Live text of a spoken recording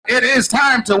It is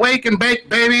time to wake and bake,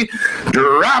 baby.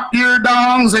 Drop your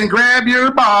dongs and grab your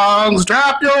bongs.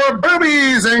 Drop your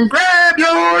boobies and grab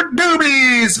your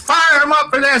doobies. Fire them up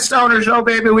for that Stoner Show,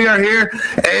 baby. We are here,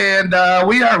 and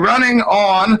we are running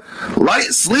on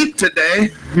light sleep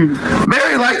today.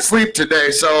 Very light sleep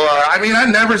today. So, I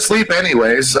never sleep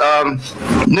anyways.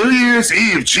 New Year's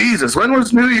Eve. Jesus, when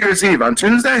was New Year's Eve? On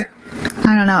Tuesday?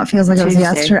 I don't know. It feels like it was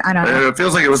yesterday. I don't know. It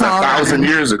feels like it was 1,000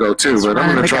 years ago, too. But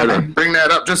I'm going to try to bring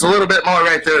that up just a little bit more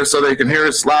right there so they can hear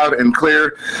us loud and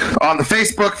clear on the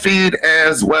Facebook feed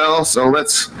as well. So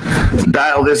let's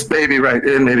dial this baby right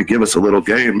in. Maybe give us a little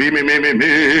game. Me.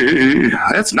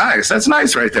 That's nice. That's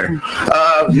nice right there.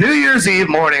 New Year's Eve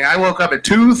morning. I woke up at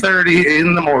 2:30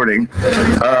 in the morning,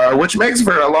 which makes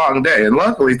for a long day. And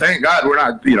luckily, thank God, we're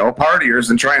not, partiers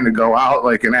and trying to go out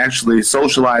and actually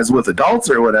socialize with adults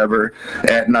or whatever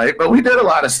at night, but we did a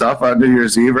lot of stuff on New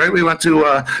Year's Eve, right? We went to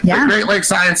the Great Lakes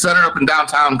Science Center up in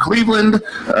downtown Cleveland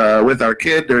with our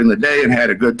kid during the day and had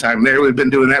a good time there. We've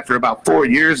been doing that for about 4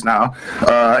 years now,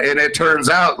 and it turns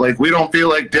out we don't feel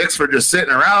like dicks for just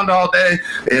sitting around all day.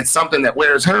 It's something that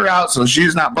wears her out, so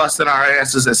she's not busting our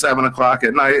asses at 7 o'clock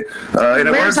at night. And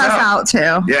it wears us out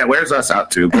too. Yeah, it wears us out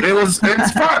too, but it's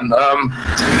fun.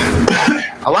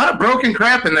 A lot of broken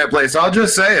crap in that place. I'll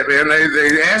just say it, man.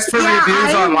 They asked for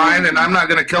reviews online, and I'm not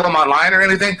going to kill them online or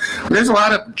anything. There's a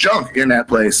lot of junk in that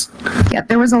place. Yeah,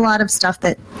 there was a lot of stuff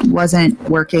that wasn't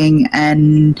working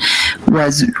and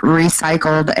was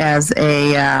recycled as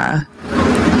a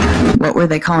what were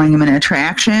they calling them, an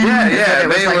attraction? Yeah. It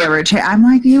was I'm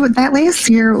like, that last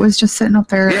year it was just sitting up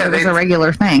there. Yeah, it was a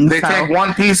regular thing. They take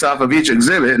one piece off of each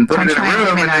exhibit and put it in a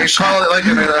room, and they call it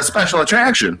a special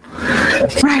attraction.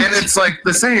 Right. And it's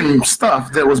the same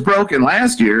stuff that was broken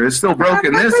last year is still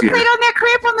broken this year. We played on that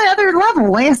crap on the other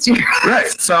level last year. Right.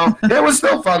 So it was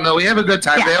still fun, though. We have a good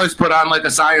time. Yeah. They always put on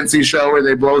a science-y show where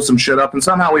they blow some shit up, and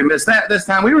somehow we missed that this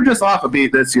time. We were just off a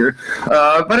beat this year.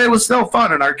 But it was still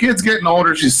fun, and our kid's getting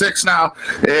older. She's 6 now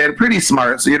and pretty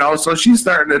smart, so she's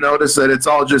starting to notice that it's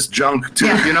all just junk, too.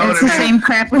 Yeah, you know it's the same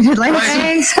crap we did last year.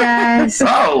 Thanks, guys.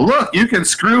 Oh, look, you can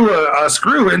screw a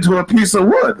screw into a piece of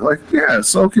wood.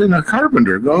 So can a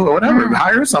carpenter. Go, whatever.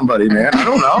 Hire somebody, man. I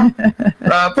don't know.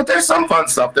 But there's some fun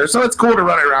stuff there, so it's cool to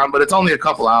run around, but it's only a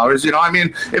couple hours.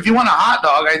 If you want a hot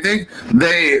dog, I think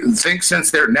they think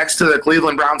since they're next to the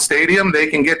Cleveland Brown Stadium, they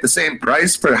can get the same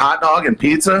price for hot dog and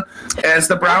pizza as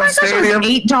the Brown Stadium.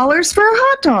 $8 for a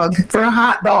hot dog. For a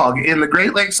hot dog in the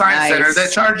Great Lakes Science Center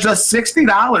that charged us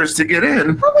 $60 to get in.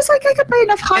 I was like, I could buy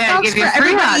enough hot dogs for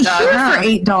everybody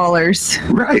here for $8.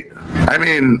 Right.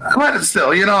 But still,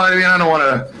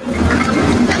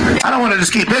 I don't want to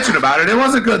just keep bitching about it. It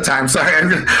was a good time. Sorry,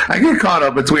 I get caught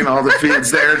up between all the feeds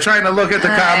there, trying to look at the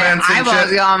comments and shit.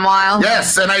 I've gone wild.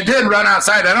 Yes, and I did run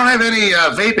outside. I don't have any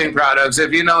vaping products.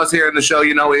 If you know us here in the show,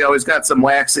 we always got some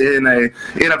wax in a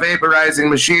vaporizing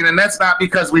machine, and that's not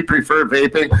because we prefer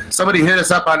vaping. Somebody hit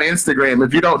us up on Instagram.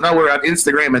 If you don't know, we're on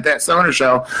Instagram at That Stoner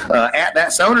Show, at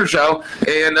That Stoner Show,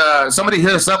 and somebody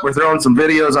hit us up. We're throwing some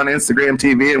videos on Instagram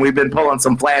TV, and we've been pulling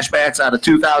some flashbacks out of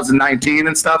 2019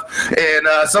 and stuff, and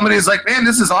somebody's like, man,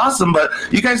 this is awesome, but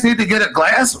you guys need to get a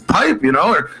glass pipe,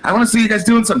 or I want to see you guys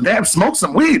doing some smoke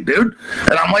some weed, dude.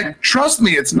 And I'm like, trust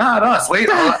me, it's not us. Wait,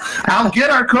 I'll get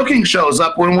our cooking shows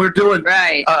up when we're doing,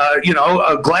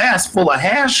 a glass full of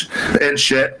hash and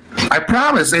shit. I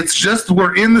promise. It's just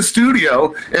we're in the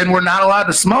studio and we're not allowed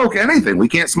to smoke anything. We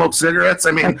can't smoke cigarettes.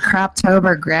 A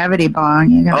Croptober gravity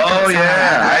bong.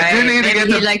 I did need to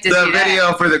get the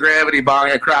video for the gravity bong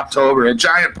at Croptober, a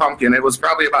giant pumpkin. It was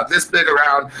probably about this big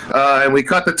around, and we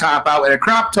cut the top out at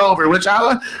Croptober, which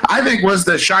I think was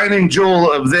the shining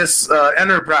jewel of this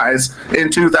enterprise in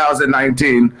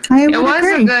 2019. It was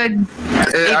a good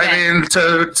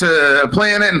to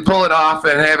plan it and pull it off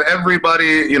and have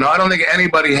everybody, I don't think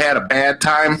anybody had a bad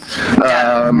time.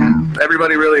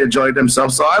 Everybody really enjoyed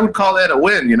themselves, so I would call that a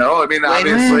win.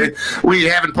 Obviously we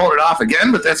haven't pulled it off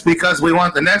again, but that's because we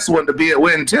want the next one to be a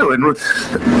win too. And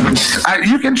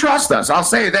you can trust us. I'll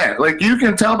say that. You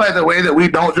can tell by the way that we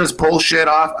don't just pull shit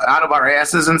off out of our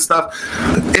asses and stuff.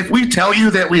 If we tell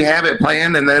you that we have it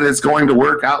planned and that it's going to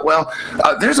work out well,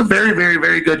 there's a very, very,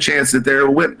 very good chance that there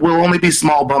will only be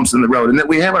small bumps in the road and that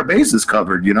we have our bases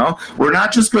covered. We're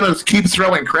not just going to keep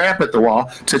throwing crap at the wall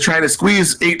to try to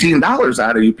squeeze $18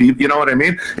 out of you people. You know what I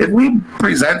mean? If we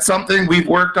present something, we've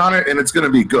worked on it, and it's going to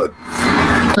be good.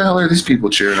 What the hell are these people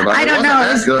cheering about? I don't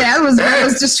know. That was what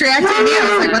was distracting me.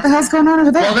 I was like, what the hell's going on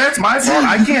over there? Well, that's my fault.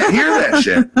 I can't hear that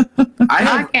shit.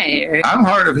 I can't hear it. I'm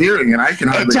hard of hearing, and I can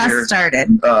hardly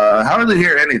hardly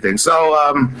hear anything.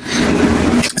 So,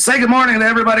 say good morning to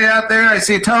everybody out there. I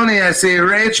see Tony. I see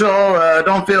Rachel.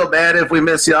 Don't feel bad if we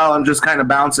miss y'all. I'm just kind of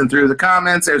bouncing through the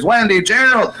comments. There's Wendy,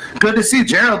 Gerald. Good to see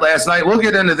Gerald last night. We'll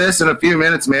get into this in a few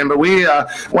minutes, man. But we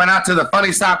went out to the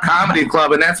Funny Stop Comedy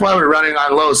Club, and that's why we're running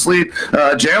on low sleep.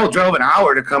 Gerald drove an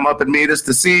hour to come up and meet us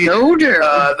to see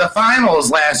the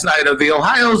finals last night of the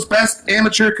Ohio's Best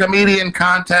Amateur Comedian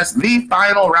Contest, the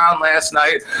final round last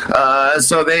night.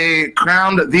 So they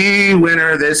crowned the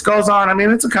winner. This goes on. I mean,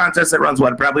 it's a contest that runs,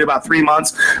 probably about 3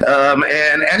 months.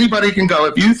 And anybody can go.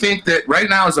 If you think that right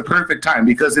now is a perfect time,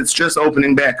 because it's just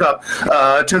opening back up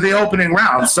to the opening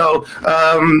round. So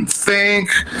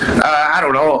think, I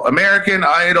don't know, American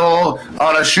Idol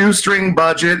on a shoestring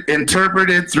budget,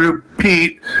 interpreted through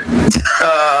Pete,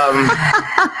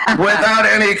 without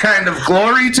any kind of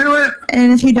glory to it.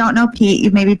 And if you don't know Pete,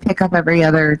 you maybe pick up every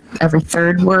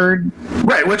third word.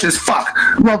 Right, which is fuck.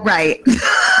 Well, right.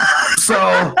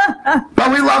 So, but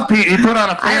we love Pete. He put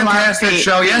on a fantastic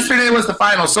show. Yesterday was the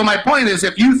final. So my point is,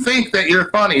 if you think that you're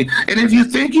funny, and if you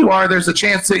think you are, there's a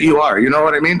chance that you are. You know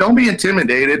what I mean? Don't be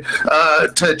intimidated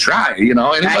to try. You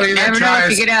know, anybody that tries. Know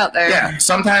if you get out there. Yeah.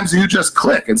 Sometimes you just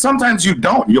click, and sometimes you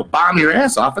don't. You'll bomb your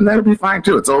ass off, and that'll be fine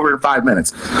too. It's over in 5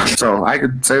 minutes. So I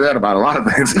could say that about a lot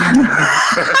of things.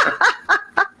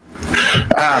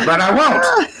 But I won't.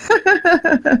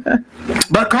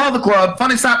 But call the club,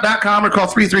 funnystop.com, or call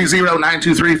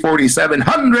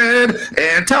 330-923-4700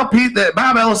 and tell Pete that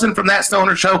Bob Ellison from That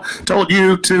Stoner Show told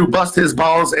you to bust his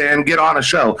balls and get on a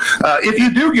show. If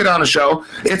you do get on a show,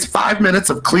 it's 5 minutes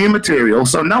of clean material,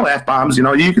 so no F-bombs. You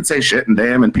know, you can say shit and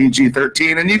damn and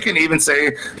PG-13, and you can even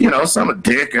say, you know, some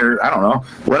dick or, I don't know,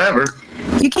 whatever.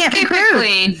 You can't be crude.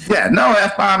 Clean. Yeah, no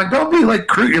F-bomb, and don't be like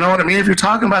crude, you know what I mean? If you're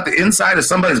talking about the inside of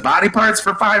somebody's body parts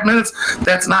for 5 minutes,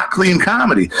 that's not clean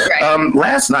comedy. Right.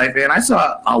 Last night, man, I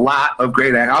saw a lot of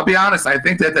great acting. I'll be honest, I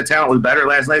think that the talent was better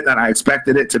last night than I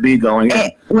expected it to be going in.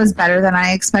 It was better than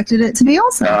I expected it to be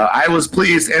also. I was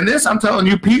pleased. And this, I'm telling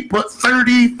you, Pete put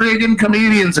 30 friggin'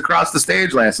 comedians across the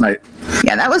stage last night.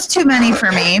 Yeah, that was too many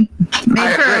for me.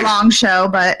 Maybe for a long show,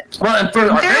 but well, and for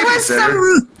there was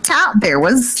some talent. There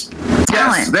was talent.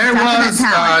 Yes, there was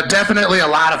definitely a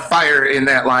lot of fire in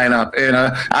that lineup. And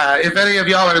if any of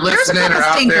y'all are listening or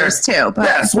out there, too. But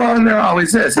yes, well, and there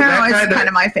always is. They're always kind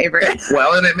of my favorite.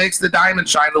 Well, and it makes the diamond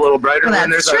shine a little brighter when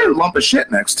there's a lump of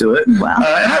shit next to it. Well,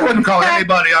 and I wouldn't call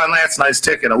anybody on last night's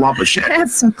ticket a lump of shit.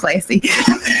 That's so classy.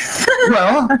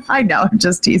 Well, I know, I'm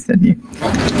just teasing you.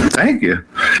 Thank you.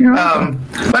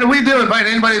 But we do invite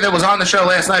anybody that was on the show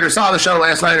last night or saw the show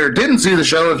last night or didn't see the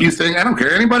show. If you think, I don't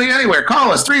care, anybody anywhere,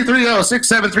 call us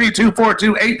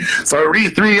 330-673-2428,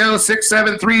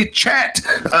 330-673-CHAT.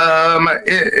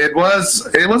 It was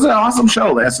an awesome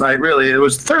show last night, really. It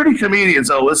was 30 comedians,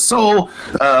 though. It was so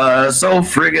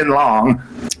friggin' long.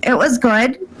 It was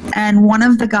good. And one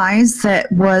of the guys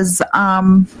that was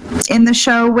in the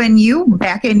show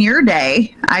back in your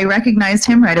day, I recognized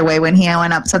him right away when he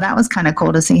went up. So that was kind of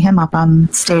cool to see him up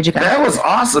on stage again. That was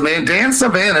awesome, man. Dan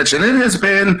Savanich, and it has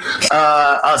been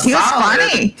He was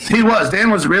funny. He was. Dan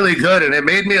was really good, and it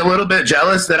made me a little bit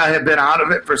jealous that I had been out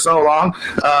of it for so long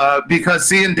because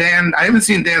seeing Dan, I haven't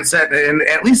seen Dan set in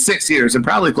at least 6 years and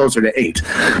probably closer to 8.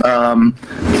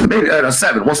 Maybe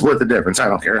 7. We'll split the difference. I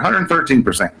don't care.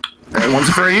 113%. That one's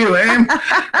for you, eh?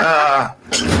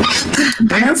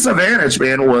 Dan Savanich,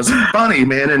 man, was funny,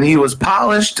 man, and he was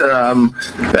polished.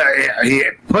 He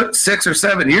put 6 or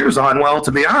 7 years on, well,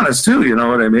 to be honest, too, you know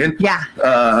what I mean? Yeah.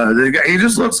 The guy, he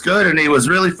just looks good, and he was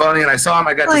really funny, and I saw him.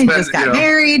 I got to spend, he just got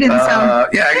married, and so.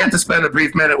 Yeah, I got to spend a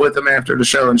brief minute with him after the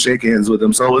show and shake hands with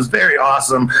him, so it was very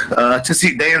awesome to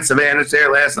see Dan Savanich there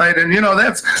last night, and, you know,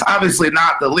 that's obviously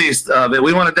not the least of it.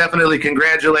 We want to definitely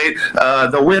congratulate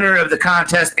the winner of the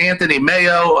contest, Anthony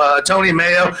Mayo, Tony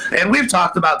Mayo, and we've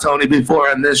talked about Tony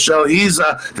before on this show. He's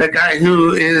the guy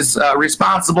who is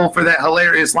responsible for that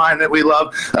hilarious line that we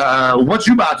love, what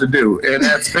you about to do? And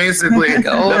that's basically the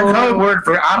code word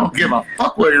for I don't give a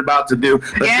fuck what you're about to do,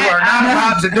 but you are not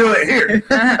about to do it here.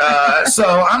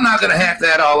 So I'm not going to hack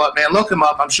that all up, man. Look him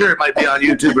up. I'm sure it might be on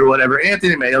YouTube or whatever.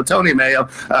 Anthony Mayo, Tony Mayo.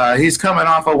 He's coming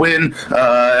off a win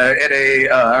at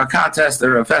a contest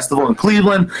or a festival in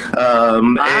Cleveland.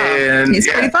 And he's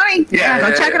pretty funny. Yeah,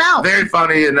 go check it out. Very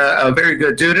funny and a very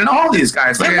good dude. And all these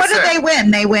guys. Like and what did they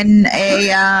win? They win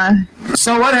a.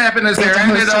 So what happened is there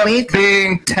ended up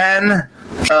being 10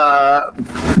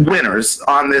 winners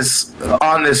on this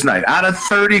night out of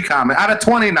 30 out of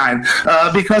 29,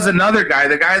 because another guy,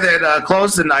 the guy that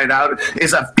closed the night out,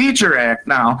 is a feature act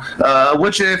now,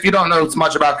 which, if you don't know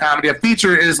much about comedy, a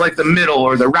feature is like the middle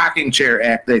or the rocking chair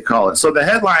act, they call it. So the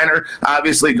headliner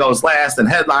obviously goes last and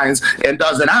headlines and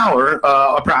does an hour,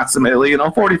 approximately,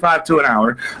 45 to an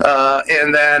hour,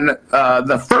 and then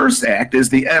the first act is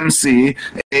the MC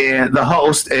and the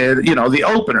host and the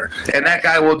opener, and that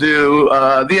guy will do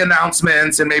the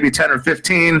announcements and maybe 10 or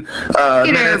 15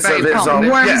 minutes of his own.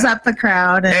 Warms up the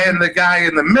crowd. And the guy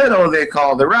in the middle they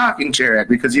call the rocking chair act,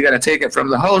 because you got to take it from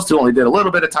the host who only did a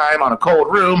little bit of time on a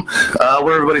cold room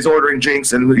where everybody's ordering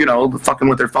drinks and fucking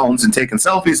with their phones and taking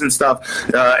selfies and stuff,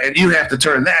 and you have to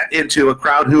turn that into a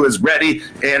crowd who is ready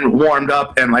and warmed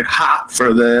up and like hot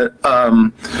for the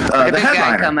big headliner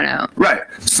guy coming out. Right.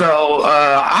 So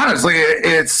honestly,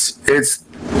 it's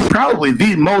probably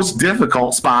the most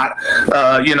difficult spot,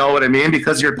 you know what I mean?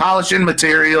 Because you're polishing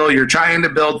material, you're trying to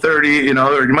build 30,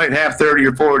 or you might have 30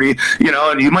 or 40,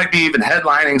 and you might be even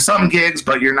headlining some gigs,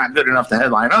 but you're not good enough to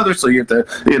headline others, so you have to,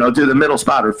 do the middle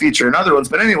spot or feature in other ones.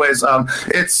 But anyways,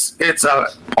 it's a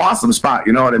awesome spot,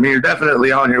 you know what I mean? You're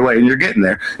definitely on your way, and you're getting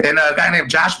there. And a guy named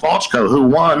Josh Falchko, who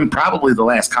won probably the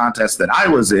last contest that I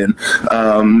was in,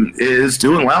 is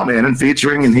doing well, man, and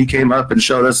featuring, and he came up and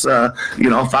showed us,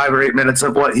 5 or 8 minutes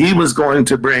of what he was going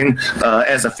to bring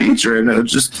as a feature, and it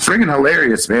was just friggin'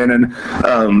 hilarious, man. And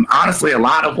honestly, a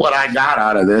lot of what I got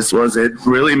out of this was it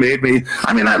really made me,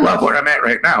 I love where I'm at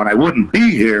right now, and I wouldn't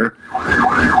be here.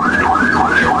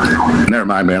 Never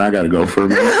mind, man, I gotta go for a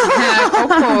minute.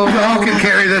 Y'all can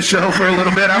carry this show for a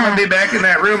little bit. I'm gonna be back in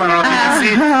that room. I don't know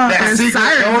if you can see that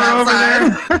secret door over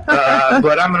there,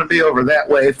 but I'm gonna be over that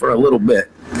way for a little bit.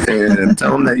 And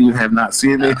tell them that you have not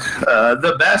seen me.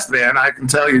 The best, man, I can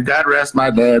tell you, God rest my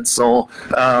dad's soul.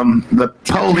 The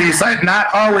police, I've not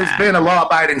always been a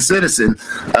law-abiding citizen,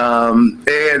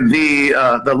 and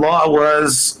the law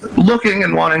was looking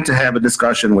and wanting to have a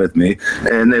discussion with me,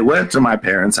 and they went to my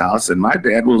parents' house, and my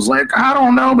dad was like, I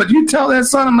don't know, but you tell that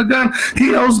son of a gun,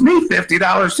 he owes me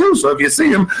 $50 too, so if you see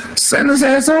him, send his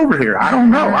ass over here. I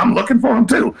don't know, I'm looking for him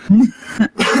too.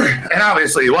 And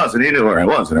obviously he wasn't, he knew where I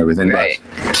was and everything. Right.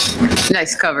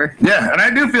 Nice cover. Yeah, and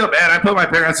I do feel bad. I put my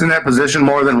parents in that position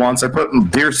more than once. I put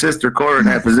dear sister Cora in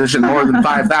that position more than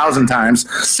 5,000 times.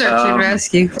 Search and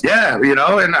rescue. Yeah, and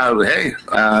hey,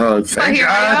 thank here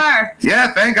God. We are.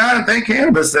 Yeah, thank God and thank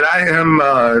cannabis that I am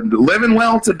living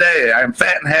well today. I'm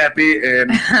fat and happy,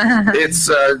 and it's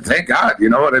thank God. You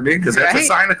know what I mean? Because that's a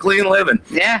sign of clean living.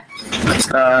 Yeah.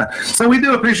 So we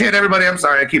do appreciate everybody. I'm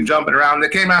sorry I keep jumping around. They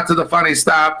came out to the funny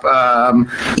stop.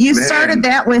 You started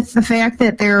that with the fact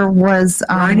that there was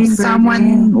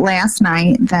someone last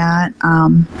night that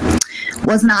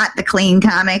was not the clean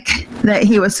comic that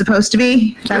he was supposed to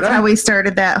be. That's how we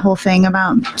started that whole thing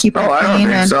about keeping it clean. I don't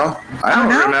think so. I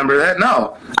don't remember that.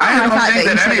 No. I don't think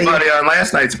that anybody on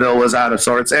last night's bill was out of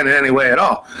sorts in any way at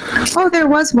all. Oh, there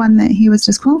was one that he was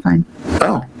disqualified.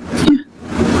 Oh.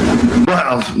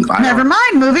 Well, never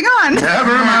mind. Moving on.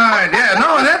 Never mind. Yeah,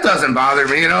 no, that doesn't bother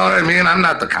me. You know what I mean? I'm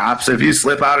not the cops. If you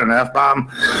slip out an F-bomb.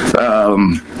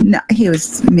 No, he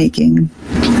was making.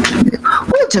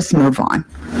 We'll just move on.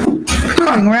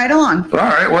 Moving right along. All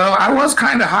right. Well, I was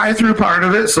kind of high through part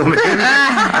of it, so maybe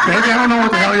I don't know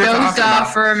what the hell you're talking about. Stop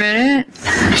for a minute.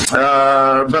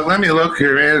 But let me look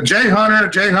here, man. Jay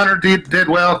Hunter did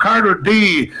well. Carter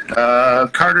D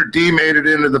made it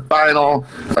into the final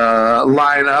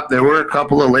lineup. There were a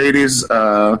couple of ladies,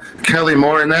 Kelly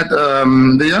Moore, and that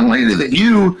the young lady that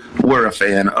you were a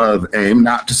fan of, AIM.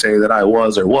 Not to say that I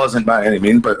was or wasn't by any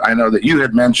means, but I know that you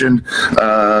had mentioned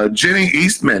Jenny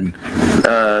Eastman,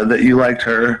 that you liked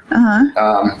her.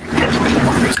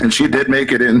 And she did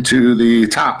make it into the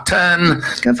top 10.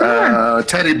 Good for her.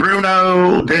 Teddy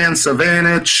Bruno, Dan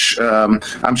Savanich.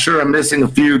 I'm sure I'm missing a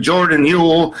few. Jordan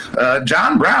Yule,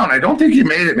 John Brown. I don't think he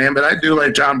made it, man, but I do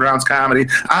like John Brown's comedy.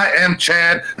 I Am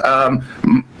Chad.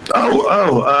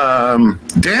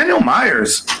 Daniel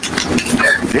Myers.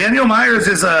 Daniel Myers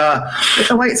is with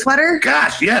the white sweater?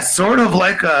 Gosh, yes, sort of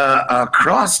like a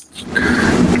cross.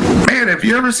 Man, have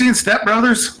you ever seen Step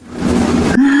Brothers?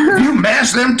 If you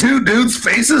mash them two dudes'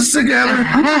 faces together,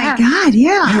 oh my God,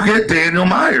 yeah, you get Daniel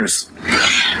Myers.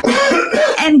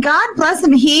 And God bless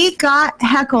him, he got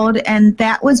heckled, and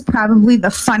that was probably the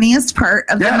funniest part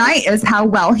of the night, is how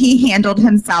well he handled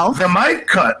himself. The mic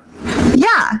cut.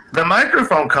 Yeah. The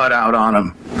microphone cut out on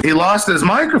him. he lost his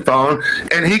microphone,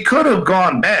 and he could have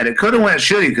gone bad. It could have went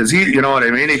shitty because he, you know what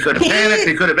I mean? He could have panicked.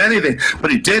 He could have anything,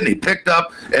 but he didn't. He picked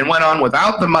up and went on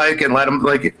without the mic and let him,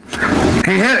 like, he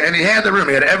had the room.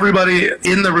 He had everybody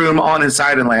in the room on his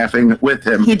side and laughing with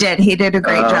him. He did a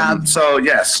great job. So,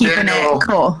 yes, Keeping Daniel it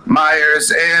cool.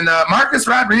 Myers and Marcus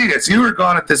Rodriguez. You were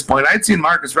gone at this point. I'd seen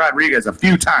Marcus Rodriguez a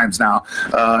few times now.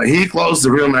 He closed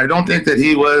the room, and I don't think that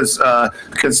he was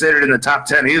considered in the top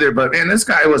 10 either. But, man, this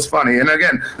guy was funny. And,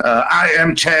 again, I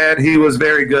am Chad. He was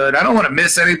very good. I don't want to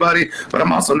miss anybody, but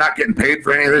I'm also not getting paid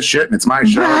for any of this shit, and it's my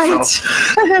show. Right. So,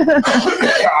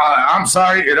 I'm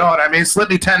sorry. You know what I mean? Slip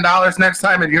me $10 next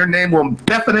time, and your name will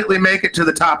definitely make it to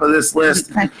the top of this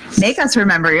list. Make us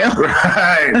remember you.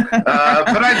 Right.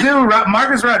 But I do,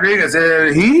 Marcus Rodriguez,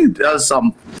 he does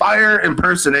some fire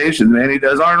impersonations, man. He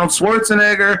does Arnold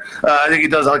Schwarzenegger. I think he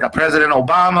does like a President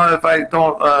Obama, if I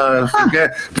don't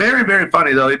forget. Very, very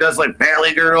funny, though. He does like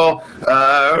Valley Girl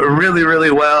really,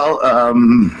 really well.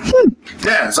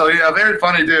 Yeah, so yeah, very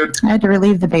funny dude. I had to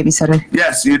relieve the babysitter.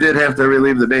 Yes, you did have to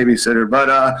relieve the babysitter. But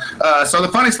so the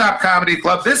Funny Stop Comedy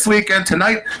Club this weekend,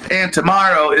 tonight and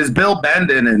tomorrow, is Bill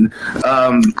Benden. And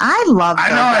I love Bill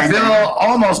I Benden. feel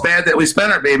almost bad that we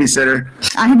spent our babysitter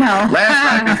I know.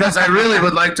 last night because I really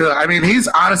would like to. I mean, he's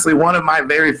honestly one of my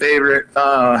very favorite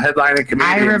headlining comedians.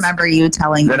 I remember you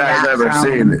telling me that I've that ever from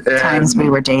seen. And times we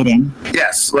were dating.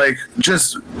 yes, like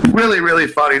just really, really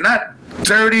funny. Not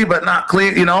dirty, but not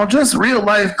clean. You know, just real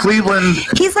life Cleveland.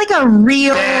 He's like a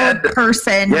real Dad.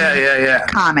 person Yeah.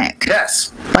 comic.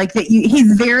 Yes. Like that.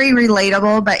 He's very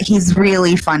relatable, but he's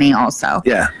really funny also.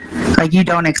 Yeah. Like you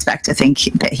don't expect to think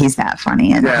that he's that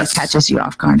funny, and Yes. he catches you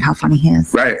off guard how funny he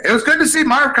is. Right. It was good to see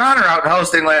Marv Connor out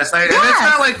hosting last night. And it's Yes.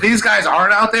 not like these guys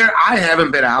aren't out there. I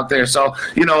haven't been out there, so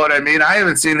you know what I mean. I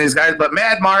haven't seen these guys, but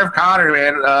Mad Marv Connor,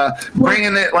 man,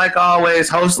 bringing it like always,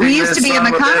 hosting. We used to be in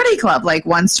the comedy club like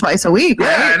once, twice a week,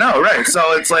 Yeah, right? I know, right? So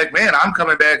it's like, man, I'm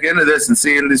coming back into this and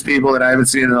seeing these people that I haven't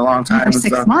seen in a long time. For and 6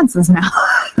 stuff. months is now.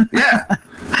 Yeah.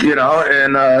 You know,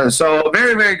 and so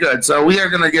very, very good. So we are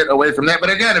going to get away from that. But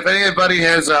again, if anybody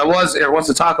has wants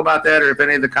to talk about that, or if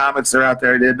any of the comics are out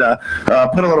there, I did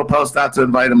put a little post out to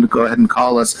invite them to go ahead and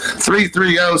call us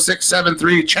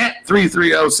 330-673-CHAT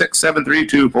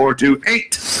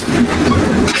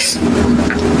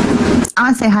 330-673-2428. I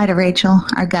want to say hi to Rachel,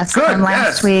 our guest Good, from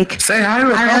last yes. week. Say hi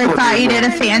to a I couple really of thought you people.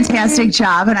 did a fantastic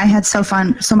job, and I had so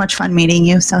much fun meeting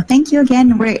you. So thank you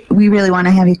again. We really want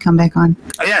to have you come back on.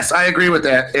 Yes, I agree with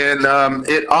that. And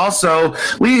it also,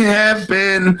 we have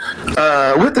been,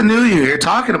 with the new year,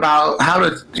 talking about how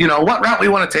to, you know, what route we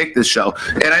want to take this show.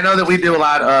 And I know that we do a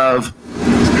lot of,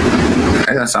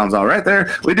 that sounds all right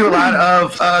there. We do a lot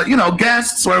of,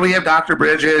 guests where we have Dr.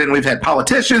 Bridget, and we've had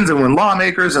politicians and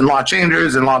lawmakers and law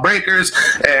changers and lawbreakers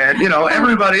and,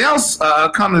 everybody else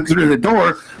coming through the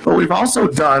door. But we've also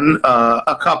done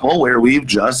a couple where we've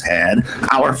just had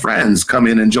our friends come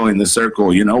in and join the circle,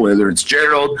 whether it's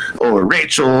Gerald or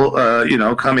Rachel,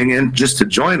 coming in just to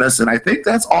join us. And I think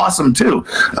that's awesome, too.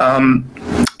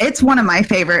 It's one of my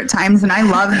favorite times, and I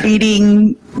love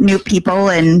meeting new people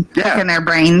and picking their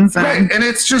brains. And right, and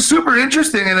it's just super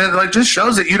interesting, and it just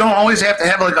shows that you don't always have to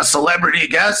have like a celebrity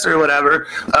guest or whatever.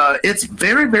 It's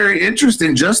very, very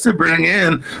interesting just to bring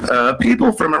in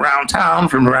people from around town,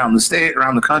 from around the state,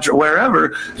 around the country,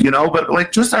 wherever, but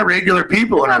like just our regular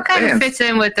people and our It kind of fans. fits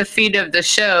in with the feed of the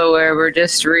show where we're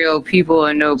just real people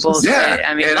and no bullshit. Yeah,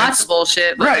 I mean, and lots of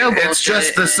bullshit, but no bullshit. It's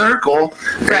just the circle,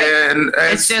 Right. and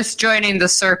It's just joining the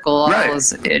circle. Right. All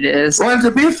it is. well, and to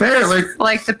be fair,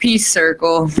 Like the peace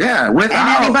circle. and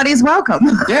without anybody's welcome.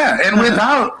 Yeah, and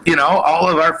without, all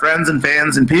of our friends and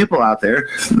fans and people out there,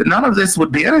 none of this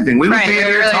would be anything. We would Right. be They're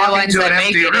here really the talking ones to an that make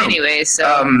empty it room. anyway.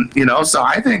 So So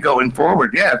I think going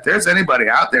forward, if there's anybody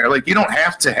out there, like you don't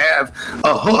have to have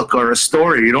a hook or a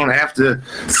story. You don't have to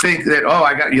think that,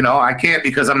 I can't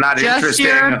because I'm not Just interested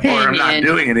your or I'm not opinion.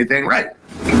 doing anything. Right.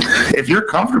 If you're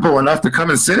comfortable enough to come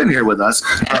and sit in here with us,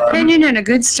 opinion and a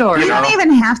good story. You don't even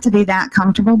have to be that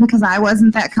comfortable because I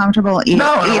wasn't that comfortable either.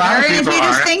 No, and a lot of And if people you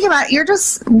just aren't. think about it, you're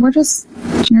just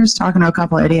talking to a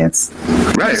couple idiots.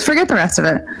 right. Just forget the rest of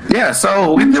it. Yeah,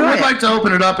 so we would Enjoy it. like to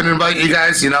open it up and invite you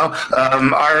guys.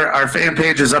 Our fan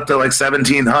page is up to like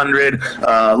 1,700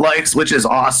 likes, which is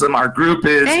awesome. Our group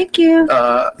is Thank you.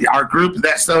 our group,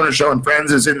 That Stoner Show and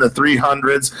Friends, is in the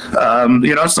 300s.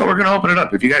 So we're gonna open it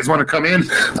up. If you guys want to come in,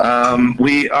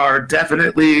 We are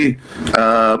definitely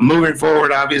moving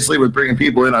forward, obviously, with bringing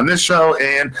people in on this show,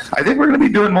 and I think we're going to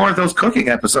be doing more of those cooking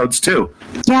episodes too.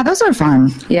 Yeah, those are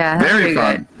fun. Yeah, that's Very pretty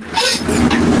fun. good.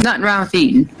 Nothing wrong with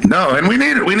eating. No, and we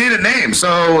need a name.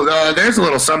 So there's a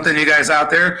little something, you guys out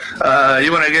there.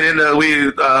 You want to get into?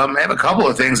 We have a couple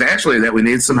of things actually that we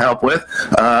need some help with.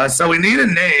 So we need a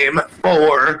name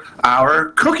for our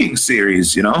cooking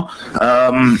series. You know.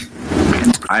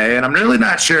 And I'm really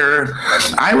not sure.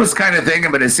 I was kind of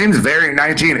thinking, but it seems very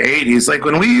 1980s. Like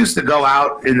when we used to go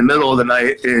out in the middle of the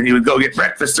night and you would go get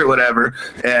breakfast or whatever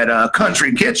at a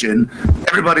country kitchen,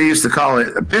 everybody used to call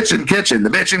it the Bitchin' Kitchen, the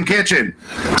Bitchin' Kitchen.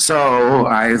 So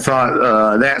I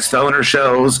thought that Stoner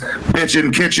Show's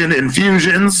Bitchin' Kitchen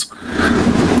Infusions.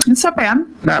 It's not bad.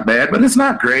 Not bad, but it's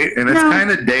not great, and it's No.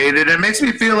 kind of dated. It makes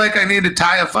me feel like I need to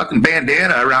tie a fucking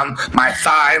bandana around my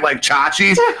thigh like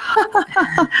Chachi.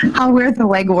 I'll wear the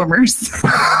leg warmers.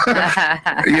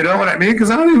 You know what I mean?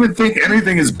 Because I don't even think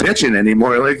anything is bitching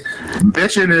anymore. Like,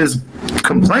 bitching is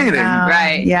complaining,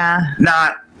 Right. Yeah.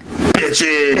 not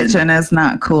bitching. Kitchen is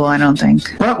not cool, I don't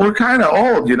think. But we're kind of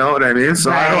old, you know what I mean?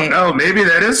 So I don't Right. know. Maybe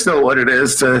that is still what it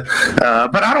is.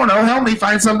 But I don't know. Help me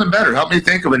find something better. Help me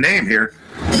think of a name here.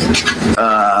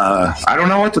 I don't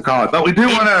know what to call it, but we do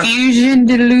want to. Infusion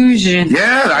delusion.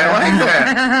 Yeah, I like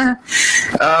that.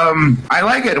 I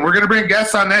like it. We're going to bring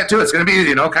guests on that too. It's going to be,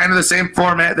 you know, kind of the same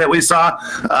format that we saw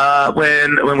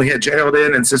when we had Gerald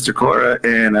in and Sister Cora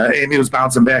and Amy was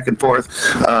bouncing back and forth.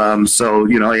 So,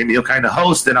 you know, Amy will kind of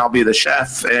host and I'll be the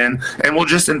chef and we'll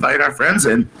just invite our friends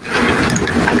in.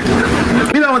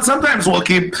 You know, and sometimes we'll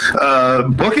keep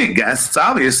booking guests.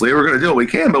 Obviously, we're going to do what we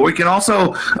can, but we can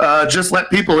also just let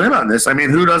people in on this. I mean,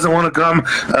 who doesn't want to come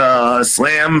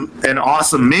slam an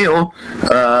awesome meal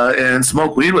and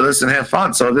smoke weed with us and have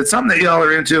fun? So if it's something that y'all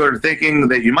are into or thinking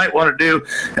that you might want to do,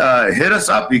 hit us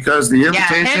up because the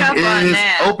invitation up on is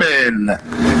that. open.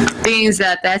 Being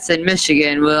that that's in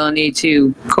Michigan, we'll need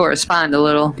to correspond a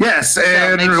little. Yes, So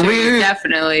and make sure you we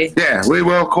definitely. yeah, we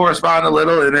will correspond a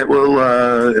little, and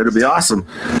it'll be awesome.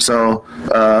 So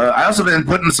I also been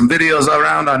putting some videos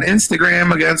around on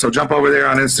Instagram again, so jump over there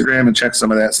on Instagram and check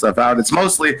some of that stuff out. It's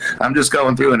mostly I'm just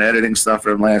going through and editing stuff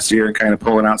from last year and kind of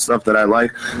pulling out stuff that I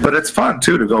like, but it's fun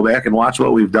too to go back and watch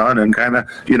what we've done and kind of,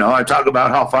 you know, I talk about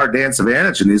how far Dance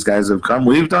Advantage and these guys have come.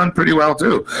 We've done pretty well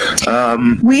too.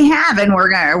 We have, and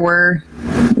we're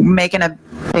making a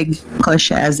big push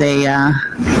as a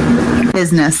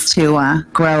business to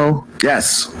grow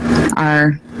Yes.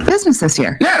 our business this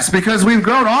year. Yes, because we've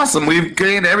grown awesome. We've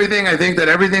gained everything. I think that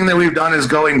everything that we've done is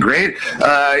going great.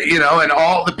 You know, and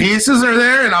all the pieces are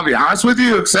there, and I'll be honest with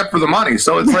you, except for the money.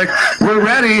 So it's like, we're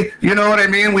ready. You know what I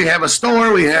mean? We have a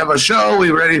store. We have a show.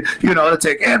 We're ready, you know, to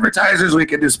take advertisers. We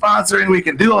can do sponsoring. We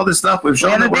can do all this stuff. We've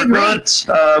shown that we're good.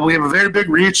 We have a very big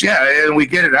reach. Yeah, and we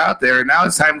get it out there. Now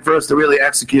it's time for us to really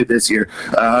execute this year.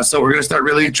 So we're going to start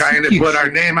really trying to put our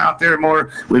name out there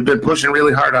more. We've been pushing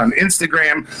really hard on Instagram.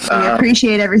 We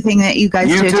appreciate everything that you guys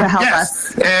do to help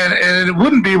us. And it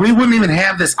wouldn't be, we wouldn't even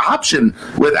have this option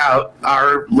without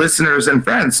our listeners and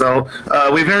friends. So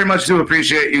we very much do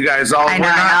appreciate you guys all. I know,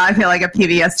 I feel like a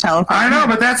PBS telephone. I know,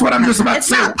 but that's what I'm just about to It's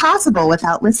say. not possible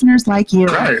without listeners like you.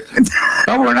 Right.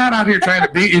 But we're not out here trying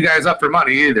to beat you guys up for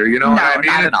money either. You know No, what I mean?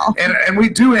 not at all. And we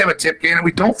do have a tip can, and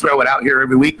we don't throw it out here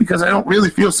every week because I don't really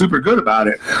feel super good about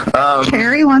it.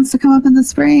 Carrie wants to come up in the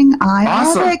spring. I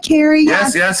Awesome. love it, Carrie.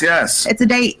 Yes, yes, yes. It's a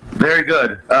date. Very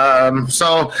good.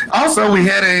 So also we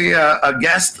had a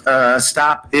guest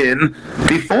stop in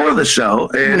before the show,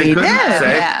 and We he couldn't did,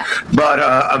 say, yeah. but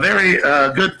a very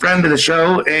good friend of the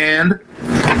show and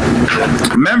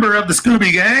member of the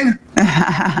Scooby Gang,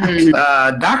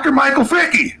 Dr. Michael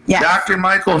Fricke. Yes. Dr.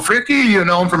 Michael Fricke, you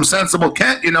know him from Sensible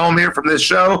Kent. You know him here from this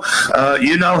show.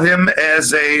 You know him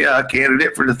as a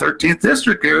candidate for the 13th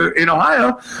District here in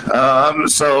Ohio.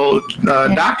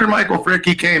 Dr. Michael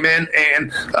Fricke came in,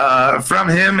 and from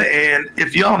him, and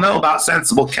if you all know about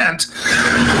Sensible Kent,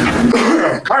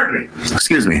 pardon me,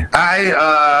 excuse me,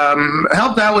 I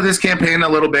helped out with his campaign a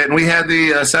little bit, and we had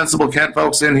the Sensible Kent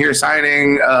folks in here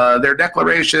signing their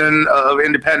Declaration of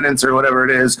Independence or whatever it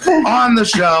is on the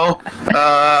show.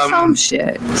 Some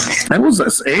shit. That was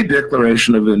a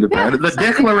Declaration of Independence. The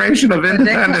Declaration of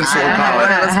Independence, we'll I don't know call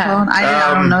what it. it was called.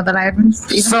 I don't know that I even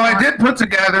So I did put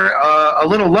together a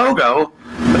little logo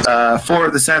for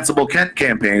the Sensible Kent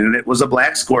campaign, and it was a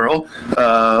black squirrel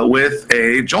with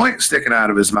a joint sticking out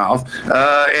of his mouth.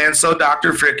 And so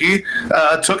Dr. Fricke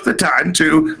took the time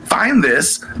to find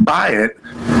this, buy it,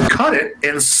 cut it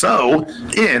and sew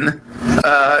in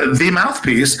the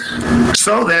mouthpiece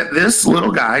so that this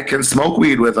little guy can smoke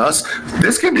weed with us.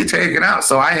 This can be taken out.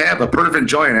 So I have a perfect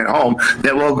joint at home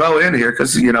that will go in here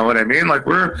because you know what I mean? Like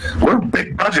we're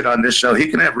big budget on this show. He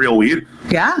can have real weed.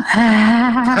 Yeah.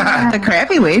 The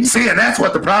crappy weed. See, and that's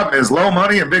what the problem is. Low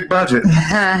money and big budget.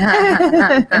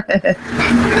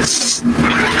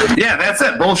 Yeah, that's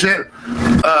it. Bullshit.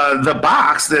 The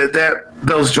box that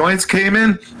those joints came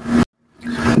in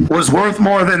was worth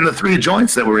more than the 3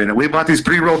 joints that were in it. We bought these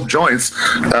pre-rolled joints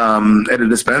at a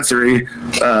dispensary,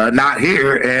 not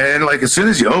here, and like as soon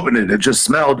as you opened it, it just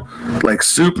smelled like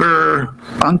super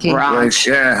Funky. like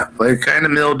like kind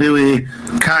of mildewy,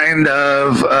 kind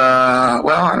of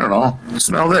well, I don't know.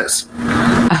 Smell this.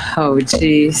 Oh,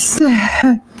 jeez.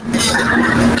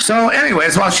 So,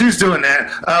 anyways, while she's doing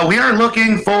that, we are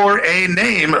looking for a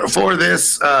name for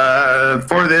this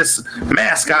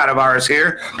mascot of ours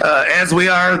here. As we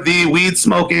are the weed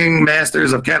smoking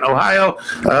masters of Kent, Ohio,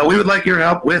 we would like your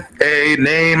help with a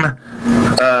name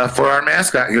for our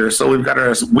mascot here. So we've got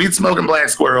our weed smoking black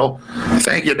squirrel.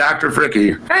 Thank you, Dr.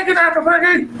 Fricky. Thank you, Dr.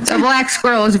 Fricky. The black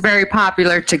squirrel is very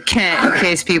popular to Kent, in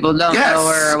case people don't know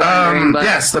or are wondering. But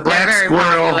yes, the black they're very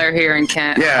squirrel. popular here in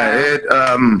Kent. Yeah, it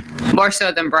more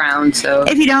so than brown. So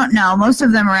If you don't know, most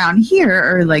of them around here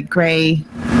are like gray,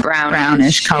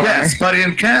 brownish color. yes, but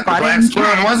in Kent, the But black in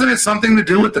squirrel, Kent- wasn't it something to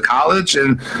do with the college?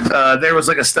 And there was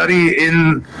like a study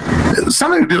in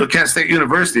something to do with Kent State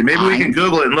University. Maybe we can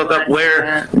Google it and look up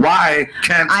why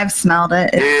Kent I've smelled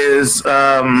it. is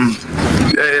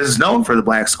known for the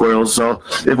black squirrels. So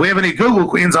if we have any Google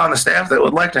queens on the staff that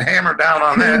would like to hammer down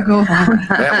on that, Google.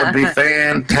 that would be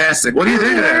fantastic. What do you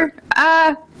think of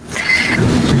that?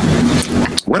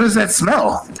 What does that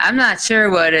smell? I'm not sure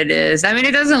what it is. I mean,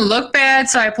 it doesn't look bad,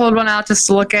 so I pulled one out just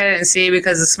to look at it and see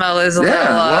because the smell is a little.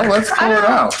 Yeah, well, let's pull it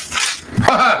out.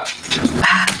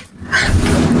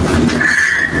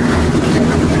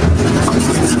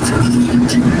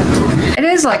 It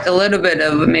is like a little bit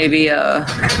of maybe a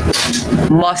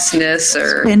mustness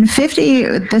or. Been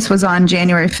 50, this was on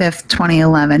January 5th,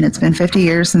 2011. It's been 50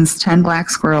 years since 10 black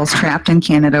squirrels trapped in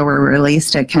Canada were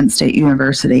released at Kent State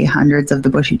University. Hundreds of the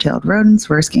bushy-tailed rodents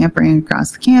were scampering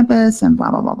across the campus and blah,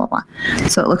 blah, blah, blah, blah.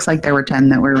 So it looks like there were 10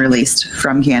 that were released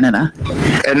from Canada.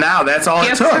 And now that's all it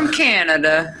Gift took. from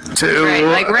Canada. To, Right,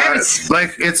 like rabbits.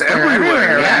 like it's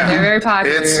everywhere. Yeah, they're very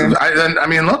popular. I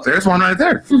mean, look, there's one right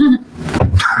there.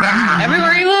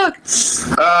 Everywhere you look.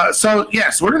 So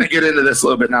yes, we're going to get into this a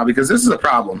little bit now because this is a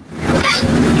problem.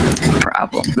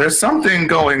 There's something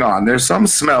going on. There's some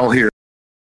smell here.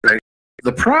 Right?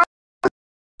 The problem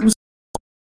is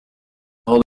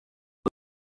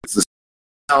the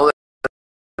smell.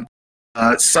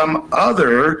 Some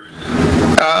other.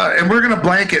 And we're going to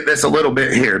blanket this a little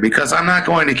bit here because I'm not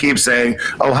going to keep saying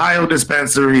Ohio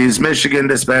dispensaries, Michigan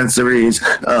dispensaries,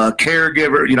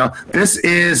 caregiver. You know, this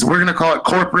is, we're going to call it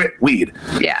corporate weed.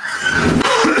 Yeah.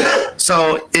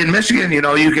 So in Michigan, you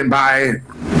know, you can buy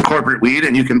corporate weed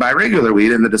and you can buy regular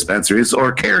weed in the dispensaries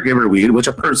or caregiver weed, which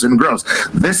a person grows.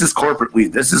 This is corporate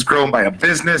weed. This is grown by a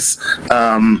business.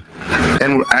 And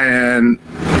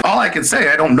all I can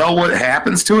say, I don't know what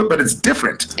happens to it, but it's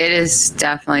different. It is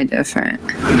definitely different.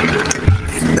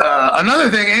 Another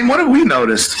thing, Aim, what have we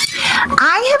noticed?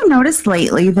 I have noticed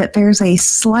lately that there's a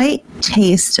slight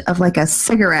taste of like a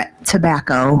cigarette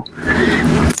tobacco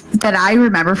that I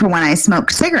remember from when I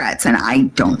smoked cigarettes. And I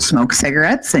don't smoke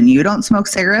cigarettes and you don't smoke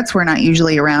cigarettes. We're not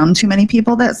usually around too many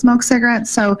people that smoke cigarettes.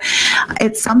 So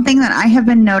it's something that I have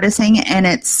been noticing, and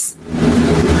it's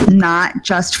not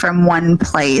just from one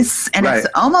place. And Right. it's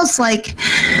almost like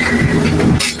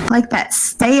that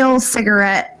stale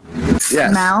cigarette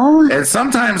smell. And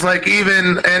sometimes, like,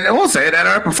 even, and we'll say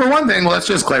that, for one thing, let's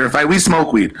just clarify, we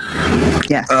smoke weed.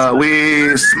 Yes.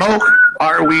 We smoke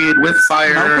our weed with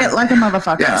fire. Smoke it like a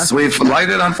motherfucker. Yes, we light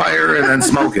it on fire and then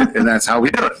smoke it, and that's how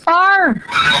we do it. Far.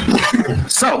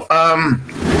 So,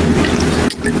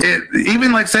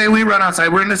 even like say we run outside,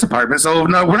 we're in this apartment, so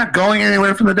no, we're not going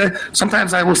anywhere for the day.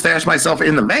 Sometimes I will stash myself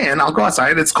in the van. I'll go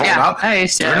outside. It's cold Yeah, out. I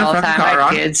used to do turn it all the fucking time. car I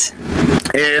on, have kids.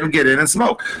 and get in and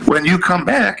smoke. When you come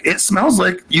back, it smells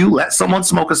like you let someone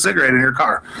smoke a cigarette in your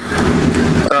car.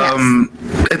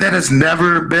 That has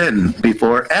never been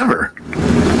before, ever.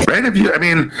 Right? I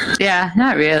mean, Yeah,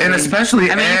 not really. and especially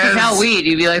I mean, you as, can tell weed.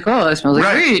 You'd be like, oh, that smells like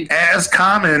right, weed. as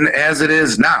common as it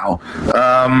is now.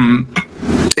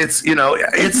 It's, you know,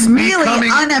 it's really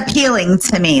becoming, unappealing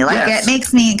to me. Like, Yes. it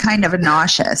makes me kind of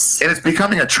nauseous. and it's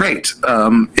becoming a trait.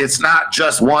 It's not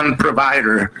just one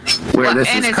provider where this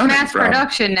and is it's coming mass from.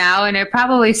 production now, and it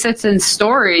probably sits in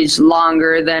storage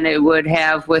longer than it would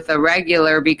have with a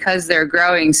regular because they're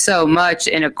growing so much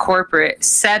in a corporate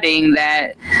setting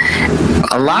that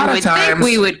A lot you of would think times,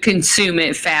 we would consume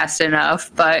it fast enough,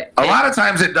 but a lot of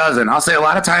times it doesn't. I'll say a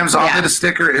lot of times I'll Yeah. get a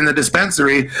sticker in the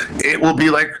dispensary. It will be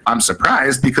like, I'm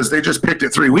surprised because they just picked it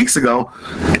 3 weeks ago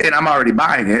and I'm already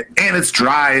buying it. And it's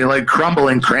dry, like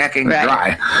crumbling, cracking, Right.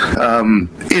 dry.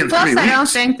 In plus 3 I don't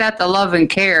weeks. think that the love and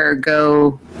care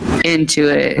go into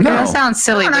it. No. That sounds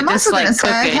silly, And but I'm just also like gonna say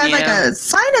I cooking, had you like know? a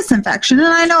sinus infection, and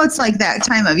I know it's like that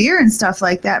time of year and stuff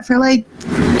like that for like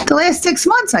the last 6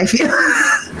 months. I feel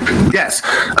Yes.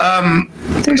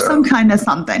 there's some kind of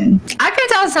something. I can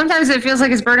tell sometimes it feels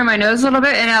like it's burning my nose a little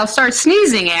bit, and I'll start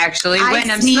sneezing actually I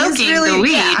when I'm sneeze smoking really- the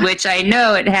weed, yeah. which I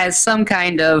know it has some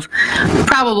kind of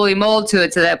probably mold to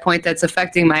it to that point that's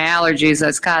affecting my allergies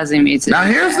that's causing me to. Now,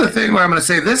 do here's that. the thing where I'm going to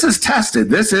say this is tested.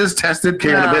 This is tested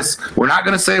cannabis. We're not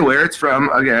going to say where it's from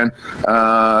again.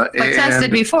 But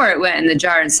tested before it went in the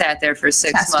jar and sat there for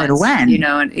 6 Tested months. when? You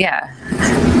know, and yeah.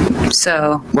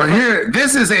 So Well, here,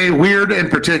 this is a weird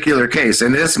and particular case,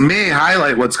 and this may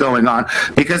highlight what's going on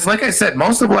because, like I said,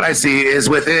 most of what I see is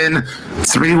within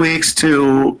 3 weeks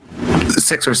to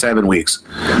 6 or 7 weeks.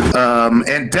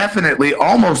 And definitely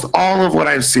almost all of what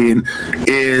I've seen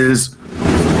is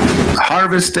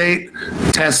harvest date,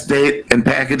 test date, and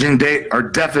packaging date are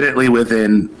definitely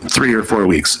within 3 or 4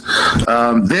 weeks.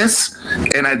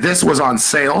 This was on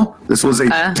sale. This was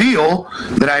a deal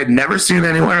that I had never seen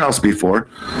anywhere else before,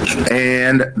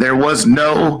 and there was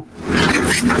no.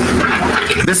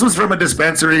 This was from a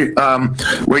dispensary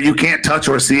where you can't touch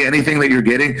or see anything that you're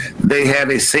getting. They have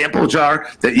a sample jar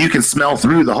that you can smell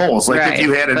through the holes. Like Right, if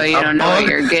you had but you a don't know what bug,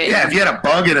 you're getting. yeah, if you had a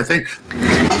bug in a thing,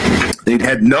 they'd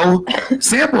had no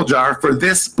sample jar for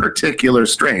this particular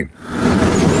strain.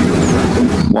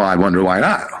 Well, I wonder why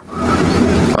not.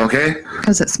 Okay,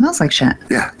 Because it smells like shit.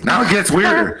 yeah. Now it gets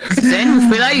weirder. then if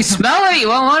we let you smell it, you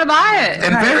won't want to buy it.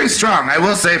 And very strong. I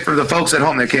will say for the folks at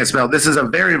home that can't smell, this is a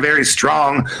very, very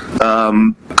strong,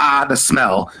 odd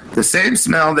smell. The same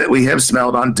smell that we have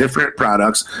smelled on different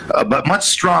products, but much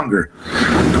stronger.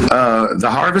 The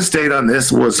harvest date on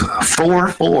this was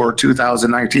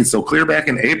 4/4/2019, so clear back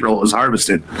in April it was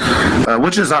harvested,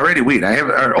 which is already weed.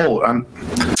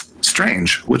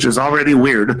 Strange, which is already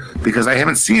weird because I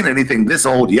haven't seen anything this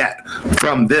old yet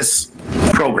from this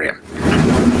program.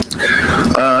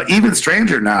 Even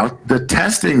stranger now, the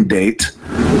testing date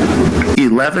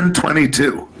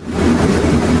 11/22.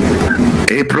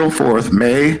 April 4th,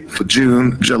 May,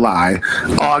 June, July,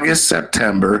 August,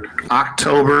 September,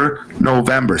 October,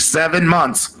 November. 7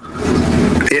 months.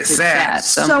 It sat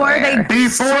So are they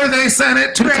before they sent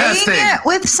it to spraying testing. it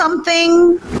with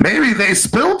something? Maybe they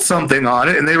spilled something on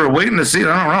it and they were waiting to see. I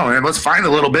don't know. And let's find a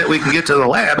little bit we can get to the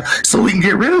lab so we can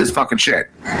get rid of this fucking shit.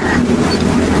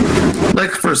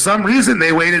 Like, for some reason,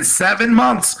 they waited 7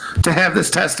 months to have this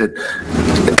tested.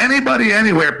 Anybody,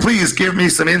 anywhere, please give me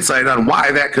some insight on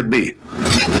why that could be.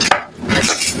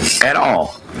 At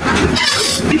all.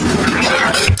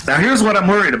 Now, here's what I'm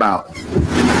worried about.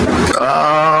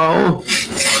 Oh,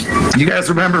 you guys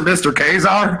remember Mr.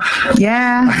 Kazar?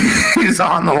 Yeah. He's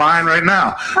on the line right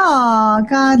now. Oh,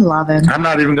 God love him. I'm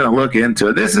not even going to look into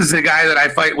it. This is the guy that I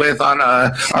fight with on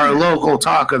our local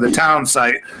Talk of the Town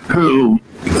site who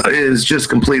is just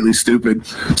completely stupid.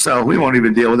 So we won't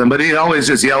even deal with him. But he always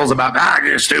just yells about,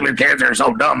 you stupid kids are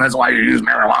so dumb. That's why you use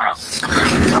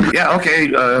marijuana. Yeah,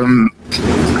 okay.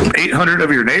 800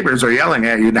 of your neighbors are yelling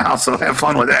at you now, so have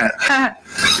fun with that.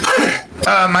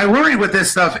 My worry with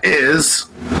this stuff is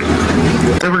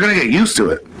that we're going to get used to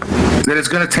it, that it's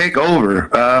going to take over.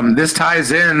 This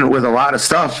ties in with a lot of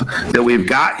stuff that we've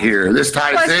got here. This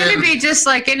ties Well, it's going in. to be just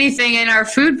like anything in our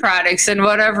food products and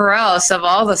whatever else of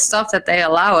all the stuff that they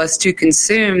allow us to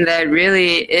consume that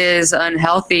really is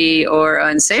unhealthy or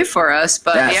unsafe for us.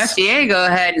 But Yes. the FDA go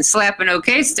ahead and slap an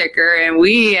OK sticker, and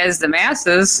we as the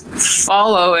masses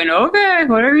follow and okay,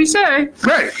 whatever you say.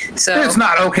 Right. So- it's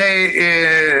not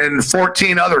okay in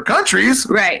 14 other countries,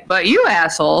 Right, but you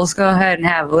assholes go ahead and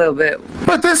have a little bit.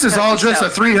 but this is all just a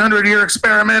 300-year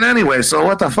experiment anyway, so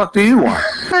what the fuck do you want?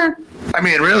 I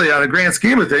mean, really, on the grand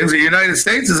scheme of things, the United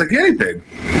States is a guinea pig.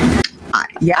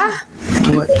 Yeah.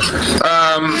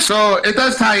 So it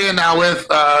does tie in now with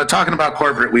talking about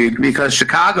corporate weed because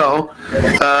Chicago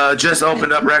just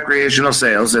opened up recreational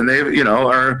sales and they,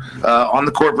 are on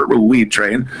the corporate weed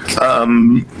train.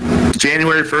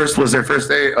 January 1st was their first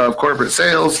day of corporate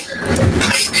sales,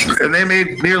 and they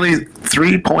made nearly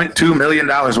 $3.2 million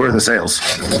worth of sales.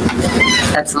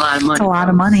 That's a lot of money. That's a lot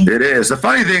of money. It is. The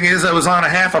funny thing is, I was on a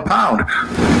half a pound.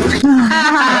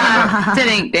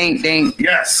 Ding, ding, ding.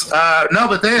 Yes. No,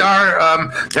 but they are,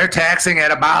 they're taxing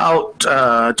at about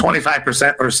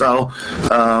 25% or so.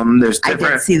 There's I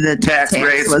different did see the tax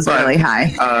rates. was but, really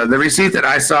high. The receipt that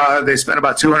I saw, they spent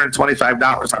about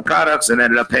 $225 on products and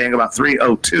ended up paying about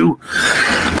 $302.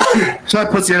 So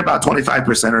that puts you at about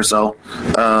 25% or so.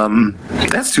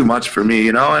 That's too much for me,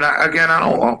 you know. And I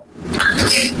don't.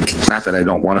 Not that I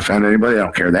don't want to offend anybody. I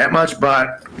don't care that much.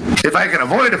 But if I can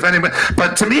avoid offending,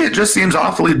 but to me, it just seems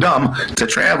awfully dumb to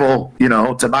travel, you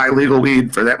know, to buy legal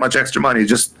weed for that much extra money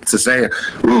just to say,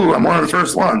 "Ooh, I'm one of the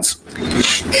first ones."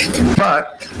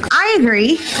 But I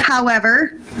agree.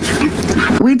 However,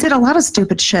 we did a lot of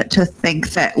stupid shit to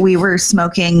think that we were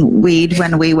smoking weed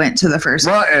when we went to the first.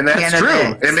 well, and that's true.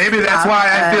 candidate And maybe that's stuff, why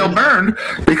I feel burned,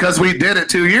 because we did it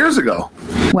 2 years ago.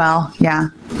 Well, yeah.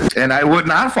 And I would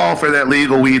not fall for that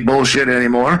legal weed bullshit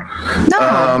anymore.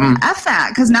 No, F that,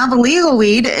 because now the legal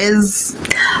weed is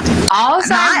All I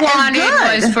Not as wanted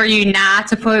good. was for you not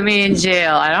to put me in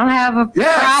jail. I don't have a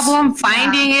Yes. problem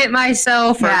finding it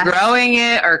myself or Yes. growing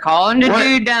it or calling the What?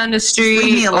 dude down the Leave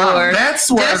me street alone. or That's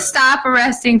what- just stop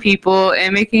arresting people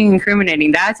and making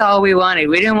incriminating. That's all we wanted.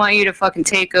 We didn't want you to fucking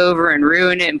take over and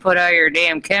ruin it and put all your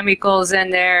damn chemicals in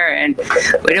there, and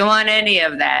we don't want any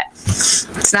of that.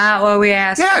 It's not what we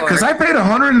asked Yeah, for. because I paid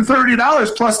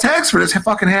 $130 plus tax for this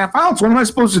fucking half ounce. What am I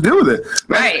supposed to do with it?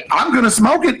 Like, Right. I'm going to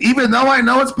smoke it even though I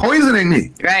know it's poisoning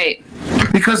me, Right.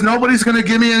 because nobody's going to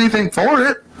give me anything for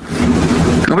it.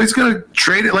 Nobody's going to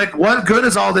trade it. Like, what good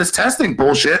is all this testing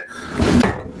bullshit?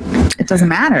 it doesn't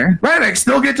matter. Right, I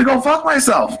still get to go fuck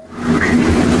myself.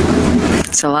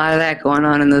 It's a lot of that going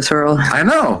on in this world. I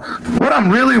know. What I'm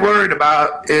really worried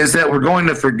about is that we're going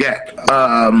to forget.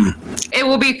 It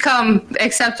will become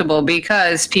acceptable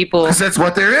because people. Because that's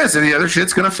what there is, and the other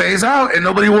shit's going to phase out, and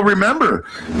nobody will remember.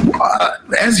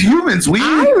 As humans, we...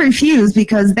 I refuse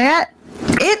because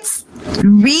it's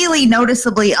really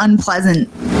noticeably unpleasant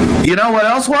You know what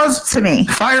else was? to me.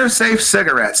 Fire safe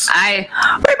cigarettes. Right,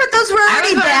 but those were I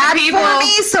already was one of the bad people- for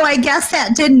me, so I guess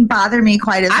that didn't bother me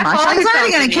quite as I've much. always It's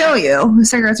already felt going to it, kill you.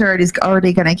 Cigarettes are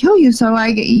already going to kill you, so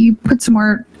you put some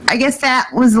more. I guess that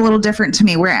was a little different to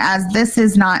me. Whereas this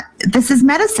is not. This is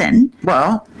medicine,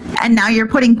 Well, and now you're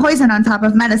putting poison on top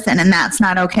of medicine, and that's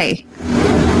not okay.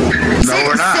 no,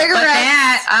 we're not. But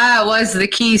Cigarettes. that was the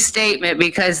key statement,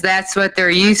 because that's what they're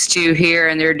used to here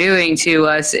and they're doing to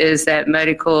us, is that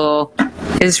medical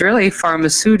is really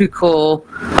pharmaceutical.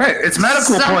 Right, it's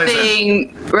medical poison.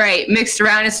 Something, right, mixed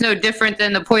around. It's no different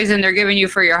than the poison they're giving you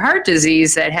for your heart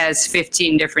disease that has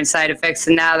 15 different side effects,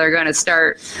 and now they're going to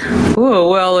start, oh,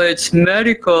 well, it's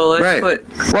medical. Let's Right.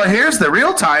 put, Well, here's the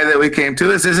real tie that we came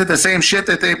to is it the same shit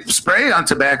that they spray on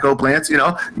tobacco plants? You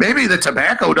know, maybe the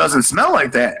tobacco doesn't smell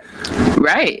like that.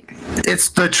 right. It's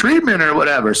the treatment or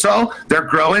whatever. So they're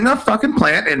growing a fucking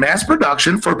plant in mass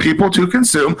production for people to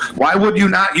consume. Why would you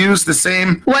not use the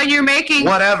same When you're making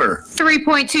whatever?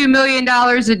 $3.2 million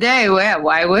a day, well,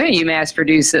 why wouldn't you mass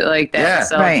produce it like that? Yeah.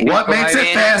 So, Right. What makes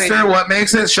it faster? What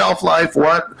makes it shelf life?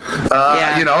 What,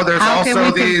 Yeah. you know, there's How also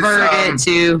can we these convert it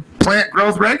to? plant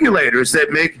growth regulators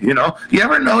that make, you know, you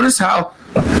ever notice how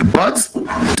buds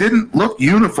didn't look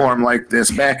uniform like this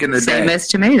back in the Same day? as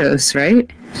tomatoes, right?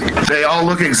 They all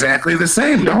look exactly the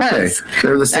same, don't Yes. they?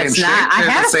 They're the same That's shape. not. I they're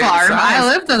had the a same farm. size. I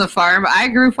lived on the farm. I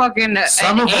grew fucking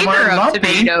Some an of them acre are of lumpy.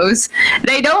 tomatoes.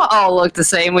 They don't all look the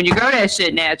same when you grow that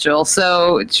shit natural.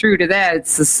 So true to that,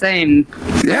 it's the same.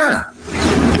 Yeah.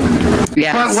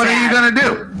 Yeah. But what are you sad. going to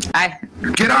do? I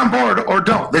Get on board or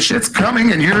don't. The shit's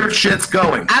coming and your shit's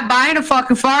going. I'm buying a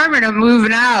fucking farm and I'm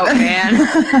moving out, man.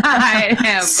 I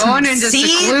am going into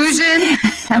Seeds seclusion.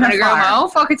 I'm and a gonna grow my farm. own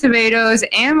fucking tomatoes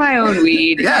and my own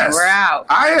weed. Yes. And we're out.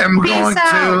 I am Peace going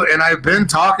out. to, and I've been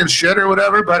talking shit or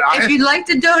whatever, but If you'd like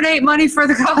to donate money for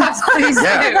the cause, please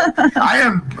Yeah. do.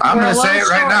 I'm We're going a to say little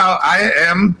it right short. now. I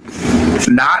am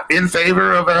not in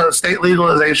favor of a state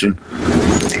legalization.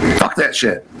 Fuck that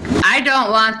shit. I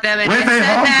don't want them. And With I a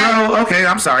said home that. grow, okay,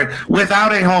 I'm sorry.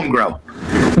 Without a home grow.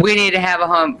 We need to have a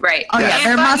home, right? Oh, yeah, And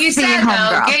there but must you be said, a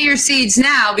home though, grow. get your seeds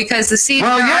now, because the seeds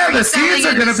Well, they're yeah, already the seeds selling are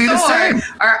in gonna be the store same.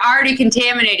 are already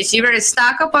contaminated. So you better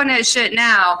stock up on that shit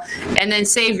now, and then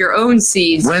save your own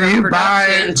seeds When for you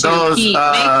production buy to those, keep.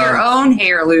 Make your own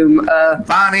heirloom.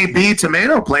 Bonnie B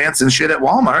tomato plants and shit at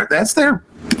Walmart, that's their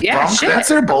Yeah, bunk, shit. that's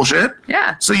their bullshit.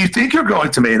 Yeah, So you think you're growing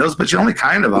tomatoes, but you only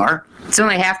kind of are. it's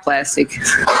only half plastic.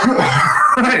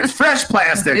 Right, fresh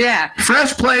plastic. Yeah.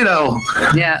 Fresh Play-Doh.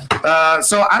 Yeah.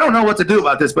 So I don't know what to do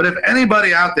about this, but if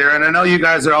anybody out there, and I know you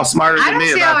guys are all smarter I than don't me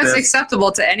see how about it's this.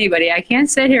 acceptable to anybody. I can't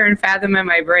sit here and fathom in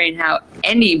my brain how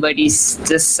anybody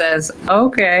just says,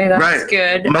 okay, that's Right.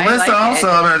 good. I Melissa like also,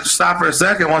 it. I'm going to stop for a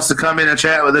second, wants to come in and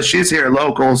chat with us. She's here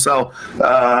local, so Bring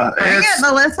it,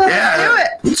 Melissa.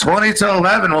 Let's do it. 20 to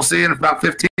 11. We'll see you in about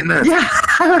 15 minutes. Yeah.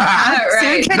 right.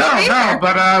 Soon can No, you be no, there?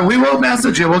 but we will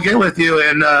message you. We'll get with you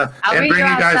and I'll bring meet you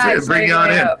guys, outside, bring you so on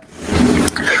you're in. up.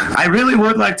 I really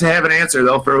would like to have an answer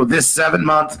though for this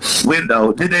 7-month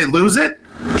window. Did they lose it?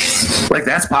 Like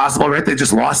that's possible, right? They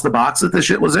just lost the box that the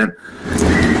shit was in.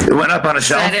 It went up on a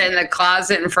shelf. Set it in the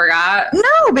closet and forgot. No,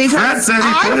 Fred because said he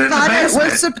put it in I the thought it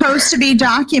basement. was supposed to be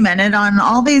documented on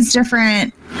all these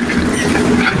different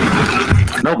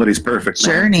Nobody's perfect.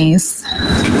 Man. journeys.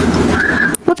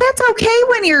 Well, that's okay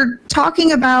when you're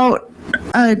talking about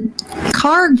a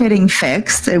car getting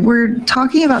fixed. We're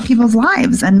talking about people's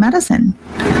lives and medicine.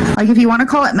 Like, if you want to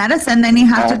call it medicine, then you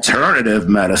have to Alternative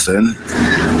medicine.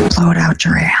 blow it out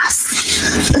your ass.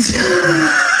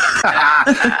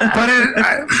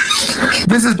 But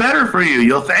this is better for you.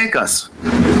 You'll thank us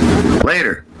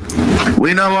later.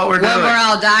 We know what we're Well, doing. we're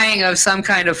all dying of some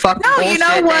kind of fucking No, bullshit. you know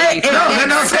that what? you It- No, fucking then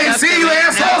they'll say, set up see to you make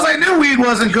assholes, I knew weed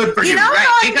wasn't good for you. You know Right,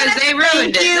 how I'm because gonna they ruined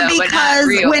thank it, you though, but not because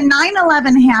real. when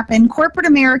 9/11 happened, corporate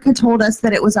America told us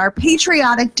that it was our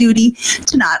patriotic duty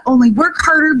to not only work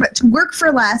harder but to work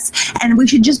for less, and we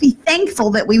should just be thankful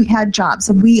that we had jobs.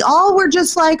 And we all were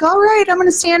just like, all right, I'm going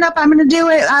to stand up, I'm going to do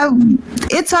it.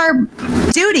 It's our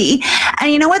duty.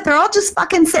 And you know what? They're all just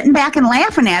fucking sitting back and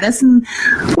laughing at us, and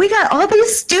we got all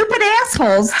these stupid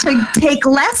assholes to take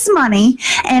less money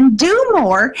and do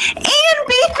more and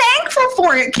be thankful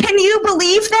for it. Can you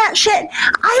believe that shit?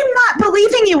 I'm not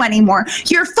believing you anymore.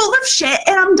 You're full of shit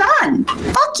and I'm done.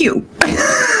 Fuck you.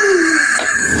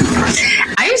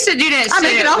 I used to do that I'm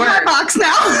shit making at off my work. box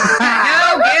now.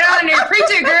 No, get on there, preach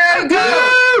it, girl, go.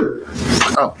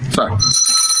 Oh, sorry.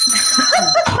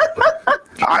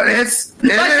 It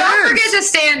But don't is. forget to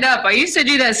stand up. I used to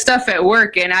do that stuff at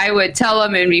work, and I would tell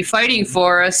them and be fighting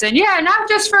for us. And yeah, not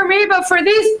just for me, but for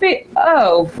these people.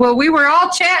 Oh, well, we were all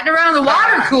chatting around the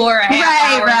water cooler a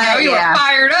half hour ago. You yeah. were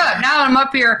fired up. Now I'm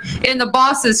up here in the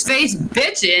boss's face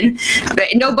bitching. But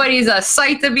nobody's a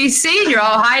sight to be seen. You're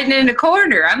all hiding in the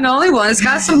corner. I'm the only one that's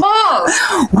got some balls.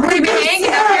 What I'm did they hanging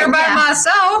up say? here by Yeah.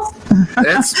 myself.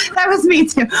 It's, That was me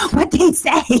too. What'd they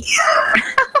say?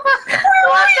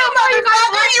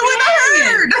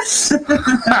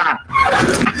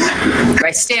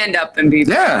 I stand up and be.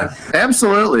 yeah,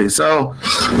 absolutely. So,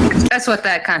 That's what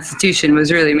that Constitution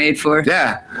was really made for.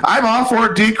 yeah, I'm all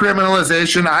for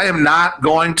decriminalization. I am not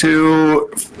going to,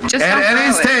 Just at don't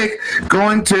any throw it. stake,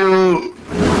 going to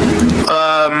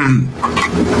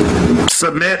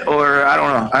submit, or I don't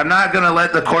know. I'm not going to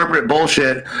let the corporate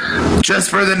bullshit just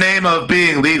for the name of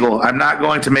being legal. I'm not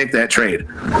going to make that trade.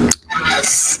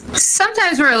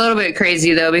 Sometimes we're a little bit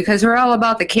crazy though, because we're all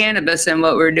about the cannabis and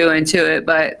what we're doing to it.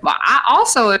 But I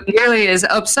also am nearly as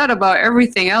upset about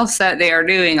everything else that they are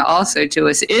doing also to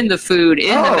us in the food,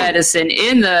 in the Oh. medicine,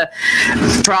 in the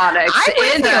products, I'm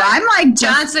with in you. the I'm like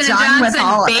Johnson just done with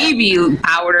all Johnson of it. baby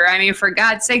powder. I mean, for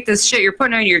God's sake, this shit you're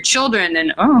putting on your children,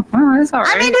 and oh, well, that's all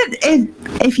right. I mean,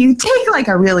 if you take like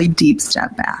a really deep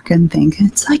step back and think,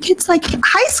 it's like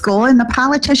high school, and the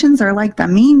politicians are like the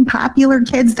mean, popular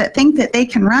kids that think that they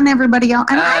can run everybody else.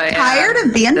 And Oh, I'm yeah. tired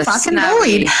of being The fucking snobby,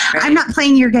 bullied. right. I'm not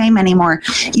playing your game anymore.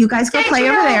 You guys go Take play it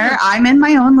over over. there. I'm in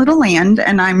my own little land,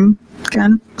 and I'm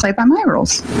gonna play by my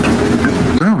rules.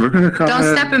 No, we're going to come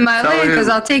Don't step in my tell lane you- because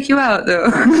I'll take you out, though.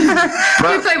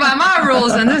 You play by my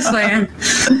rules in this land.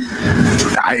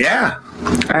 Yeah.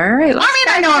 All right. I mean,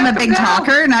 I know I'm a big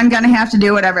talker, and I'm gonna have to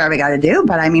do whatever I got to do.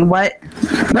 But I mean, what?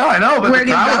 No, I know, but Where the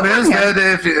do you go problem from is here?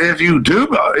 that if you do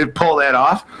pull that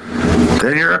off,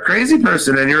 then you're a crazy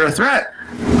person and you're a threat.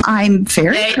 I'm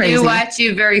very They crazy. do watch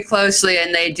you very closely,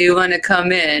 and they do want to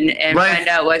come in and Right. find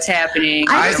out what's happening.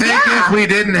 I think Yeah. if we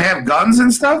didn't have guns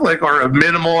and stuff, like, or a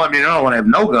minimal, I mean, I don't want to have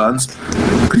no guns,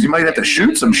 because you might have to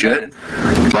shoot some shit.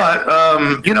 But,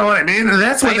 you know what I mean? And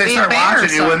that's when Might they be a start bear or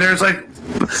watching you, and there's like,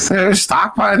 there's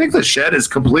stockpile. I think the shed is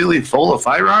completely full of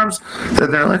firearms.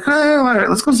 Then they're like, all right,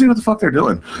 let's go see what the fuck they're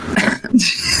doing.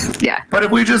 Yeah. But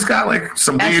if we just got like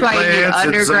some That's weed why you need plants and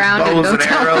some underground and bows don't and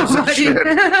tell arrows and nobody. shit.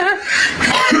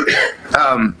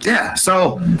 Yeah.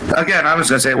 So again, I'm just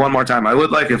gonna say it one more time. I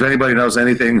would like if anybody knows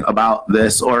anything about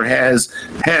this or has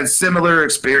had similar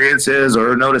experiences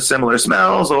or noticed similar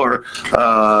smells or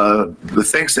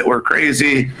thinks that we're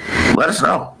crazy, let us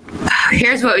know.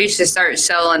 Here's what we should start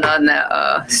selling on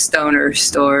the stoner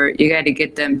store. You got to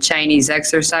get them Chinese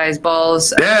exercise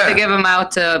balls. Yeah. I used to give them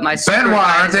out to my Benoit,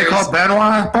 aren't they called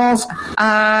Benoit balls?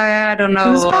 I don't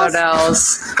know what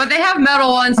else. But they have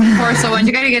metal ones and porcelain ones.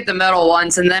 You got to get the metal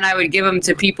ones. And then I would give them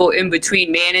to people in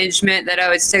between management that I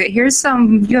would say, here's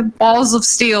some, you have balls of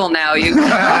steel now. You can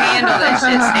handle this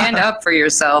shit. Stand up for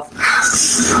yourself.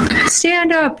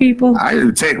 Stand up, people. I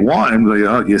would take one and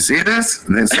go, you see this?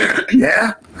 And they say,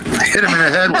 yeah. Hit him in the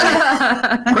head with,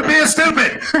 quit being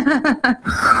stupid.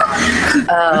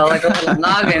 Like a little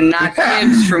noggin, knock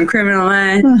Gibbs from Criminal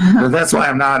Minds. But that's why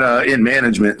I'm not in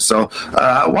management. So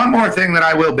one more thing that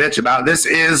I will bitch about. This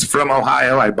is from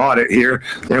Ohio. I bought it here.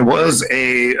 There was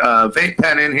a vape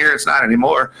pen in here. It's not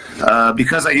anymore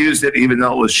because I used it even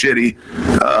though it was shitty.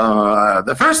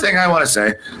 The first thing I want to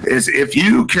say is if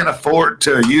you can afford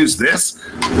to use this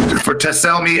to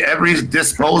sell me every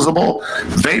disposable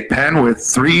vape pen with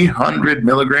 300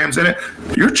 milligrams in it,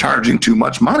 you're charging too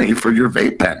much money for your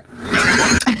vape pen.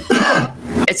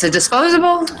 It's a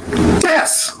disposable?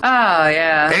 Yes. Oh,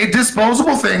 yeah. A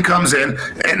disposable thing comes in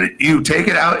and you take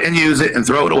it out and use it and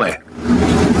throw it away.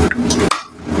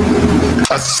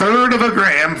 A third of a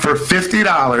gram for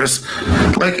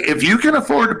 $50. Like, if you can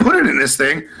afford to put it in this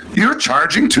thing, you're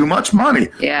charging too much money.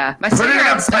 Yeah. My Put it in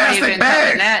a cigarettes don't plastic even bag.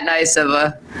 come in that nice of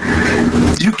a...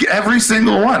 Every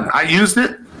single one. I used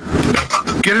it.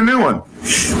 Get a new one.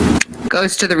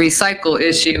 Goes to the recycle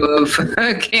issue of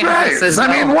cannabis. Right.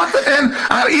 I mean, what the, and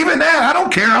even that, I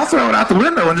don't care. I'll throw it out the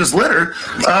window and just litter.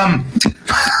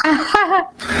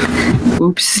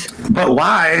 Oops. But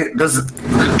why does...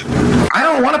 I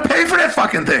don't want to pay for that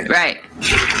fucking thing. Right.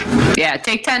 Yeah,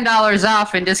 take $10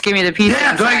 off and just give me the piece.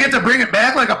 Yeah, do I get to bring it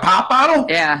back like a pop bottle?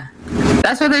 Yeah.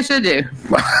 That's what they should do.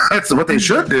 That's what they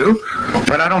should do,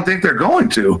 but I don't think they're going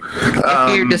to.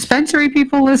 If you're dispensary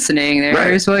people listening,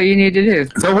 there's what you need to do.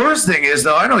 The worst thing is,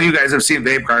 though, I know you guys have seen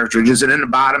vape cartridges, and in the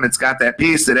bottom it's got that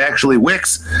piece that actually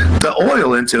wicks the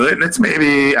oil into it, and it's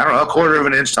maybe, I don't know, a quarter of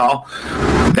an inch tall.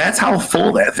 That's how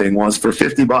full that thing was for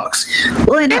 $50.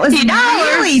 Well, and it was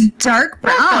 $50. really dark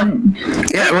brown.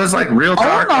 Yeah, it was like real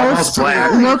dark, almost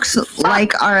black. Looks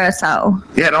like RSO.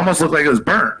 Yeah, it almost looked like it was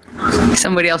burnt.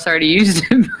 Somebody else already used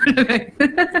it.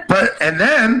 And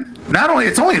then, not only,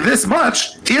 it's only this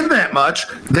much, in that much,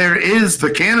 there is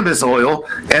the cannabis oil,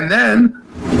 and then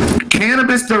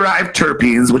cannabis-derived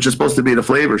terpenes, which is supposed to be the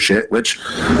flavor shit, which,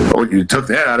 you took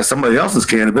that out of somebody else's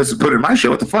cannabis and put it in my shit.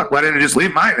 What the fuck? Why didn't you just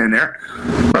leave mine in there?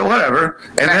 But whatever.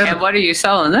 And then And what are you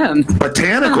selling them?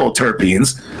 botanical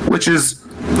terpenes, which is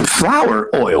flower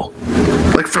oil.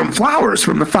 Like from flowers,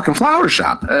 from the fucking flower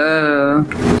shop.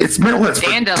 It's middle. It's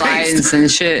Dandelions and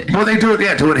shit. Well, they do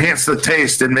it, to enhance the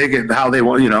taste and make it how they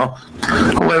want,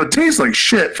 Well, it tastes like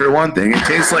shit, for one thing. It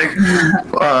tastes like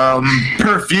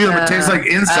perfume. It tastes like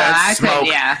incense smoke.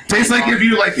 It tastes like if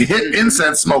you, hit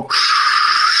incense smoke.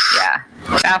 Yeah.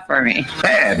 Not for me.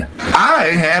 Bad. I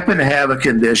happen to have a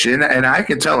condition, and I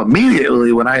can tell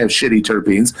immediately when I have shitty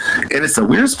terpenes. And it's the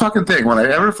weirdest fucking thing. When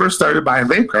I ever first started buying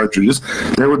vape cartridges,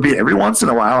 there would be every once in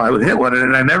a while I would hit one,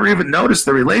 and I never even noticed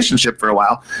the relationship for a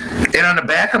while. And on the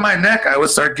back of my neck, I would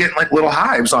start getting little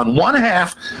hives on one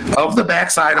half of the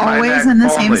backside of my neck. Always in the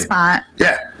same spot.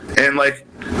 Yeah, and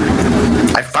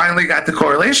I finally got the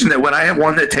correlation that when I have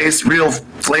one that tastes real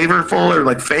flavorful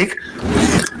or fake,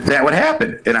 that would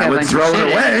happen, and I would throw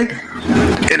it away,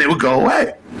 and it would go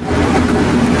away.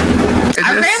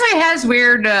 Our family has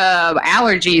weird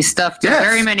allergy stuff to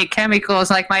very many chemicals.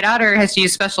 Like my daughter has to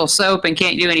use special soap and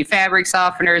can't do any fabric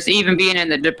softeners. Even being in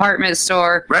the department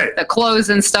store, the clothes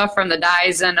and stuff from the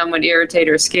dyes in them would irritate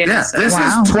her skin. Yeah, this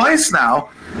is twice now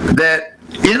that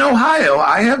in Ohio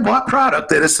I have bought product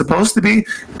that is supposed to be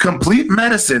complete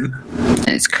medicine.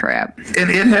 It's crap.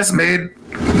 And it has made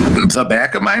the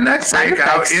back of my neck break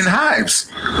out in hives.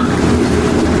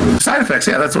 Side effects,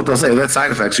 yeah, that's what they'll say. That's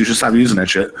side effects. You should stop using that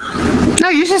shit. No,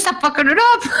 you should stop fucking it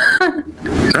up.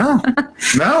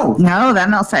 No. No,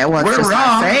 then they'll say, well, it's we're just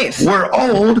wrong. not safe. We're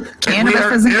old.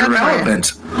 Cannabis isn't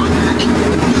irrelevant.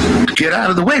 Get out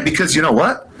of the way, because you know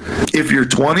what? If you're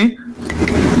 20,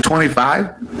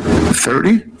 25, 30,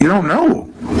 you don't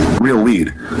know real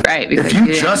weed. Right. If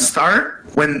you just start,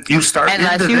 when you start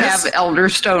unless into you this, have elder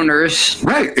stoners.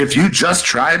 Right. If you just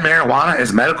try marijuana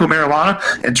as medical marijuana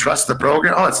and trust the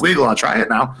program, it's legal, I'll try it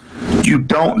now. You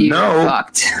don't know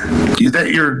that you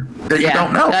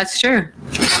don't know. That's true.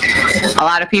 A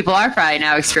lot of people are probably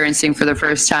now experiencing for the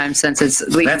first time since it's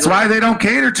legal. That's why they don't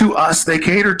cater to us, they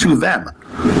cater to them.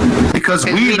 Because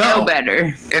we know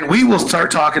better. And we will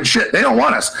start talking shit. They don't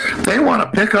want us. They want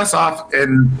to pick us off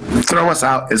and throw us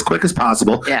out as quick as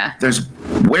possible. Yeah. There's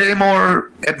way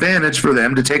more advantage for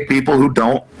them to take people who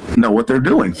don't know what they're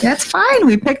doing. That's fine.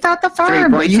 We picked out the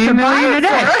farm, but you can buy it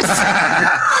for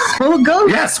us. We'll go.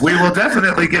 Yes, we will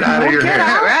definitely get out of your hair.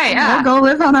 Right, yeah. We'll go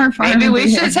live on our farm. Maybe and we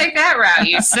be should here. take that route.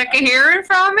 You sick of hearing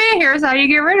from me? Here's how you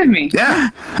get rid of me. Yeah.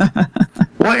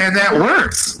 Well, and that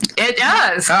works. It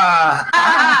does. Uh,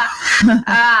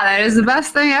 That is the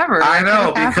best thing ever. I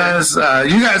know, That could happen. because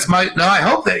you guys might know, I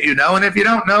hope that you know, and if you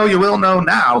don't know, you will know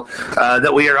now,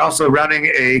 that we are also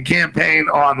running a campaign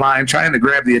online trying to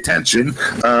grab the attention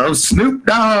of Snoop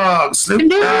Dogg.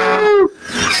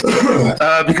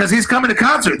 Because he's coming to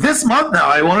concert this month now.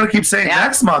 I want to keep saying Yeah.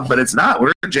 next month, but it's not.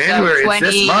 We're in January. So It's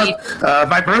this month.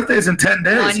 My birthday's in 10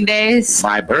 days. Mondays.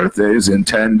 My birthday's in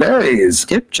 10 days.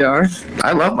 Tip jar.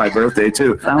 I love my birthday,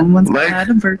 too. Someone's Like- got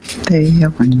a birthday. I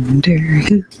wonder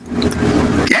who.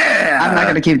 Yeah! I'm not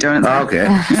going to keep doing it. Okay.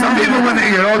 Some people, when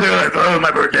they get older, they're like, oh,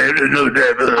 my birthday.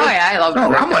 Oh, yeah, I love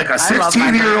No, that. I'm like a I love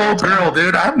my 16-year-old girl,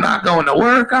 dude. I'm not going to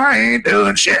work. I ain't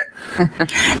doing shit.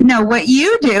 No, what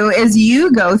you do is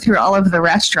you go through all of the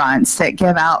restaurants that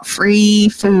give out free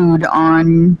food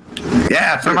on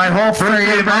Yeah, for my whole for your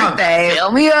birthday month. birthday.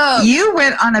 Fill me up. You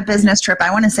went on a business trip.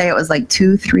 I want to say it was like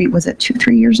 2, 3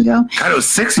 years ago? God, it was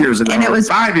 6 years ago. And it was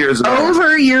 5 years ago.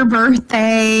 Over your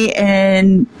birthday,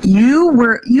 and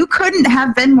you couldn't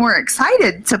have been more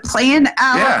excited to plan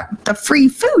out Yeah. the free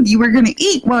food you were going to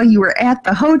eat while you were at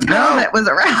the hotel No. that was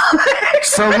around.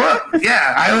 So look,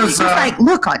 yeah, I was. It's like,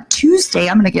 look, on Tuesday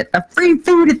I'm going to get the free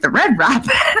food at the Red Robin.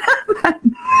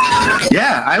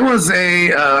 Yeah, I was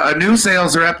a new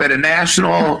sales rep at a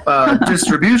national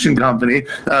distribution company.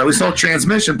 We sold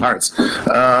transmission parts.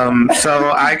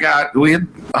 So we had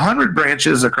 100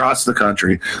 branches across the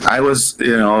country. I was,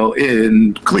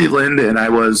 in Cleveland, and I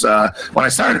was when I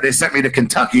started, they sent me to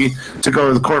Kentucky to go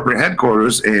to the corporate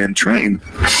headquarters and train.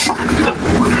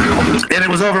 And it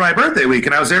was over my birthday week,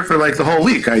 and I was there for like the whole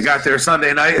week. I got there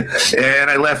Sunday night, and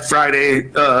I left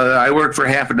Friday. I worked for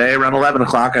half a day. Around 11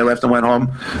 o'clock, I left and went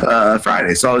home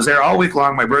Friday. So I was there all week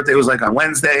long. My birthday was like on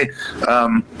Wednesday.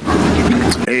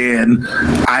 And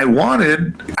I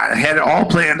had it all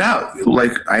planned out.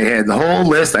 Like, I had the whole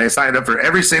list. I signed up for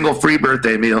every single free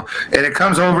birthday meal, and it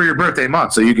comes over your birthday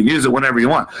month, so you can use it whenever you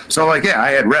want. So, like, yeah,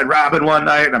 I had Red Robin one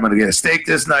night, and I'm going to get a steak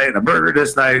this night, and a burger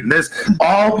this night, and this,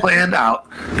 all planned out.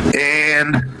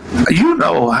 And you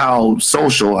know how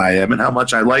social I am and how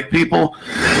much I like people.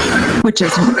 Which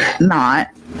is not.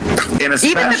 And Even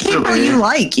the people especially, you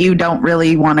like, you don't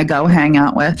really want to go hang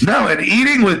out with. no, and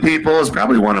eating with people is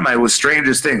probably one of my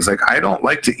strangest things. Like, I don't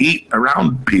like to eat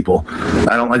around people.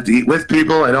 I don't like to eat with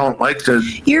people. I don't like to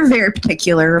You're very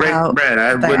particular break about bread.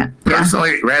 I that. would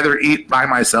personally rather eat by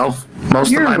myself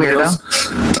most You're of my a weirdo. meals.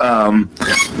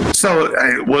 So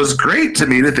it was great to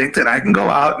me to think that I can go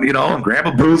out, and grab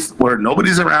a booth where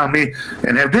nobody's around me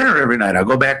and have dinner every night. I'll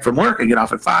go back from work and get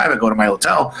off at 5. I go to my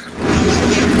hotel,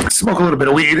 smoke a little bit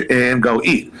of weed, and go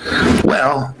eat.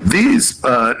 Well, these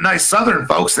nice southern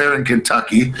folks there in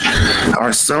Kentucky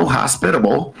are so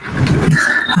hospitable.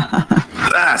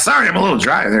 Sorry, I'm a little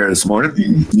dry there this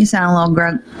morning. You sound a little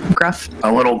gruff.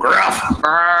 A little gruff.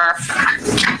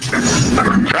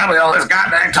 Probably all this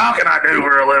goddamn talking I do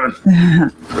for a living.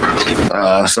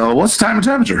 So what's the time and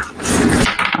temperature?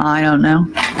 I don't know.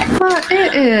 Well,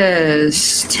 it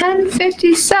is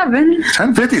 10:57.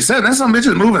 10:57. That son of a bitch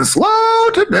is moving slow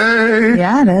today.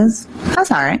 Yeah, it is.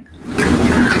 That's all right.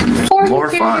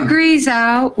 42 fun. degrees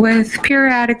out with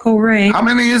periodical rain. How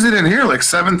many is it in here? Like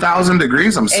 7,000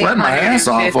 degrees? I'm sweating my ass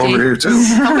off 850. over here, too.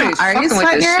 Somebody's Are you fucking with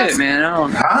sweating this your shit, ass? man. I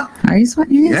don't know. Huh? Are you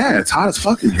sweating your ass? Yeah, it's hot as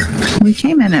fuck in here. We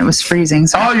came in, it was freezing.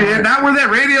 So Oh, yeah, not with that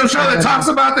radio show that talks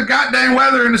about the goddamn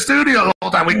weather in the studio the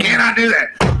whole time. We cannot do that.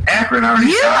 Akron already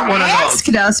You shot one of those. asked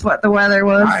us what the weather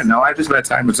was. I know, I just had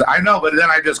time. I know, but then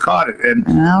I just caught it. And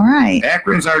All right.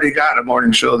 Akron's already got a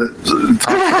morning show that talks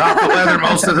about the weather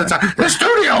most of the time. The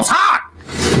studio's hot.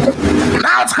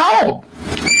 Now it's cold.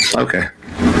 Okay.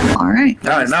 All right.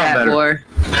 All right, now I'm Thermostat better. war.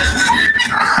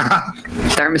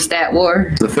 Thermostat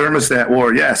war. The thermostat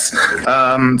war, yes.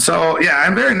 So, yeah,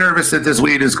 I'm very nervous that this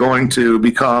weed is going to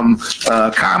become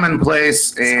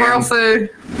commonplace. And Squirrel food.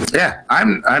 yeah,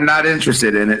 I'm not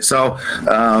interested in it. So,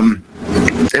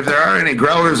 if there are any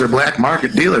growers or black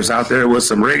market dealers out there with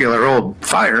some regular old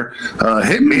fire,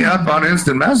 hit me up on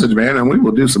instant message, man, and we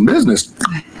will do some business.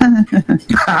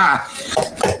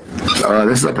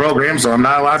 This is a program, so I'm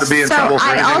not allowed to be in So trouble for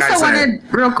I anything I also say. wanted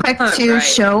real quick to Right.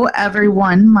 show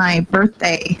everyone my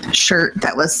birthday shirt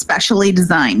that was specially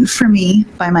designed for me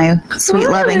by my sweet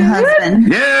loving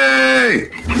husband. Yay!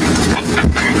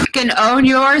 You can own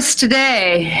yours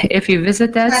today if you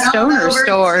visit that Head on stoner over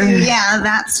store. yeah,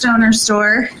 that stoner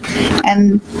store.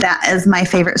 And that is my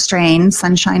favorite strain,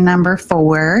 Sunshine number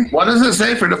 4. What does it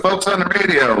say for the folks on the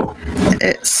radio?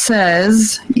 It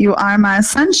says, "You are my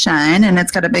sunshine," and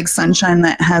it's got a big sunshine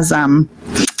that has Some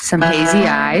hazy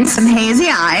eyes. some hazy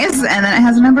eyes, and then it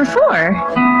has a number 4.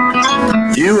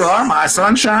 You are my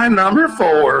sunshine number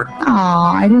 4. Oh,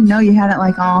 I didn't know you had it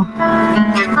like all.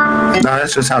 No,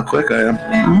 that's just how quick I am.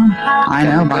 Oh, I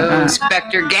know about Oh, that.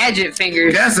 Inspector Gadget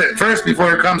fingers. Guess it first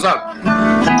before it comes up.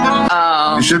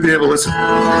 Oh, You should be able to listen.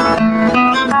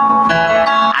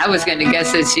 I was going to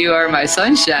guess it's You Are My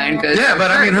Sunshine. Cause Yeah,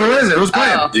 but I mean, who is it? Who's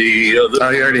playing? Oh. Oh,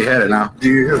 you already had it now.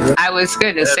 I was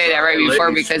going to say that right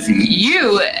before because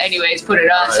you, anyways, put it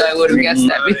on, so I would have guessed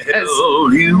that because.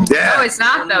 Yeah. No, it's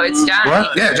not, though. It's Johnny.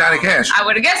 What? Yeah, Johnny Cash. I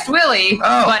would have guessed Willie,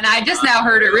 Oh. but I just now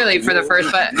heard it really for the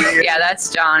first. But yeah, that's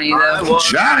Johnny though.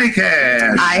 Johnny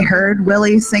Cash. I heard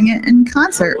Willie sing it in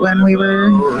concert when we were,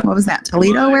 what was that,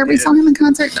 Toledo, where we saw him in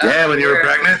concert? Yeah, when you were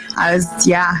pregnant. I was,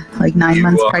 like 9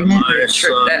 months pregnant.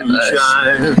 Trip that was.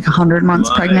 Like 100 months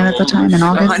pregnant at the time in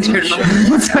August. 100 months.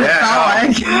 That's what Yeah.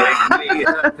 it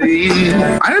felt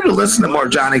like. I need to listen to more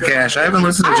Johnny Cash. I haven't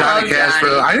listened to I Johnny love Cash for.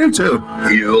 Johnny. I do too.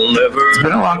 It's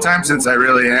been a long time since I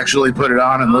really actually put it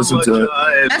on and listened to it.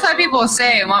 That's why people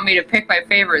say and want me to pick my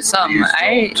favorite song.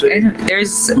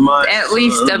 There's at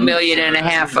least 1.5 million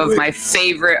of my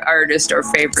favorite artist or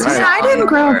favorite Right. song. I didn't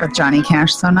grow up with Johnny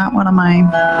Cash, so not one of my.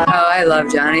 Oh, I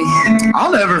love Johnny.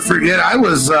 I'll never forget. I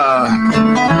was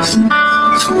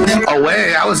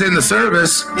away. I was in the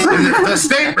service, in the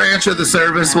state branch of the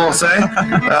service, we'll say.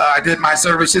 I did my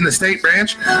service in the state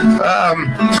branch, and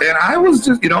I was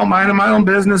just, minding my own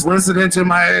business, listening to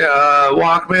my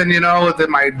Walkman, with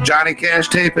my Johnny Cash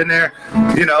tape in there,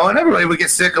 and everybody would get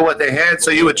sick of what they had,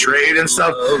 so you would trade and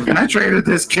stuff. And I traded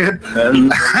this kid.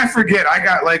 I forget. I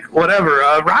got a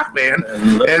Rock Band,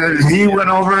 and he went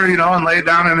over, and laid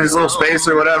down in his little space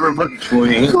or whatever. But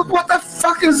what the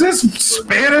fuck is this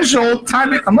Spanish old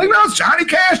time? I'm like, no, it's Johnny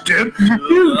Cash, dude.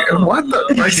 What the?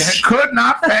 Like, I could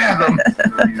not fathom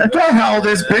the hell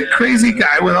this big crazy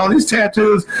guy with all these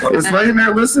tattoos is laying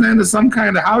there listening to some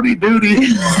kind of howdy doody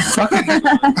fucking.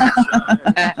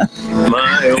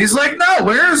 He's like, no,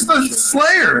 where's the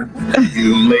Slayer?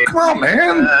 Come on,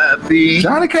 man.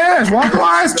 Johnny Cash, walk the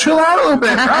lines, chill out a little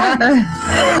bit, bro.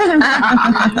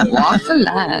 Walk the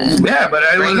line. Yeah, but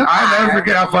I never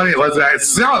forget how funny it was. I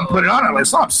saw him put it on. I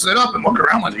saw him sit up and look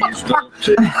around like, what the fuck?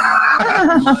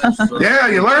 Yeah,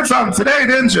 you learned something today,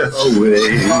 didn't you?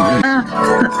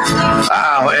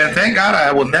 Oh, and thank God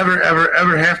I will never, ever,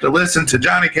 ever have to listen to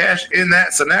Johnny Cash in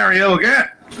that scenario again.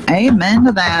 Amen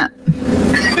to that.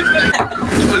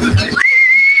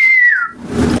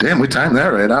 Damn, we timed that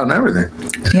right out and everything.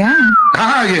 Yeah.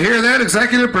 Ah, you hear that?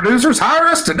 Executive producers, hire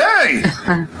us today.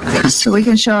 So we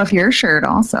can show off your shirt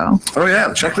also. Oh,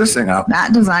 yeah, check this thing out.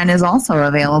 That design is also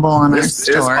available on our This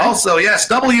is store. also, yes,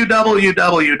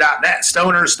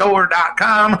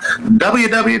 www.thatstonerstore.com,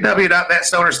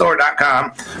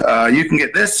 www.thatstonerstore.com. You can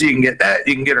get this, you can get that,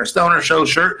 you can get our Stoner Show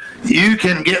shirt, you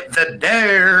can get the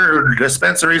Dare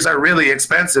Dispensaries Are Really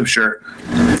Expensive shirt.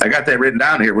 I got that written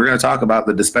down here. We're going to talk about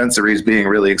the dispensaries being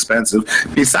really expensive,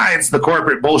 besides the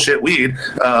corporate bullshit weed.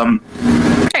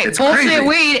 Hey, It's bullshit crazy.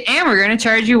 weed, and we're going to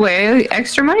charge you way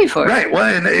extra money for it. Right.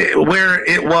 Well, and where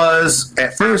it was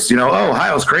at first,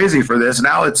 Ohio's crazy for this.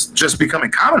 Now it's just becoming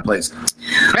commonplace.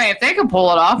 Right, if they can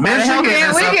pull it off, why the hell Michigan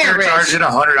can't is we up get there rich? charging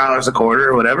 $100 a quarter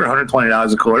or whatever,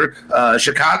 $120 a quarter.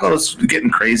 Chicago's getting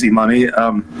crazy money. We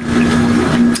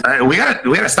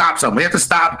gotta stop something. We have to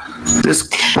stop this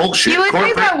bullshit. You would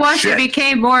think that once shit. it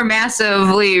became more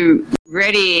massively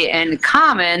ready and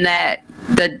common that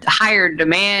the higher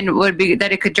demand would be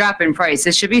that it could drop in price.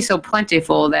 It should be so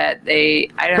plentiful that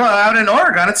Well, out in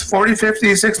Oregon, it's $40,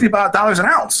 $50, $60 an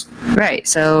ounce. Right,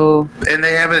 so And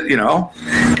they have it, But I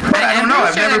don't know. I'm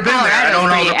I've sure never been there. I Colorado's don't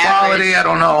know the pretty quality. I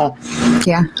don't know.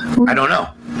 Yeah. I don't know.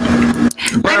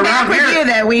 But I'm back around with you here,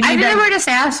 that we I need think to. we're just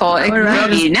assholes. We're Not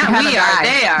just we have a are. guy.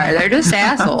 They are. They're just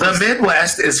assholes. the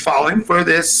Midwest is falling for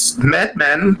this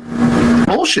MedMen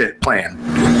bullshit plan.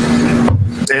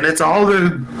 And it's all the,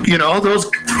 those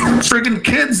friggin'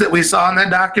 kids that we saw in that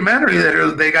documentary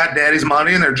that they got daddy's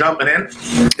money and they're jumping in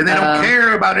and they don't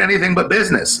care about anything but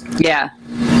business. Yeah.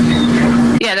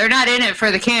 Yeah, they're not in it for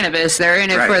the cannabis. They're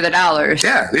in it Right. for the dollars.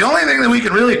 Yeah, the only thing that we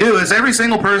can really do is every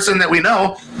single person that we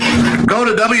know go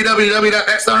to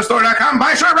www.thatstonerstore.com,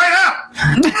 buy a shirt right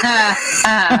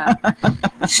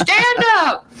now. Stand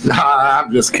up. Nah,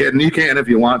 I'm just kidding. You can if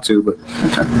you want to, but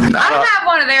I don't have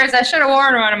one of theirs. I should have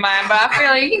worn one of mine, but I feel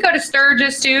like you can go to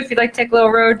Sturgis too if you'd like to take a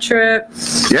little road trip.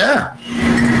 yeah.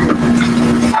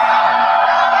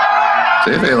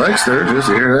 See if they like Sturgis.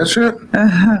 You hear that shit?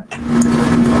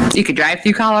 You could drive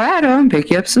through Colorado and pick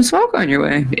you up some smoke on your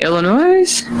way.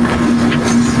 Illinois.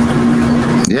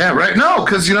 Yeah, right. No,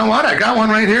 because you know what? I got one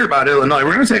right here about Illinois.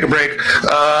 We're going to take a break,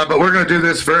 but we're going to do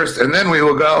this first, and then we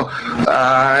will go.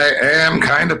 I am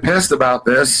kind of pissed about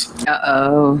this.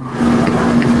 Uh-oh.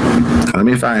 Let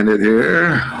me find it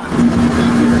here.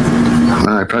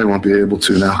 I probably won't be able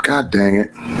to now. God dang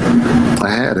it. I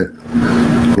had it.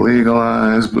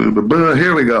 Legalize, boo, boo, boo.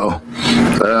 Here we go.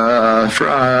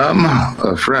 From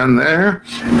a friend there.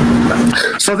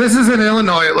 So this is in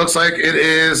Illinois. It looks like it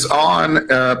is on,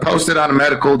 posted on a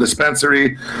medical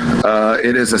dispensary.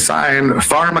 It is a sign,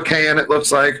 PharmaCann, it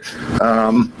looks like.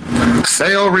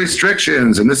 Sale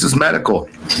restrictions, and this is medical.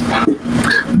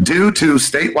 Due to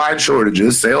statewide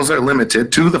shortages, sales are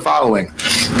limited to the following.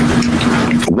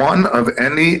 1 of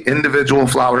any individual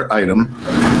flour item,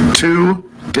 2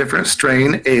 different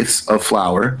strain eighths of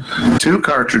flour, 2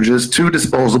 cartridges, 2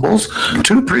 disposables,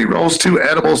 2 pre-rolls, 2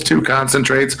 edibles, 2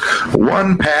 concentrates,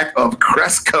 1 pack of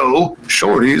Cresco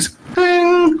shorties.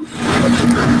 Bing!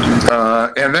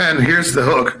 And then here's the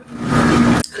hook.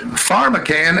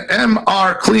 PharmaCann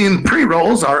MR Clean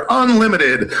pre-rolls are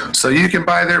unlimited, so you can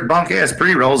buy their bunk-ass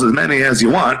pre-rolls as many as you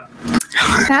want.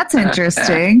 That's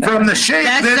interesting. From the shake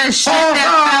That's the shit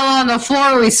that fell on the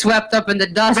floor we swept up in the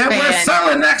that we're dustpan.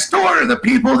 selling next door to the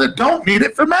people that don't need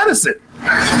it for medicine.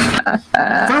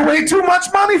 For way too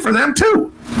much money for them,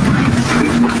 too.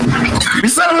 You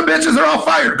son of a bitches are all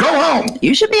fired. Go home.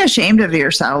 You should be ashamed of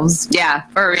yourselves. Yeah,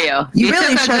 for real. You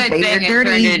really took a should good be. thing You're and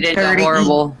turned it into dirty.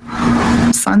 horrible.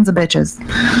 Sons of bitches.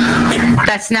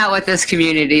 That's not what this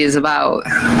community is about.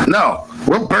 No,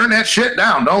 we'll burn that shit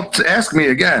down. Don't ask me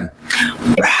again.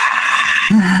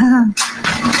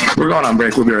 We're going on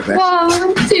break. We'll be right back.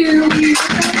 1, 2.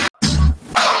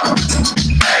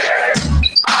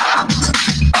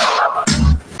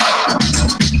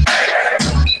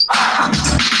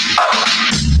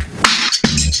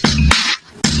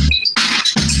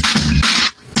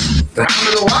 Down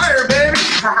to the wire, baby.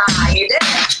 You did it.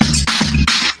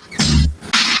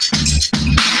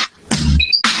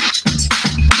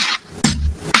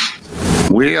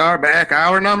 We are back.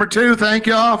 Hour number 2. Thank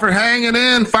you all for hanging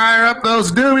in. Fire up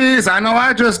those doobies. I know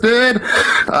I just did.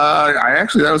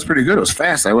 That was pretty good. It was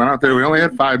fast. I went out there. We only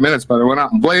had 5 minutes, but I went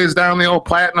out and blazed down the old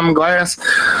platinum glass.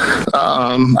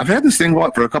 I've had this thing,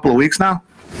 for a couple of weeks now?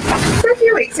 For a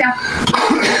few weeks, yeah.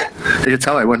 You can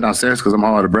tell I went downstairs because I'm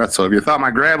all out of breath. So if you thought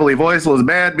my gravelly voice was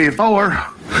bad before,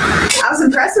 I was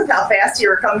impressed with how fast you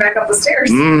were coming back up the stairs.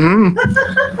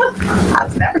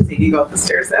 I've never seen you go up the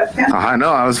stairs that fast. I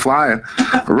know, I was flying,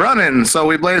 running. So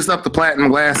we blazed up the platinum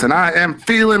glass, and I am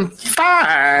feeling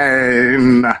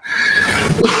fine.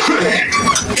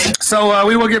 So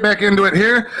we will get back into it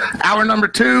here. Hour number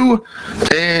 2,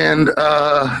 and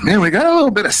man, we got a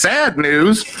little bit of sad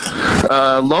news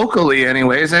locally.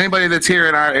 Anyways, anybody that's here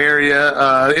in our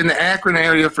area, in the Akron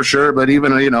area for sure, but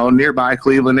even nearby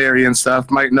Cleveland area and stuff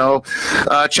might know.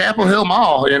 Chapel Hill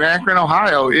Mall in Akron,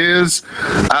 Ohio is,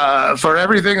 for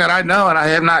everything that I know, and I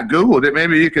have not Googled it,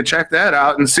 maybe you could check that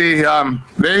out and see,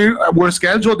 they were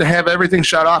scheduled to have everything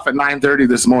shut off at 9:30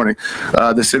 this morning.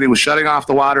 The city was shutting off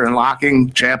the water and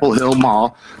locking Chapel Hill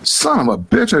Mall. Son of a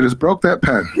bitch, I just broke that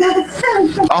pen.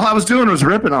 All I was doing was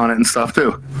ripping on it and stuff,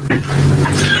 too.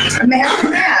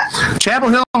 Imagine that. Chapel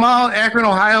Hill Mall, Akron,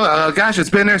 Ohio. Gosh, it's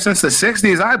been there since the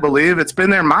 60s, I believe. It's been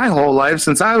there my whole life.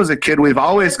 Since I was a kid, we've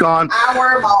always gone.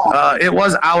 Our mall. It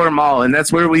was our mall, and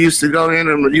that's where we used to go in,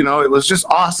 and, it was just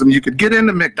awesome. You could get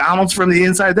into McDonald's from the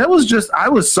inside. I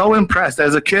was so impressed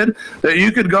as a kid that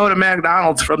you could go to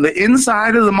McDonald's from the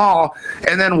inside of the mall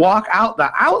and then walk out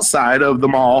the outside of the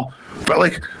mall.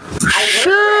 But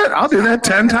shit, I'll do that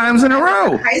 10 times in a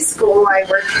row. High school, I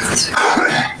worked.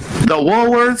 The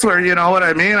Woolworths, where, you know what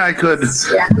I mean, I could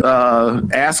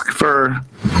ask for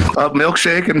a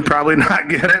milkshake and probably not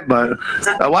get it, but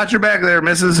watch your back there,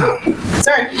 missus.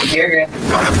 Sorry. You're good.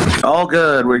 All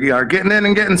good. We are getting in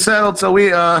and getting settled, so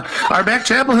we are back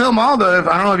Chapel Hill Mall, though.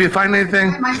 I don't know if you find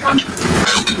anything.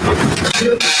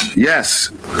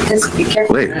 Yes. Just be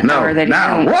careful. Wait, no,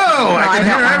 now. Whoa, I can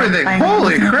hear everything.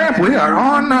 Holy crap, we are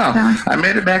on now. I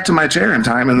made it back to my chair in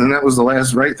time, and then that was the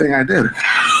last right thing I did.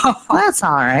 Well, that's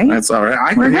all right. That's all right.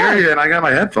 I can hear you, and I got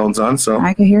my headphones on, so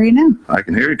I can hear you now. I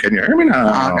can hear you. Can you hear me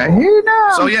now? I can hear you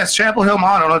now. So, yes, Chapel Hill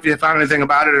Mall. I don't know if you found anything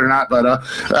about it or not, but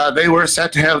they were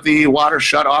set to have the water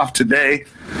shut off today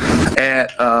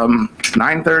at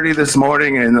 9:30 this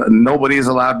morning, and nobody's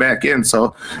allowed back in.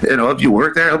 So, if you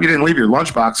work there, I hope you didn't leave your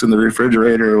lunchbox in the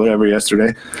refrigerator or whatever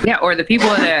yesterday. Yeah, or the people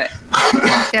that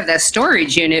have that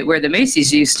storage unit where the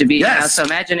Macy's used to be. Yes. Now, so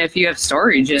imagine if you have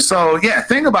storage. So yeah,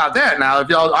 think about that. Now, if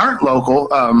y'all aren't local,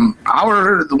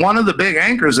 one of the big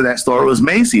anchors of that store was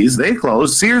Macy's. They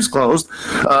closed. Sears closed.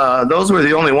 Those were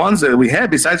the only ones that we had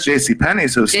besides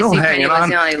JCPenney's, who was still hanging on.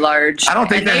 The only large. I don't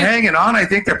think they're hanging on. I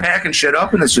think they're packing shit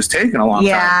up, and it's just taking a long time.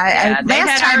 Yeah,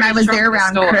 last time I was there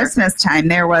around Christmas time,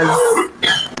 there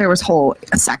was whole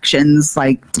sections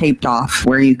like taped off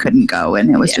where you couldn't go,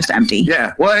 and it was just empty.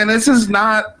 Yeah, well, and this is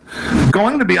not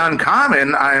going to be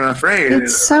uncommon, I'm afraid.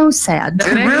 It's so sad.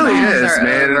 It really is,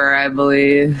 man. Over, I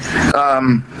believe.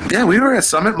 Yeah, we were at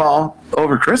Summit Mall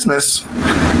over Christmas,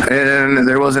 and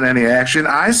there wasn't any action.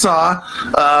 I saw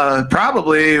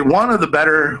probably one of the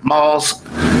better malls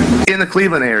in the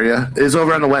Cleveland area is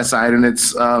over on the west side, and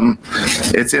it's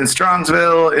in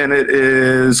Strongsville, and it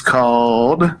is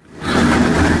called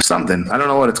something. I don't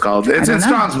know what it's called. It's in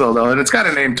Strongsville, though, and it's got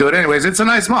a name to it. Anyways, it's a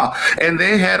nice mall. And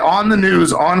they had on the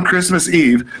news on Christmas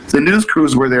Eve, the news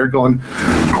crews were there going,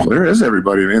 where is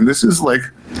everybody, man? This is like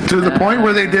to the point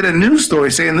where they did a news story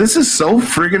saying this is so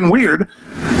friggin' weird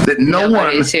that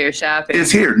Nobody's here shopping. is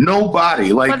here.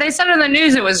 Nobody. Well, they said on the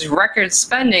news it was record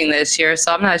spending this year,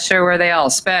 so I'm not sure where they all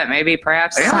spent. Maybe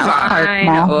perhaps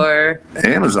Amazon or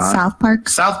Amazon.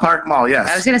 South Park Mall, yes.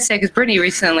 I was going to say, because Brittany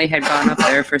recently had gone up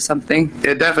there for something.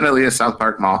 It definitely is South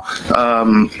Park Mall.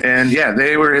 And yeah,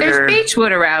 they were in there. There's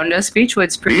Beechwood around us.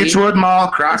 Beechwood's pretty. Beechwood Mall,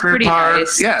 Crocker Park.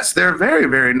 Nice. Yes, they're very,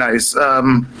 very nice.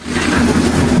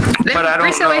 But I don't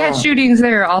recently know. had shootings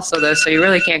there also, though, so you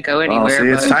really can't go anywhere. See,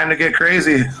 it's time to get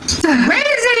crazy.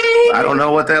 Crazy! I don't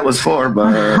know what that was for,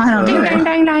 but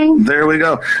there we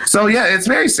go. So yeah, it's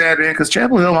very sad, man, because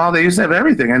Chapel Hill Mall, they used to have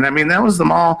everything. And I mean, that was the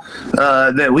mall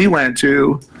that we went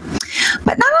to.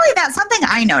 But not only that, something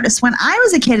I noticed when I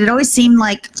was a kid, it always seemed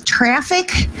like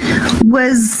traffic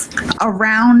was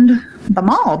around the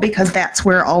mall because that's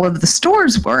where all of the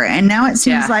stores were. And now it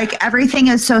seems like everything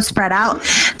is so spread out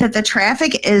that the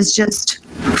traffic is just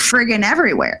friggin'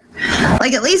 everywhere.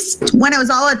 Like, at least when it was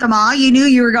all at the mall, you knew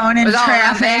you were going into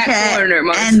traffic,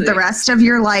 and the rest of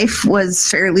your life was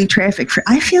fairly traffic free.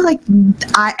 I feel like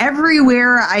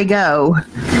everywhere I go,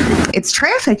 it's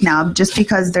traffic now just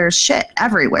because there's shit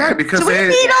everywhere. Right, because do we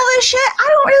need all this shit? I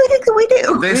don't really think that we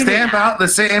do. They stamp out the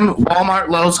same Walmart,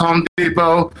 Lowe's, Home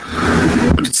Depot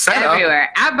setup.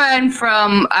 Everywhere. I've been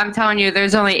from, I'm telling you,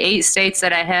 there's only 8 states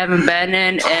that I haven't been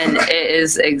in, and it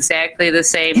is exactly the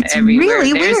same It's everywhere.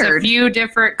 really There's weird. a few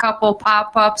different couple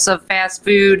pop-ups of fast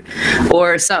food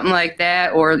or something like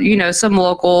that, or, some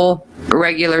local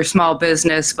regular small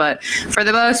business, but for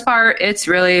the most part, it's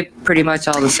really pretty much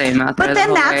all the same out there. But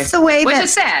then that's the way which that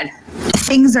is sad.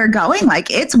 things are going. Like,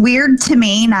 it's weird to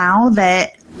me now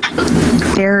that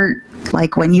they're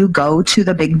like, when you go to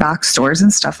the big box stores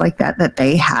and stuff like that, that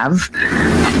they have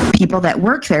people that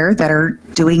work there that are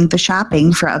doing the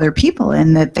shopping for other people,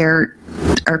 and that there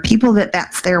are people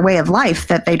that's their way of life,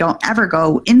 that they don't ever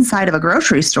go inside of a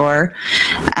grocery store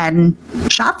and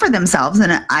shop for themselves.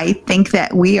 And I think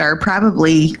that we are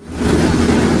probably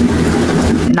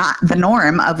not the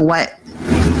norm of what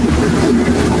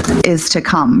is to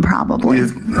come, probably.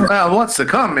 Well, what's to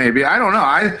come, maybe. I don't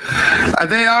know.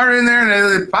 They are in there,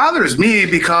 and it bothers me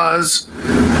because,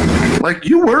 like,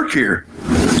 you work here.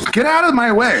 Get out of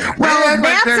my way. Well,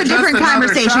 that's a different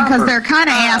conversation because they're kind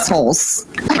of assholes.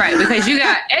 Right, because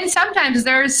and sometimes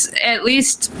there's at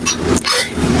least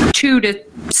 2 to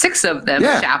 6 of them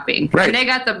shopping. Right. And they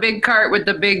got the big cart with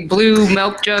the big blue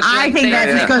milk jug. I think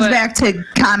that goes back to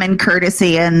common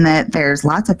courtesy, and that there's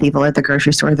lots of people at the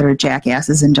grocery store that are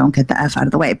jackasses and don't get the F out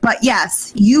of the way. But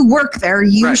yes, you work there.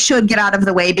 You should get out of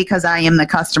the way because I am the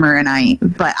customer,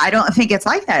 but I don't think it's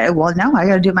like that. Well, no, I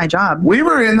got to do my job. We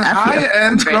were in the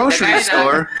high-end grocery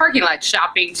store. Parking lot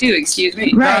shopping, too, excuse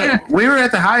me. Right. We were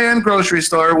at the high-end grocery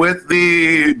store with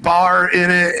the bar in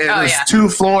it, and there's 2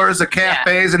 floors of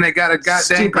cafes, and they got a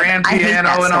goddamn grand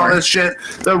piano and all this shit.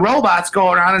 The robots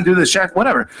go around and do the chef,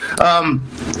 whatever.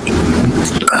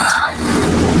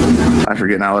 I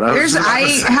forget now what I was. I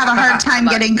have a hard time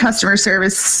getting customer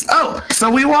service. Oh,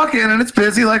 so we walk in and it's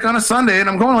busy like on a Sunday, and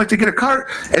I'm going to get a cart,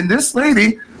 and this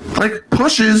lady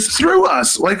pushes through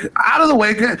us, out of the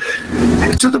way,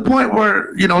 to the point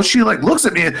where she looks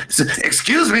at me and says,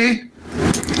 "Excuse me."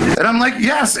 And I'm like,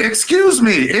 yes, excuse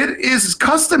me. It is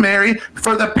customary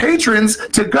for the patrons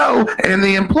to go and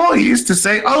the employees to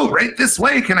say, "Oh, right this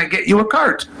way. Can I get you a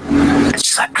cart?" And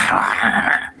she's like,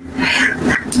 I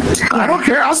don't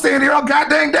care. I'll stand here all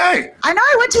goddamn day. I know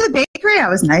I went to the bakery. I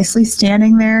was nicely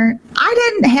standing there. I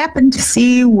didn't happen to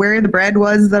see where the bread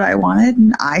was that I wanted.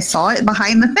 And I saw it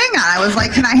behind the thing. And I was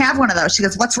like, can I have one of those? She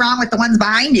goes, what's wrong with the ones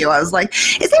behind you? I was like,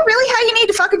 is it really how you need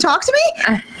to fucking talk to me?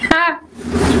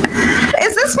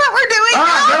 Is this what we're doing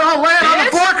now? They're all laying on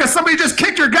the floor because somebody just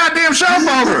kicked your goddamn shelf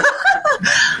over.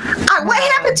 What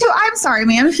happened to, I'm sorry,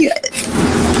 ma'am, if you,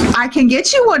 I can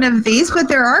get you one of these, but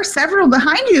there are several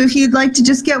behind you if you'd like to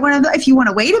just get one of them. If you want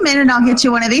to wait a minute, I'll get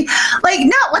you one of these. Like,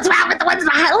 no, what's wrong with the ones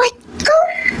behind? Like, go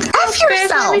F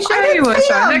yourself. Let me show you what's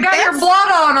wrong. They got your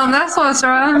blood on them. That's what's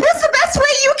wrong. That's the best way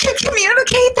you can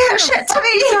communicate that shit to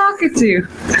me. Talking to.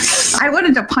 I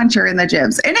wanted to punch her in the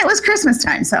jibs, and it was Christmas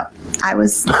time, so I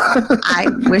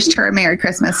wished her a Merry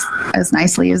Christmas as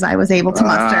nicely as I was able to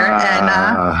muster,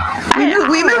 and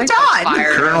we moved on.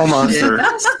 Colonel Munster.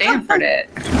 Stand for it.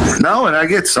 No, and I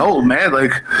get so mad,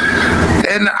 like,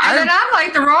 and then I'm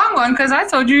like the wrong one because I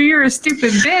told you you're a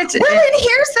stupid bitch. Well, and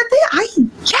here's the thing.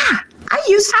 I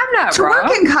used to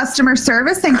work in customer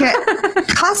service and get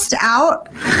cussed out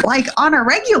like on a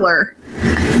regular.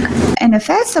 And if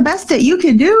that's the best that you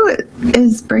can do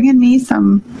is bringing me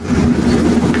some.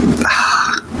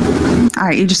 All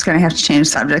right, you're just going to have to change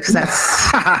the subject because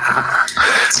that's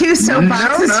 2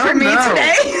 soapboxes for me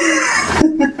today.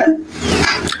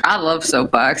 I love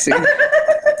soapboxing.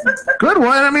 Good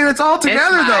one. I mean, it's all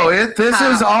together, though. This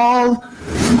is all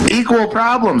equal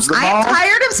problems. I'm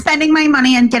tired of spending my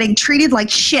money and getting treated like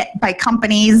shit by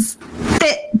companies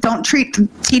that don't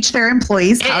teach their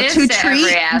employees how to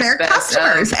treat their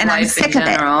customers, and I'm sick of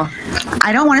it.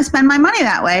 I don't want to spend my money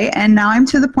that way, and now I'm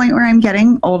to the point where I'm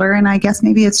getting older, and I guess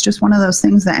maybe it's just one of those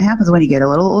things that happens when you get a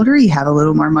little older. You have a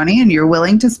little more money, and you're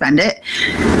willing to spend it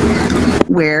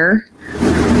where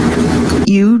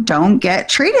you don't get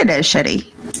treated as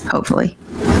shitty, hopefully.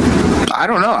 I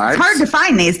don't know. It's hard to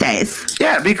find these days.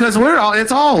 Yeah, because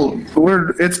it's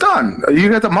done. You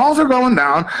got the malls are going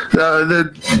down.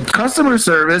 The customer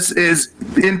service is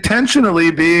intentionally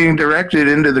being directed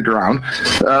into the ground.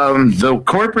 The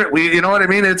corporate, you know what I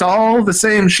mean? It's all the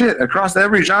same shit across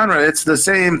every genre. It's the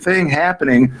same thing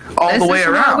happening all the way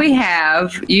around. This is what we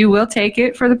have. You will take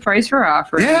it for the price we're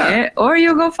offering it, or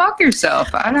you'll go fuck yourself.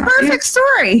 Perfect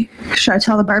story. Should I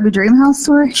tell the Barbie Dreamhouse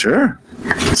story? Sure.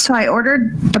 So I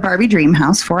ordered the Barbie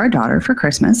Dreamhouse for our daughter for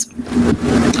Christmas.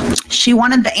 She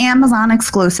wanted the Amazon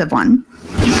exclusive one,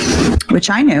 which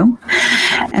I knew,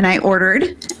 and I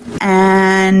ordered,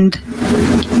 and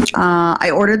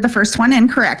I ordered the first one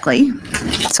incorrectly.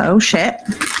 So shit,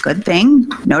 good thing.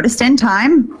 Noticed in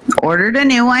time, ordered a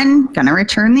new one, gonna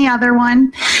return the other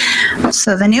one.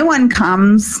 So the new one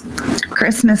comes,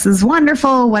 Christmas is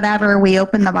wonderful, whatever. We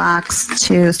open the box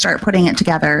to start putting it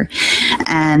together,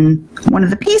 and one of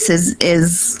the pieces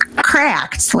is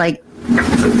cracked, like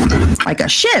a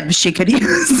shiv she could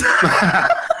use.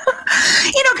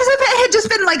 You know, because if it had just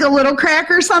been like a little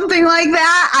crack or something like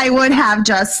that, I would have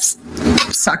just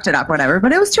sucked it up, whatever.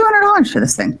 But it was $200 for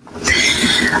this thing.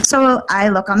 So I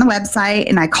look on the website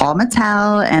and I call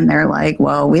Mattel, and they're like,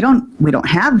 "Well, we don't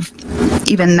have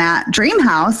even that dream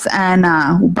house, and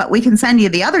but we can send you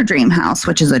the other dream house,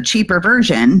 which is a cheaper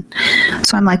version."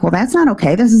 So I'm like, "Well, that's not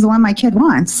okay. This is the one my kid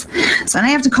wants." So then I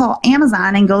have to call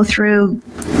Amazon and go through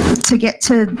to get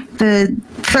to the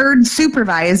third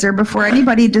supervisor before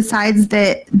anybody decides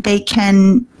that they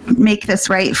can make this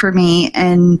right for me.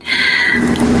 And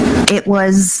it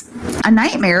was a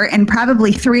nightmare, and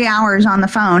probably 3 hours on the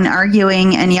phone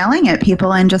arguing and yelling at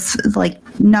people, and just like,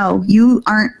 "No, you're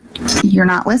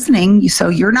not listening, so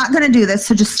you're not going to do this,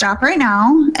 so just stop right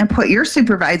now and put your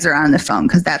supervisor on the phone,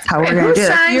 because that's how we're going to do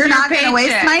it. You're not going to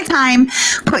waste my time.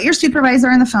 Put your supervisor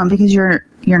on the phone, because you're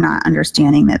not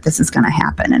understanding that this is going to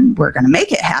happen, and we're going to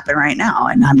make it happen right now,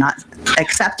 and I'm not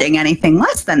accepting anything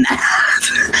less than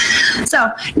that."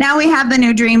 So now we have the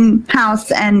new dream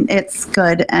house, and it's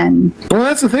good. And well,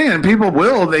 that's the thing, and people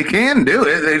they can do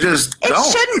it. They just don't.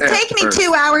 It shouldn't take me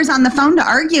 2 hours on the phone to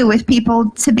argue with people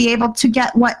to be able to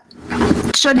get what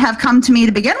should have come to me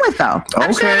to begin with, though.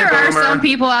 I'm sure there are some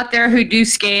people out there who do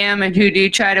scam and who do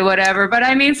try to whatever, but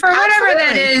I mean, for whatever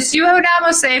that is, you would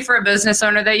almost say for a business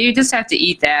owner that you just have to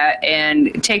eat that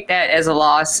and take that as a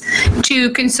loss to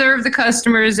conserve the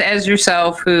customers as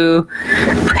yourself who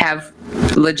have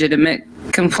legitimate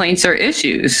complaints or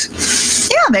issues.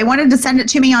 Yeah, they wanted to send it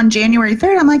to me on January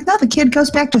 3rd. I'm like, no, the kid goes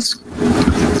back to school.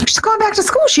 She's going back to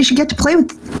school. She should get to play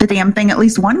with the damn thing at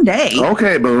least one day.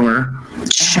 Okay, Boomer.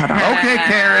 Shut up. Okay,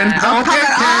 Karen. Okay,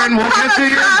 Karen. We'll get to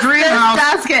your dream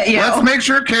house. Let's make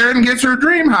sure Karen gets her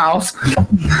dream house.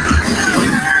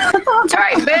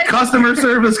 Sorry, bitch. Customer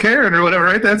service Karen or whatever,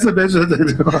 right? That's the bitch that they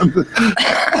do.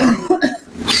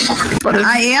 But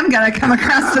I am going to come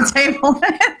across the table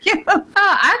with you.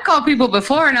 I called people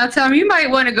before and I'll tell them you might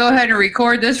want to go ahead and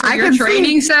record this for I your can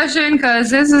training session because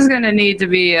this is going to need to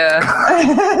be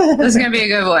this is going to be a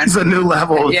good one. it's a new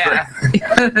level. Of Yeah.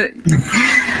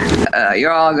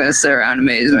 You're all going to sit around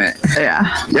amazement.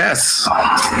 Yeah. Yes.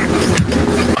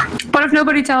 What if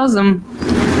nobody tells them?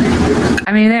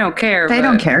 I mean, they don't care. They but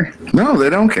don't care. No, they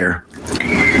don't care.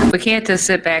 We can't just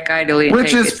sit back idly. And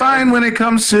Which take is it. fine when it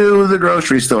comes to the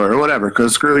grocery store or whatever,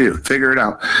 because screw you, figure it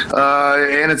out.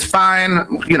 And it's fine,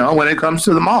 you know, when it comes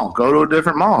to the mall. Go to a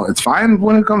different mall. It's fine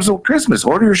when it comes to Christmas.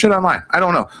 Order your shit online. I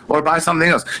don't know. Or buy something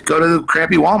else. Go to the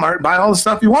crappy Walmart, buy all the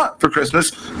stuff you want for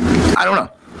Christmas. I don't know.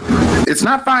 It's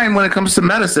not fine when it comes to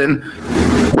medicine,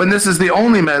 when this is the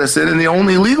only medicine and the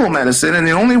only legal medicine and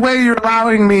the only way you're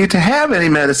allowing me to have any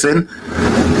medicine.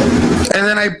 And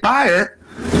then I buy it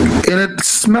and it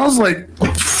smells like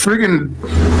friggin'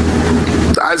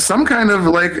 some kind of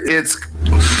like it's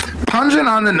pungent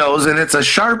on the nose and it's a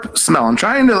sharp smell. I'm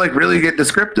trying to like really get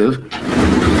descriptive.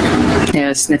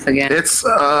 Yeah, sniff again. It's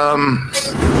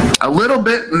a little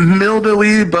bit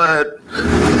mildewy, but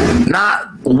not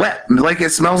wet. Like it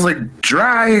smells like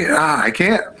dry.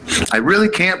 I really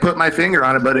can't put my finger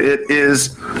on it, but it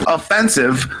is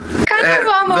offensive. Kind of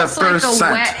almost the like first a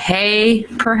scent. wet hay,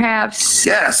 perhaps.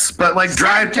 Yes, but like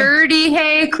dry, Not dirty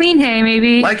hay, clean hay,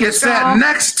 maybe. like it Straw. sat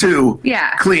next to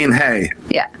Yeah. clean hay.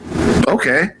 Yeah.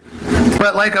 Okay.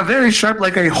 But like a very sharp,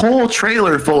 like a whole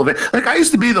trailer full of it. Like I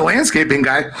used to be the landscaping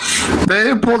guy.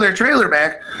 They pull their trailer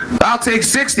back. I'll take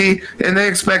 60 and they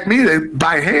expect me to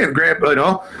buy hay and grab, you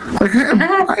know. Like, hey,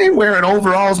 I ain't wearing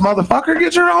overalls, motherfucker.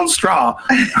 Get your own straw.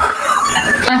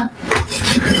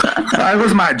 That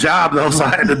was my job though, so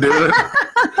I had to do it.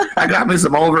 I got me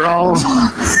some overalls.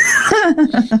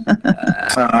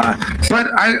 But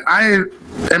I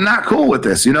am not cool with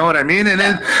this. You know what I mean? And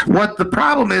then what the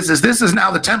problem is this is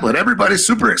now the template. Everybody's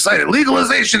super excited.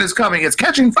 Legalization is coming. It's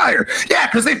catching fire. Yeah,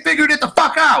 because they figured it the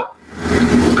fuck out.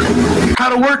 How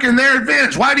to work in their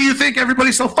advantage. Why do you think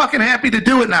everybody's so fucking happy to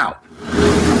do it now?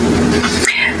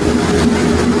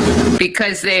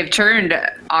 Because they've turned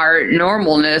our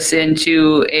normalness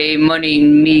into a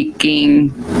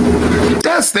money-making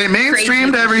Yes, they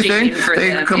mainstreamed everything.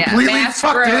 They completely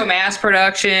fucked it. Mass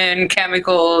production,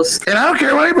 chemicals. And I don't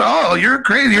care what anybody, oh, you're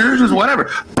crazy, you're just whatever.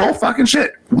 Bull fucking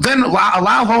shit. Then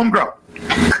allow home grow.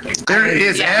 There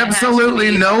is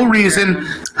absolutely no reason.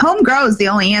 Home grow is the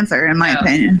only answer, in my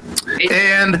opinion.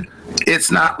 And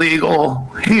it's not legal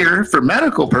here for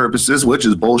medical purposes, which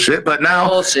is bullshit. But now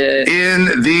Bullshit.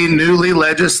 in the newly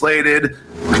legislated,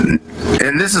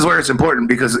 and this is where it's important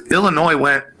because Illinois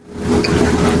went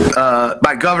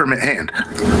by government hand.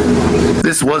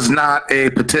 This was not a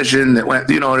petition that went,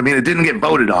 you know what I mean? It didn't get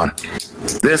voted on.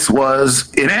 This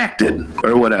was enacted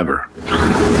or whatever.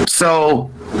 So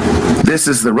this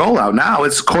is the rollout. Now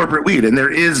it's corporate weed, and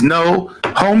there is no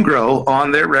home grow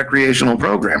on their recreational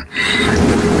program.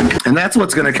 And that's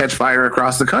what's going to catch fire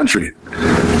across the country.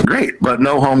 Great, but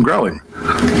no home growing.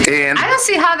 And I don't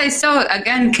see how they still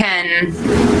again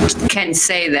can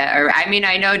say that. Or I mean,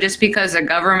 I know just because the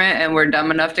government and we're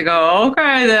dumb enough to go,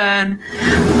 okay then.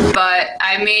 But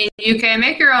I mean, you can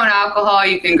make your own alcohol,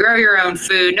 you can grow your own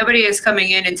food. Nobody is coming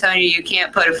in and telling you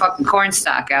can't put a fucking corn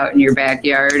stalk out in your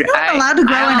backyard. You're not allowed to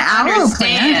grow an aloe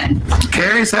plant.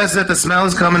 Carrie says that the smell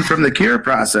is coming from the cure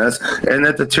process and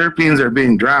that the terpenes are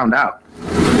being drowned out.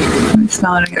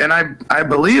 Smell it again. And I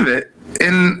believe it.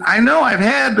 And I know I've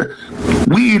had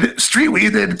street weed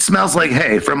that smells like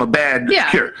hay from a bad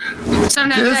cure.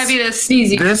 Sometimes that'd be the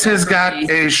sneezy. This has got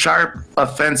a sharp,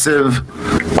 offensive,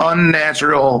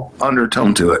 unnatural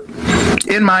undertone to it,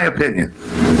 in my opinion.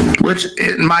 Which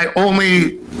my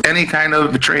only any kind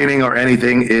of training or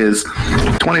anything is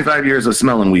 25 years of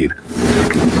smelling weed.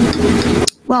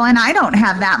 Well, and I don't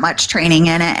have that much training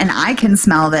in it, and I can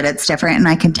smell that it's different, and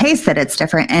I can taste that it's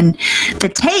different. And the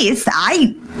taste,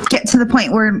 I get to the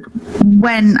point where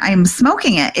when I'm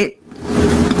smoking it,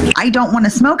 I don't want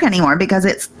to smoke anymore because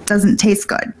it doesn't taste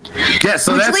good. Yeah,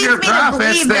 so Which that's leads your me to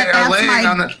profits believe that are laying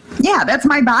on the... Yeah, that's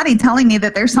my body telling me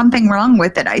that there's something wrong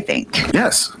with it, I think.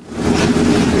 Yes.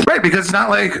 Right, because it's not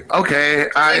like, okay,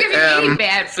 Like if you eat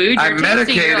bad food, I'm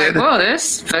medicated. You're like, whoa,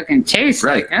 this fucking tastes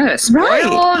Right. like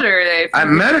spoiled, or they.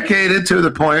 I'm medicated to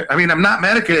the point, I mean, I'm not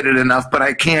medicated enough, but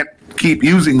I can't keep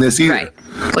using this either.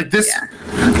 Right. Like this,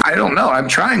 I don't know, I'm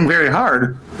trying very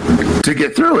hard to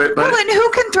get through it, but Well, and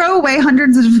who can throw away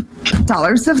hundreds of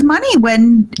dollars of money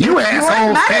when you it's your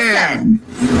assholes medicine?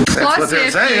 can. That's what Plus, they're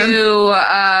if saying. you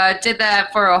did that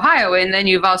for Ohio, and then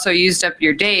you've also used up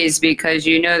your days because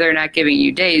you know they're not giving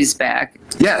you days back.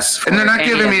 Yes, and they're not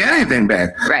giving me anything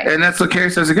back. Right. And that's what Carrie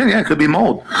says again. Yeah, it could be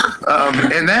mold.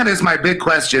 And that is my big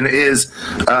question is,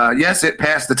 yes, it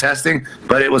passed the testing,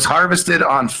 but it was harvested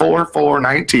on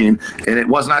 4/4/19, and it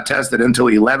was not tested until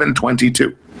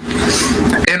 11/22.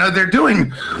 And they're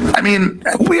doing, I mean,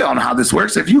 we all know how this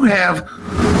works. If you have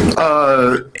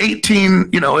 18,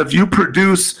 if you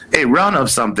produce a run of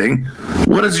something,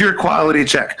 what is your quality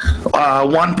check?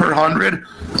 1 per 100,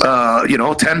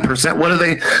 10%. What are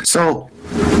they? So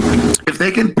if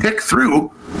they can pick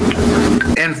through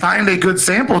and find a good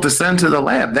sample to send to the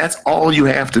lab, that's all you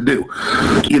have to do.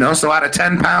 So out of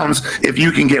 10 pounds, if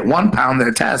you can get 1 pound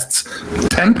that tests,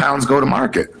 10 pounds go to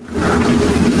market.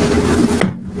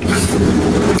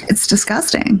 It's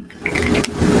disgusting.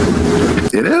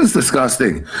 It is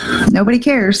disgusting. Nobody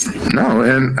cares. No,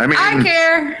 and I mean, I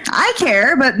care. I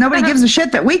care, but nobody gives a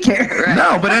shit that we care.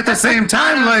 no, but at the same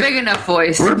time, Not a like, big enough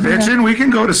voice. we're bitching. We can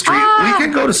go to street. We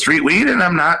can go to street weed, and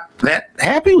I'm not that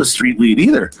happy with street weed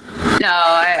either. No,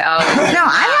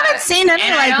 I haven't seen any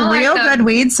And I like don't real like the- good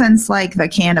weed since like the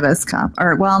cannabis cup.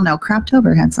 Or no,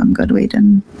 Croptober had some good weed,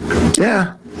 and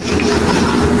Yeah.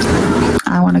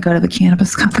 I want to go to the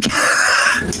cannabis cup again.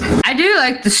 I do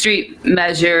like the street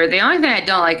measure. The only thing I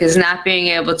don't like is not being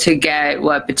able to get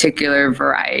what particular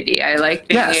variety. I like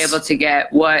being Yes. able to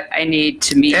get what I need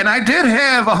to meet. And I did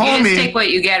have a You just homie. take what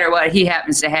you get or what he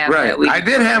happens to have. Right. That week. I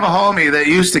did have a homie that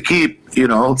used to keep,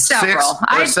 6 Several.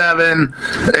 or 7,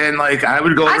 and like I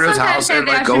would go I over his sometimes house have and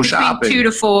the like option go between shopping. 2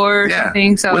 to 4 or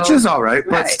something. So which is all right,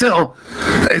 but Right. still,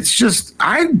 it's just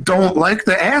I don't like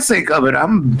the ass-ache of it. I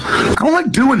don't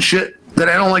like doing shit that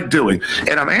I don't like doing,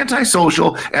 and I'm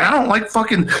antisocial, and I don't like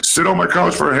fucking sit on my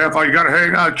couch for a half hour. You gotta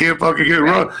hang out, can't fucking get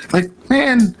run. Like,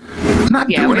 man, I'm not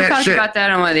yeah, doing we that talked shit. about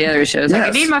that on one of the other shows. Like, I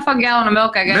Yes. need my fucking gallon of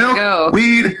milk. I gotta Milk, go.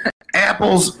 weed,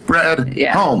 apples, bread,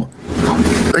 Yeah. home.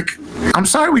 Like, I'm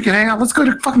sorry, we can hang out. Let's go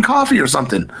to fucking coffee or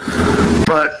something.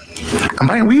 But I'm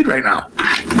buying weed right now.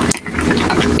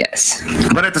 Yes.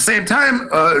 But at the same time,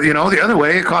 the other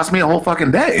way, it cost me a whole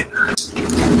fucking day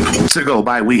to go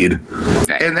buy weed.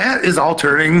 Right. And that is all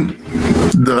turning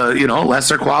the,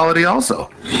 lesser quality also.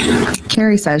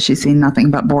 Carrie says she's seen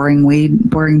nothing but boring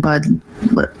bud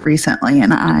recently,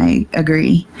 and I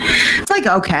agree. It's like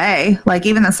okay, like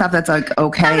even the stuff that's like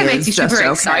okay Kind of is makes you just super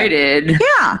okay. excited.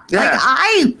 Yeah, Yeah. like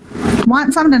I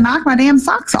want something to knock my damn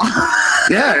socks off.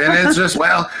 Yeah, and it's just,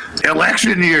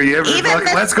 election year. You ever Even like,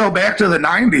 this- let's go back to the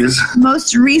 90s.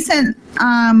 Most recent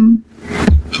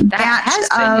That batch has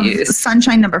been of used.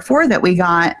 Sunshine number 4 that we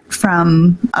got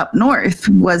from up north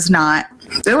was not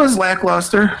It was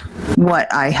lackluster.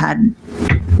 what I had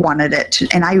wanted it to,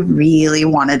 and I really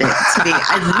wanted it to be.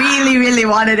 I really, really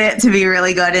wanted it to be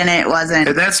really good, and it wasn't.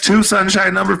 And that's 2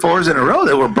 Sunshine number 4s in a row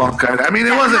that were bunk. I mean,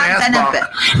 it wasn't Had as bunk.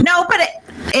 benefit. No, but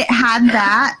it had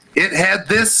that. It had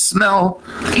this smell.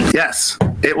 Yes,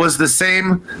 it was the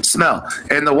same smell.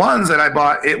 And the ones that I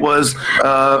bought, it was,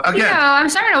 again, I'm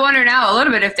starting to wonder now a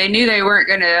little bit if they knew they weren't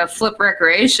going to flip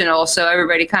recreational, so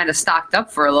everybody kind of stocked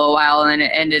up for a little while, and then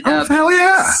it ended oh, up hell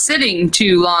yeah. sitting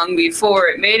too long before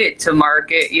it made it to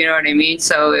market. You know what I mean?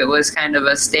 So it was kind of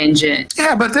a stingent.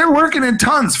 Yeah, but they're working in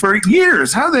tons for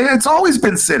years. It's always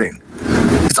been sitting.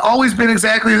 It's always been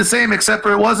exactly the same, except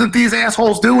for it wasn't these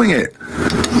assholes doing it.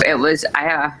 It was,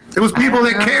 It was people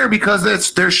that care because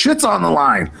their shit's on the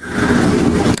line.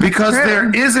 Because there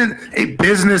isn't a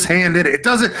business hand in it. It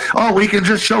doesn't, we can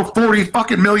just show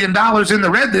 $40 million in the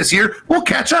red this year. We'll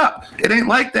catch up. It ain't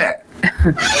like that.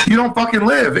 You don't fucking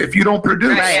live if you don't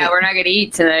produce. right, yeah, we're not going to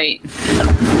eat tonight.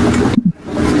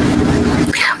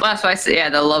 Well, that's why I say,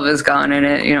 the love is gone in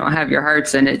it. You don't have your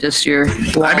hearts in it, just your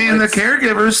I mean, the wallets.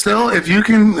 caregivers still, if you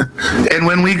can, and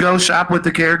when we go shop with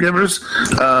the caregivers,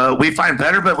 we find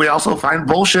better, but we also find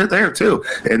bullshit there too.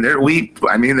 And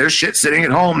there's shit sitting at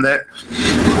home that,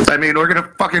 we're going to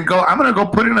fucking go, I'm going to go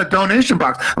put it in a donation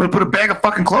box. I'm going to put a bag of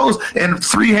fucking clothes and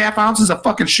 3.5 ounces of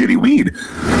fucking shitty weed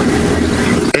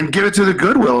and give it to the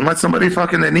Goodwill and let somebody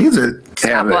fucking that needs it have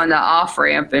Stop it. on the off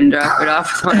ramp and drop it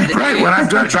off. Right, when I'm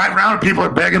driving around and people are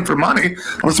begging for money,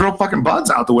 I'm going to throw fucking buds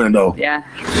out the window. Yeah.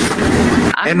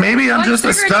 And maybe I'm just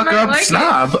a Cigarettes, you might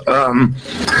stuck-up like it.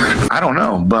 snob. I don't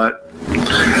know, but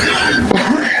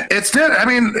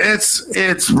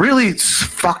it's really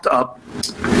fucked up.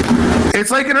 It's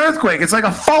like an earthquake. It's like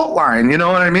a fault line. You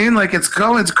know what I mean? Like it's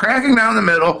cracking down the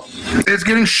middle. It's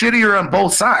getting shittier on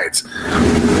both sides.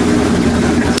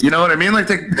 You know what I mean? Like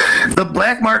the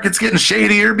black market's getting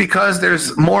shadier because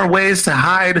there's more ways to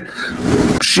hide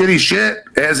shitty shit,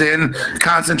 as in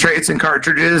concentrates and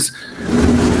cartridges.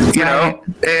 you know,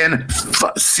 and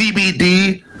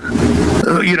CBD.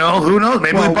 You know, who knows?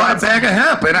 Maybe we bought a bag of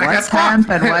hemp and I got hemp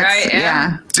and what's Right,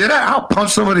 yeah. Did I? I'll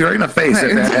punch somebody right in the face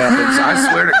if that happens.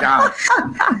 I swear to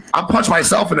God. I'll punch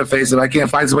myself in the face if I can't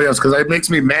find somebody else because it makes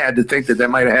me mad to think that that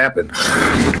might have happened.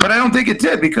 But I don't think it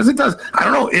did because it does. I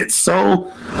don't know. It's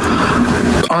so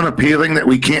unappealing that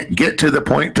we can't get to the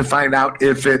point to find out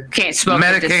if it Can't smoke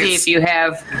it to see if you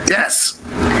have. Yes.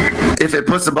 If it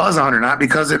puts the buzz on or not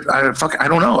because I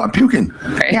don't know. I'm puking.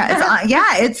 Right?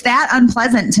 Yeah, it's that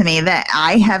unpleasant to me that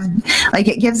I have, like,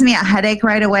 it gives me a headache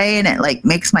right away and it like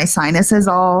makes my sinuses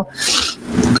all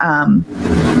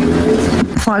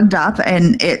plugged up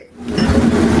and it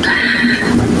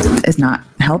is not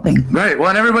helping. Right. Well,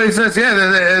 and everybody says,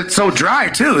 yeah, it's so dry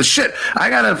too. Shit. I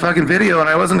got a fucking video and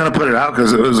I wasn't going to put it out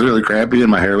because it was really crappy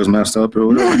and my hair was messed up or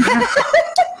whatever.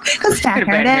 It's that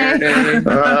hair day.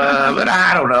 But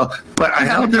I don't know. But I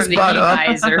held this butt up.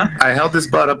 I held this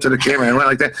butt up to the camera and went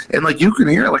like that. And like you can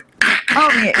hear it like, Oh,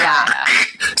 yeah.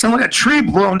 sound like a tree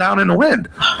blowing down in the wind.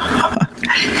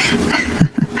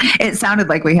 It sounded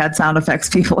like we had sound effects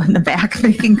people in the back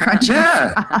making crunchy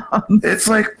sounds. It's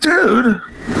like, dude,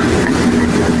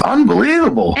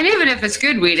 unbelievable. And even if it's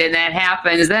good weed and that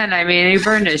happens, then I mean, you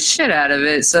burn the shit out of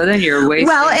it, so then you're wasting.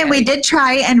 Well, and we did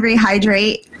try and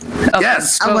rehydrate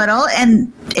Yes. a little,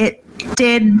 and it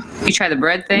did You try the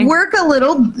bread thing? work a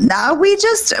little. No, we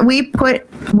put,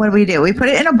 what do? We put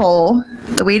it in a bowl,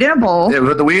 the weed in a bowl, Yeah, we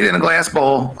put the weed in a glass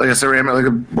bowl, like a ceramic, like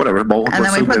a whatever bowl. and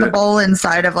then we put the bowl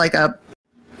inside of like a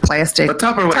plastic A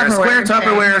Tupperware, square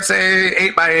Tupperware, say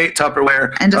 8x8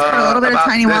 Tupperware. And just put a little bit of about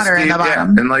tiny this water in the deep,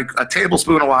 bottom. Yeah, and like a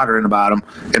tablespoon of water in the bottom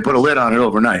and put a lid on it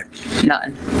overnight.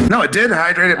 None. No, it did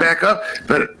hydrate it back up,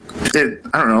 but I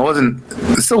don't know,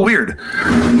 it's so weird.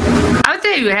 I would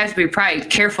think you would have to be probably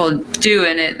careful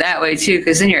doing it that way too,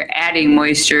 because then you're adding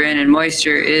moisture in, and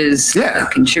moisture is a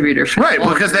contributor for Right,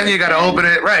 mold. because then you got to open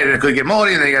it, right, and it could get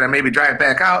moldy, and then you got to maybe dry it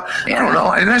back out. Yeah. I don't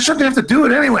know, and I shouldn't have to do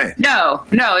it anyway. No,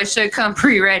 it should come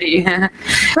pre-ready. Right.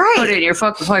 Put it in your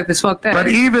fucking pipe and smoke that. But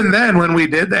even then, when we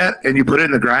did that, and you put it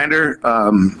in the grinder,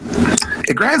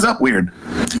 it grinds up weird.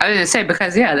 I was gonna say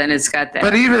because then it's got that.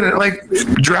 But even like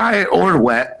dry or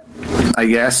wet, I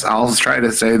guess I'll try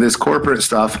to say this corporate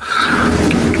stuff.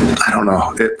 I don't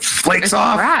know. It flakes It's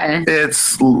off. dry.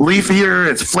 It's leafier.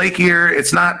 It's flakier.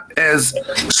 It's not as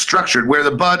structured. Where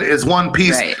the bud is one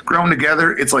piece grown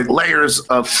together, it's like layers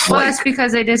of flake. Well, that's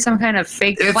because they did some kind of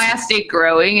fake plastic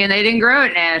growing, and they didn't grow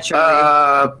it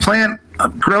naturally. Plant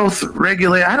growth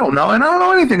regulate. I don't know, and I don't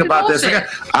know anything about this. bullshit.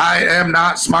 I am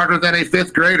not smarter than a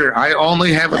fifth grader. I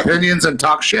only have opinions and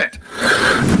talk shit.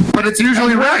 But it's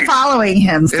usually We're right. following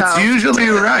him, so. It's usually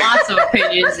right. Lots of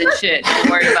opinions and shit. Don't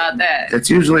worry about that. It's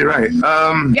usually right.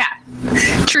 Yeah,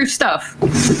 true stuff.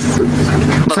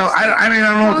 So I mean, I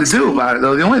don't know what to do about it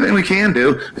though. The only thing we can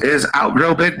do is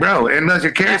outgrow Big Bro. And as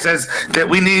Carrie says that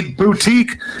we need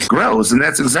boutique grows, and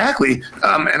that's exactly.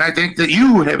 And I think that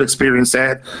you have experienced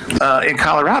that in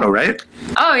Colorado, right?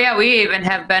 Oh yeah, we even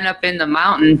have been up in the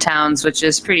mountain towns, which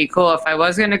is pretty cool. If I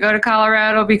was going to go to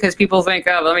Colorado, because people think,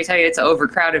 oh, let me tell you, it's an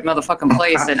overcrowded motherfucking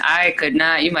place, and I could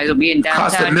not. You might as well be in downtown.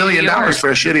 Cost $1 million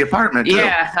for a shitty apartment. Too.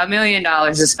 Yeah, $1 million,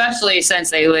 especially since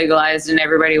they legalized and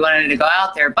everybody wanted to go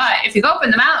out there. But if you go up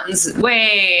in the mountains,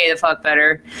 way the fuck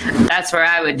better. That's where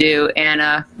I would do.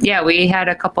 And yeah, we had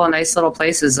a couple of nice little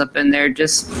places up in there,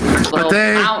 just little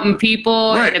mountain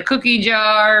people and a cookie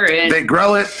jar. And they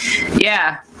grow it.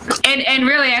 Yeah. And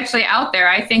really, actually, out there,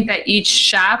 I think that each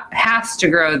shop has to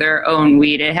grow their own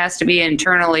weed. It has to be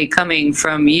internally coming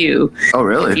from you. Oh,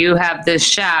 really? If you have this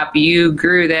shop, you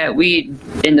grew that weed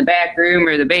in the back room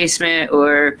or the basement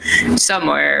or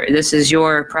somewhere. This is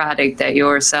your product that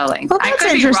you're selling. Well, that's I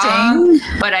could interesting. be wrong,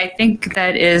 but I think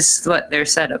that is what their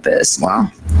setup is.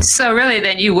 Wow. So really,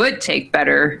 then you would take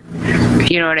better,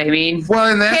 you know what I mean?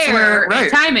 Well, and that's care where,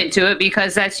 and time into it,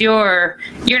 because that's you're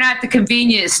not the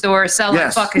convenience store selling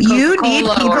fucking Coca-Cola. You need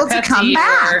or people to Pepsi come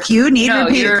back. or, You need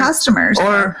repeat you're- customers.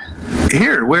 Or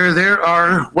here, where there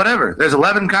are whatever, there's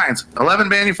 11 kinds, 11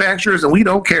 manufacturers, and we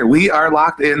don't care. We are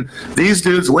locked in. These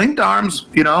dudes linked arms,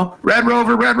 Red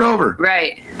Rover, Red Rover.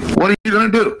 Right. What are you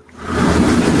going to do?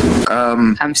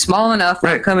 I'm small enough.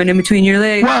 Right. Coming in between your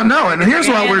legs. Well, no, and here's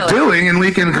what we're doing, and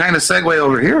we can kind of segue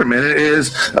over here a minute,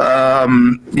 is,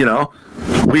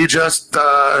 we just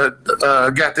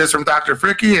got this from Dr.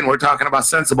 Fricky, and we're talking about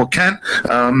Sensible Kent.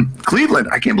 Cleveland,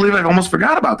 I can't believe I almost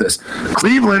forgot about this.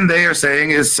 Cleveland, they are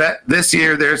saying, is set this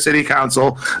year, their city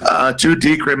council, to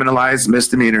decriminalize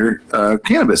misdemeanor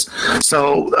cannabis.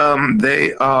 So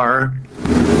they are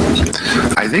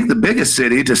I think the biggest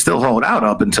city to still hold out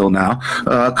up until now.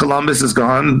 Columbus is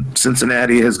gone.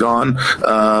 Cincinnati has gone.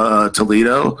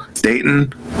 Toledo,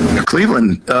 Dayton,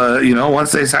 Cleveland.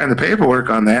 Once they sign the paperwork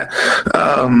on that,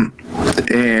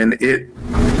 and it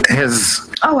has.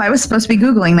 Oh, I was supposed to be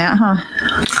Googling that, huh?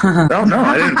 Oh no,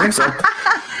 I didn't think so.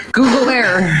 Google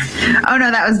error. Oh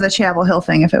no, that was the Chapel Hill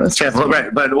thing. If it was Chapel,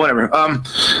 right? But whatever.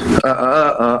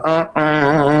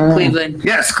 Cleveland.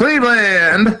 Yes,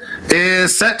 Cleveland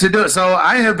is set to do it. So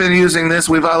I have been using this.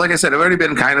 We've, like I said, I've already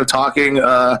been kind of talking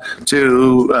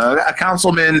to a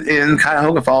councilman in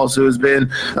Cuyahoga Falls who has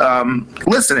been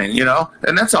listening.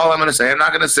 And that's all I'm going to say. I'm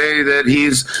not going to say that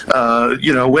he's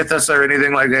with us or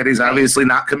anything like that. He's obviously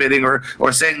not committing or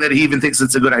saying that he even thinks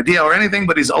it's a good idea or anything.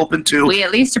 But he's open to. We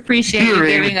at least appreciate you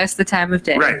giving us the time of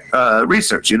day. Right.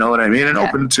 Research, you know what I mean? And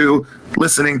open to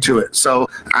listening to it. So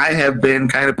I have been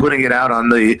kind of putting it out on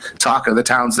the talk of the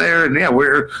towns there. And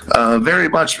we're very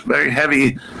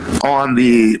heavy on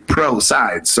the pro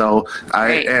side. So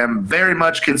I am very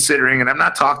much considering, and I'm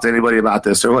not talking to anybody about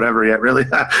this or whatever yet, really,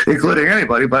 including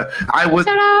anybody, but I'm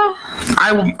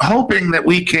hoping that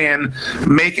we can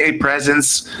make a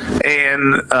presence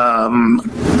and,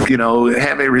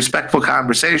 have a respectful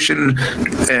conversation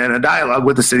and a dialogue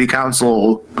with the city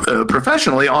council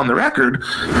professionally on the record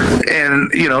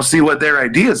and, see what their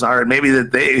ideas are and maybe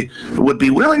that they would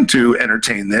be willing to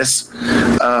entertain this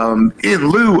in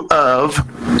lieu of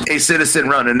a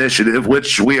citizen-run initiative,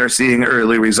 which we are seeing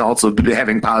early results of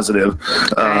having positive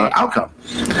outcome.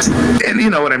 And you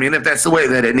know what I mean? If that's the way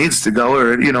that it needs to go,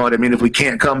 or you know what I mean, if we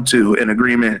can't come to an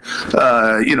agreement,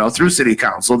 through city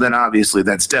council, then obviously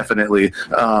that's definitely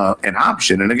an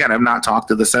option. And again, I've not talked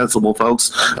to the sensible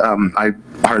folks. I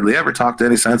hardly ever talk to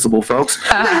any sensible folks.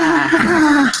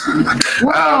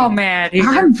 Oh man,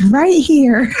 I'm right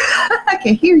here. I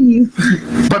can hear you.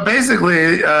 But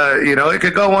basically, it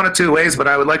could go one of two ways, but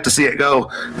I would like to see it go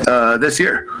this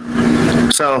year.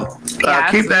 So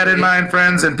keep that in mind,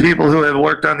 friends, and people who have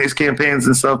worked on these campaigns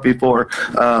and stuff before.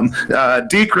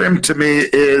 Decrim to me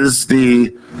is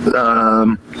the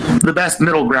best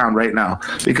middle ground right now,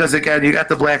 because again, you got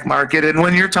the black market, and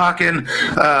when you're talking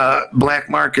black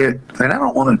market, and I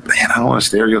don't want to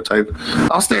stereotype.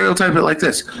 I'll stereotype it like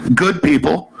this: good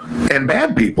people and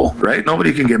bad people, right?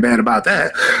 Nobody can get mad about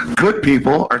that. Good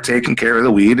people are taking care of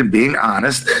the weed and being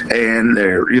honest, and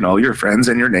they're, your friends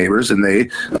and your neighbors, and they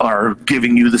are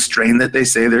giving you the strain that they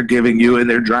say they're giving you, and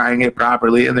they're drying it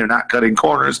properly, and they're not cutting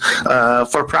corners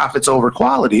for profits over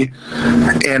quality.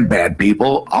 And bad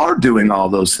people are doing all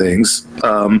those things.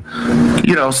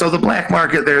 So the black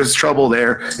market, there's trouble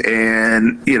there,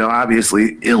 and,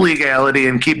 obviously illegality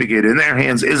and keeping it in their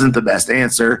hands isn't the best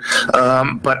answer.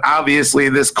 But obviously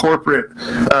this corporate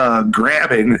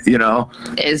grabbing,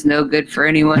 is no good for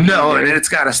anyone. No, and it's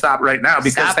got to stop right now,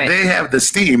 because they have the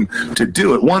steam to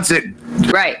do it. Once it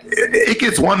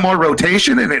gets one more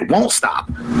rotation, and it won't stop.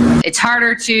 It's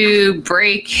harder to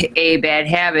break a bad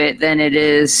habit than it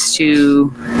is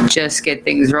to just get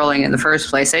things rolling in the first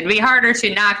place. It'd be harder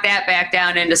to knock that back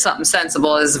down into something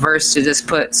sensible as versus to just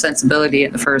put sensibility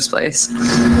in the first place.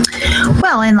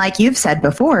 Well, and like you've said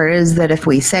before, is that if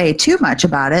we say too much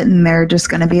about it, and they're just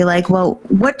going to be like, well,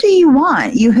 what do you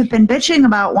want? You have been bitching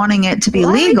about wanting it to be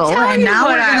legal, and now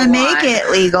we're going to make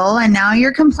it legal, and now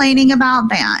you're complaining about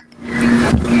that.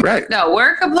 Right. No,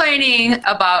 we're complaining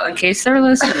about, in case they're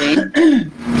listening,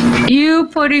 you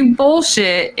putting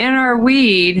bullshit in our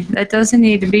weed that doesn't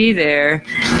need to be there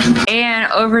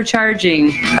and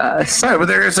overcharging us. Right, but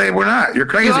they're going to say we're not. You're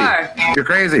crazy. You are. You're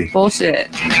crazy. Bullshit.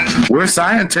 We're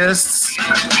scientists,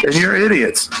 and you're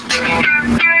idiots.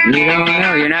 You don't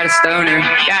know. You're not a stoner.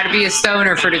 You got to be a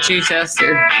stoner for the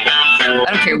Chichester. I don't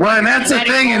care. Well, and that's the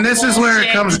thing, and this is where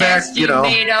it comes back,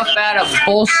 made up out of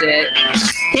bullshit.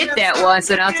 Hit that once,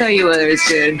 and I'll tell you whether it's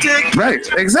good. Right,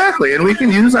 exactly. And we can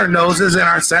use our noses and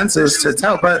our senses to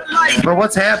tell. But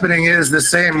what's happening is the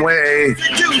same way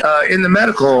in the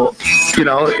medical,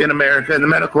 in America, in the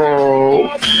medical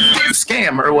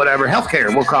scam or whatever,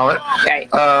 healthcare, we'll call it. Right.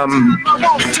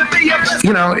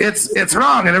 It's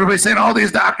wrong, and everybody's saying all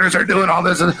these doctors are doing all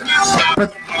this,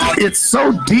 but it's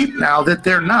so deep now that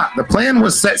they're not. The plan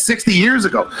was set 60 years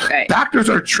ago. Right. Doctors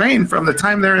are trained from the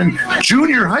time they're in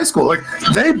junior high school. Like,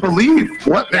 they believe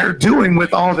what they're doing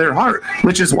with all their heart,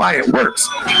 which is why it works.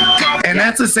 And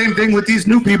that's the same thing with these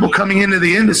new people coming into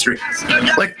the industry.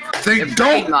 Like, they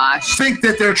don't think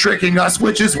that they're tricking us,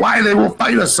 which is why they will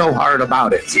fight us so hard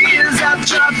about it.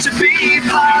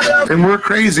 And we're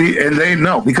crazy, and they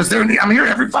know, because I'm here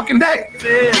every fucking day.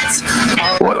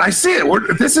 Well, I see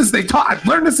it. They taught. I've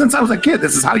learned this since I was a kid.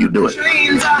 This is how you do it.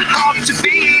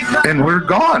 And we're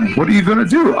gone. What are you gonna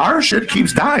do? Our shit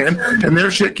keeps dying, and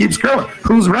their shit keeps growing.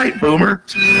 Who's right, Boomer?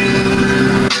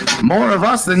 More of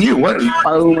us than you. What?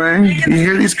 Boomer. You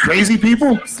hear these crazy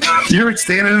people? You're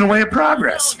standing in the way of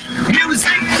progress.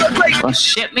 Well,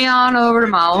 ship me on over to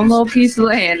my own little piece of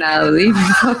land. I'll leave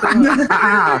you fucking alone.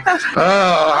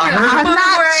 I'm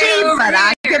not cheap, but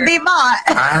I could be bought.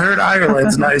 I heard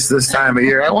Ireland's nice this time of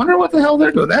year. I wonder what the hell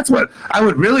they're doing. That's what I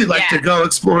would really like to go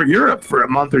explore Europe for a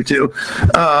month or two.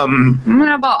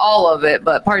 Not about all of it,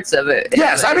 but parts of it.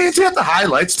 Yes, I mean, to get the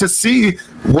highlights to see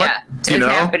what is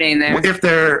happening there. If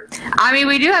they're, I mean,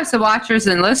 we do have some watchers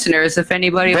and listeners. If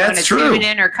anybody wants to tune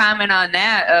in or comment on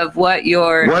that, of what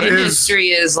your industry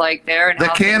is like there, and the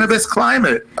cannabis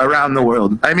climate around the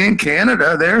world. I mean,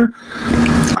 Canada, they're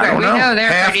I don't know.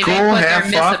 They're half pretty, cool, they put half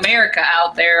their Miss America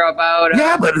out there about.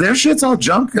 Yeah, but their shit's all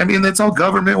junk. I mean, it's all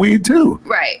government weed too.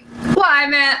 Right. Well, I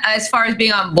meant as far as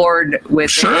being on board with.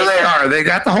 Sure, they are. They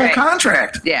got the whole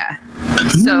contract. Yeah.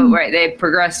 So they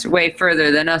progressed way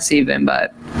further than us even,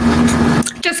 but.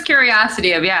 Just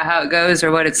curiosity of how it goes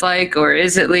or what it's like, or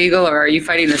is it legal, or are you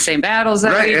fighting the same battles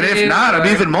that we and do, if not, I'm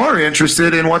even more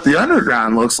interested in what the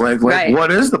underground looks like. Like,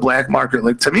 what is the black market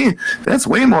like? To me, that's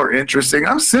way more interesting.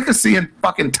 I'm sick of seeing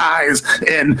fucking ties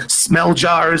and smell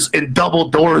jars and double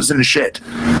doors and shit.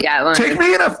 Yeah, take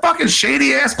me in a fucking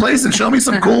shady ass place and show me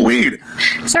some cool weed.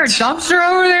 Is there a dumpster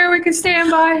over there we can stand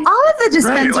by? All of the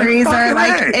dispensaries are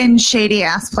like in shady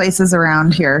ass places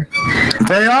around here.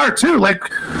 They are too. Like,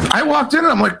 I walked in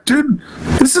and I'm like, dude,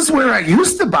 this is where I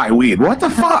used to buy weed. What the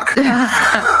fuck?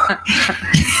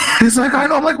 He's like, I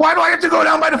know. I'm like, why do I have to go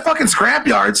down by the fucking scrap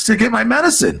yards to get my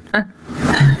medicine?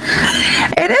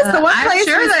 It is the one place. I'm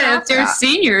sure that if there's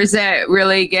seniors that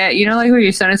really get, like when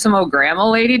you're sending some old grandma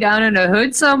lady down in the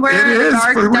hood somewhere, it is,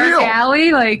 dark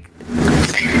alley, like.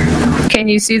 Can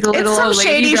you see the little old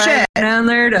lady driving down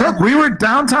there? Look, we were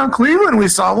downtown Cleveland. We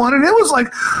saw one, and it was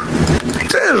like,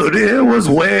 dude, it was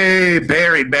way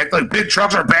buried back. Like, big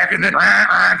trucks are backing in,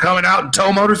 coming out, and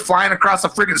tow motors flying across the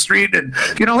freaking street. And,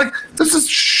 like, this is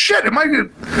shit. Am I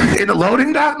in a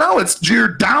loading dock? No, it's your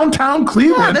downtown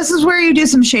Cleveland. Yeah, this is where you do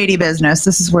some shady business.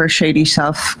 This is where shady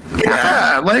stuff happens.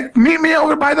 Yeah, like, meet me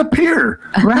over by the pier.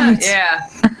 Right. Yeah.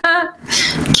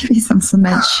 Give me some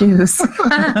cement shoes.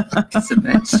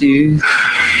 Cement shoes.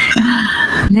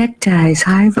 Neckties,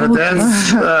 high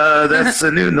voltage. That's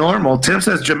the new normal. Tim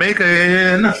says Jamaica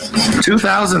in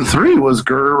 2003 was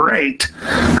great.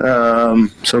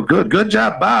 So good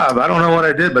job, Bob. I don't know what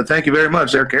I did, but thank you very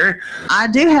much there, Carrie. I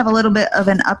do have a little bit of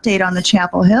an update on the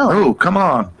Chapel Hill. Oh, come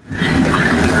on.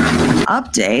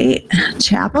 Update.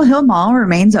 Chapel Hill Mall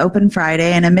remains open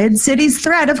Friday and amid city's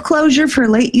threat of closure for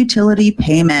late utility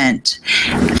payment.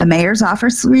 The mayor's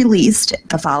office released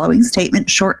the following statement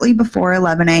shortly before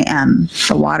 11 a.m.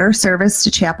 The water service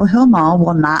to Chapel Hill Mall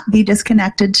will not be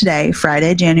disconnected today,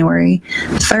 Friday, January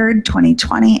 3rd,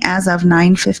 2020, as of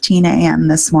 9:15 a.m.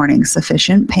 this morning.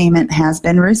 Sufficient payment has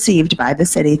been received by the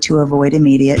city to avoid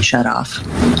immediate shutoff.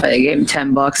 They gave him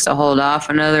 $10 to hold off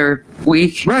another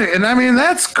week. Right, and I mean,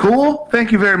 that's cool.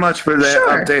 Thank you very much for that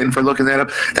update and for looking that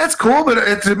up. That's cool,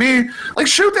 but to me, like,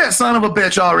 shoot that son of a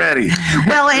bitch already.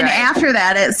 Well, and after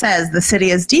that, it says the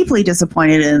city is deeply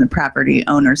disappointed in the property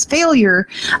owner's failure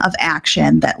of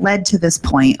action that led to this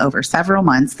point. Over several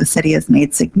months, the city has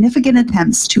made significant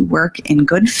attempts to work in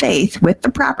good faith with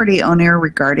the property owner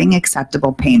regarding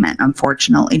acceptable payment.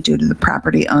 Unfortunately, due to the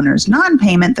property owner's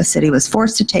non-payment, the city was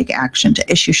forced to take action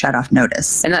to issue shutoff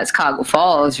notice. And that's Coggle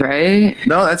Falls, right?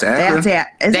 No, that's Akron.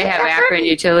 They have Akron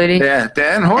Utility? Yeah,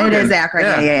 Dan Horgan. It is Akron,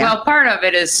 yeah. Well, part of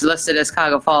it is listed as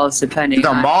Coggle Falls, depending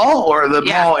on... The mall or the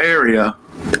mall area?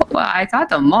 Well, I thought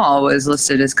the mall was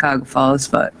listed as Coggle Falls,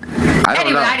 but...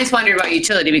 Anyway, I just wondered about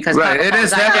utility because it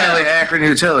is definitely Akron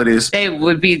Utilities. They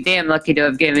would be damn lucky to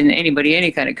have given anybody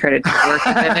any kind of credit to work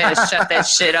and then they just shut that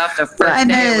shit off the first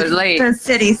day it was late. The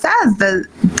city says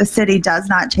the city does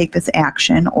not take this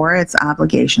action or its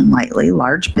obligation lightly.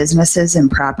 Large businesses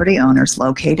and property owners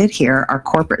located here are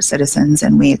corporate citizens,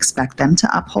 and we expect them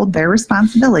to uphold their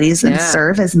responsibilities and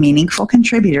serve as meaningful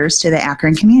contributors to the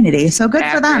Akron community. So good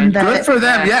for them. Good for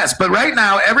them, yes. But right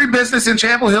now, every business in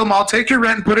Chapel Hill Mall, take your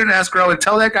rent and put it in escrow and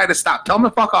tell that guy to stop. Tell him to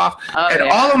fuck off.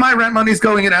 All of my rent money is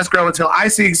going in escrow until I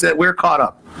see that we're caught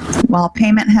up. While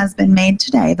payment has been made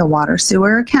today, the water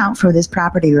sewer account for this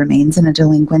property remains in a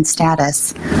delinquent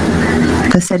status.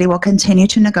 The city will continue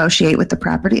to negotiate with the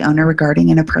property owner regarding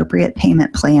an appropriate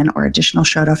payment plan, or additional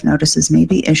shut-off notices may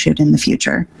be issued in the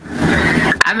future.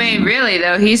 I I mean, really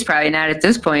though, he's probably not at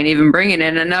this point even bringing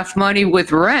in enough money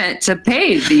with rent to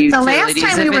pay the The last utilities.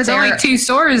 time we If were it's only there- 2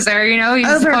 stores there, you know, he's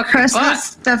Over fucking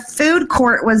Christmas, fucked. the food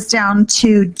court was down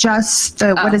to just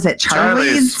the, what is it,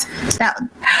 Charlie's? That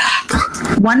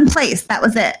one place, that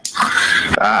was it.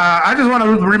 I just want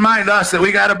to remind us that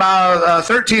we got about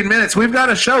 13 minutes. We've got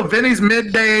a show. Vinny's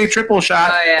Midday Triple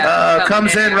Shot Oh, yeah.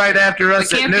 comes in right after We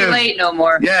us at can't be noon. late no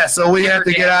more. Yeah, so we have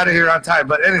to get out of here on time.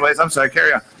 But anyways, I'm sorry.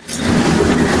 Carry on.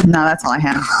 No, that's all I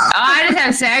have. I just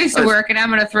have to say, I used to work, and I'm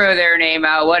going to throw their name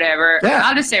out, whatever. Yeah.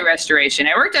 I'll just say restoration.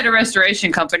 I worked at a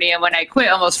restoration company, and when I quit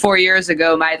almost 4 years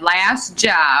ago, my last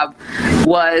job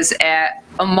was at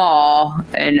a mall,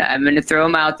 and I'm going to throw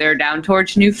them out there down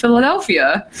towards New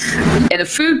Philadelphia, in a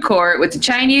food court with the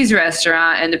Chinese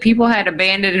restaurant, and the people had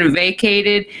abandoned and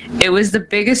vacated. It was the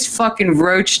biggest fucking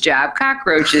roach job,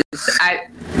 cockroaches.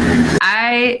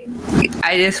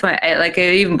 I just went, like,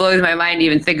 it even blows my mind to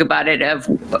even think about it, of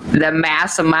the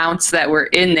mass amounts that were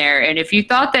in there. And if you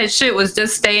thought that shit was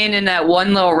just staying in that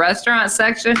one little restaurant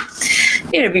section,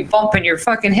 you'd be bumping your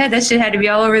fucking head. That shit had to be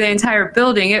all over the entire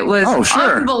building. It was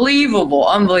unbelievable.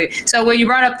 So when you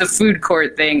brought up the food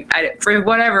court thing, for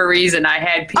whatever reason, I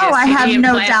had PTSD. Oh, I have no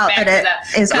implants doubt back that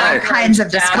to it is all kinds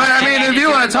of down. But I mean, if you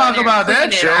want to talk about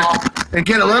that shit and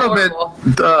get a little bit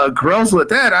gross with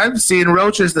that, I've seen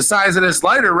roaches the size of this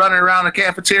lighter running around the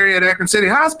cafeteria at Akron City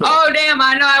Hospital. Oh, damn,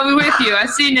 I know, I was with you. I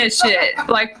seen this shit.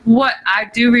 Like, what? I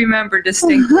do remember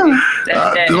distinctly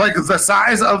that day. Like the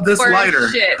size of this Poor lighter.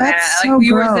 Shit, That's man. so Like,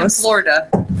 we were in gross. Florida.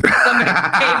 Somebody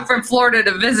came from Florida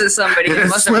to visit somebody. It He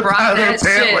must have slipped brought out of that the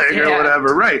pant shit. leg or Yeah.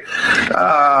 whatever, right?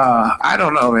 I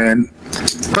don't know, man.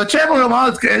 But Chapel Hill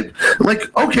Mall,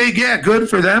 like, okay, yeah, good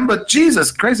for them, but Jesus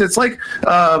Christ, it's like,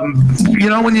 you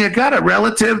know, when you got a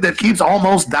relative that keeps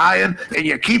almost dying and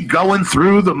you keep going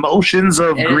through the motions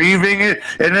of grieving it,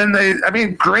 and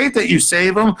then great that you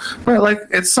save them, but like,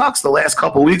 it sucks the last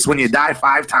couple weeks when you die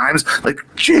 5 times. Like,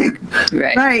 gee.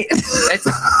 Right.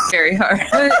 It's very hard.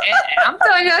 And I'm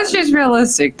telling you, that's just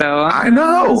realistic, though. I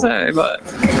know. Sorry, but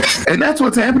And that's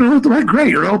what's happening with the like, great,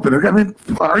 you're open. I mean,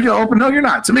 are you open? No, you're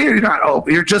not. To me, you're not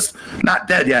open. You're just not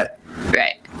dead yet.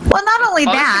 right. Well, not only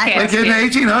Oh, that, okay. Like in the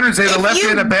 1800s, they If left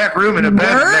you in a you back room in a bed.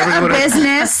 and we're everybody a would've-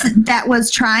 business that was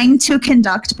trying to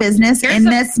conduct business Here's in the-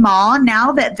 this mall.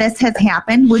 Now that this has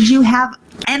happened, would you have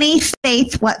any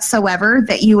faith whatsoever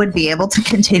that you would be able to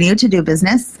continue to do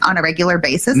business on a regular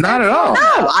basis? Not at all.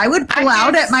 No, I would pull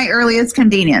out at my earliest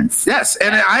convenience. Yes,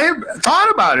 and I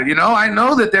thought about it. You know, I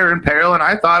know that they're in peril, and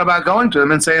I thought about going to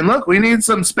them and saying, "Look, we need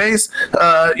some space.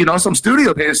 You know, some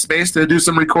studio space to do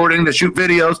some recording, to shoot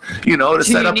videos. You know, to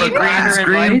set up a green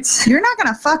screen." You're not going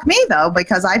to fuck me, though,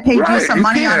 because I paid you Right, some you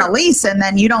money on can't. a lease, and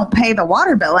then you don't pay the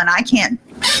water bill, and I can't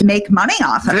make money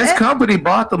off of This it. company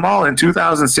bought the mall in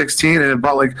 2016, and it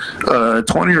bought like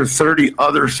 20 or 30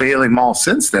 other failing malls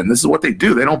since then. This is what they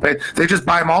do. They don't pay. They just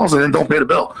buy malls and then don't pay the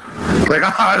bill. Like,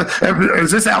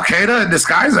 is this Al Qaeda in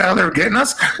disguise? How they're getting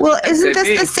us? Well, isn't could this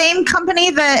be. the same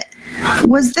company that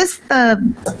was this the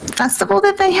festival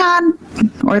that they had,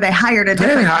 or they hired a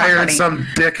different They hired company? some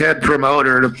dickhead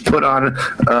promoter to put on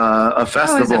a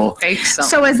festival. Fake something.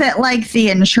 So is it like the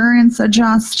insurance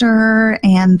adjuster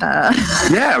and the,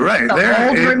 Yeah, right. the There,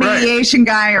 old right. remediation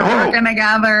guy are Oh. working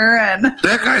together, and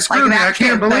That guy like screwed me. that I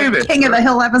can't kid, believe the it. King of the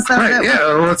Hill episode? Right, that yeah,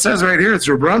 well, it says right here it's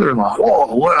your brother-in-law.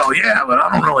 Oh, well, yeah, but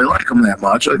I don't really like him that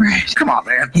much. Like, Right. Come on,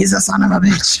 man. He's a son of a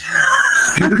bitch.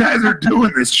 You guys are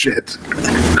doing this shit.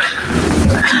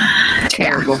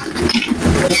 Terrible.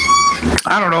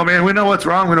 I don't know, man. We know what's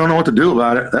wrong. We don't know what to do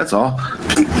about it. That's all.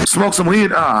 Smoke some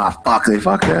weed. Ah, fuck. They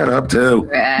fucked that up, too.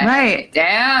 Right.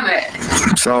 Damn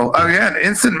it. So, again,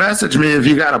 instant message me if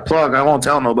you got a plug. I won't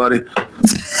tell nobody.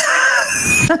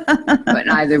 But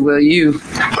neither will you.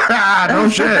 Ah, no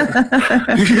shit.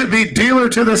 You should be dealer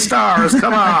to the stars.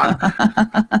 Come on.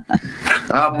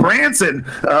 Branson.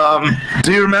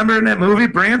 Do you remember in that movie,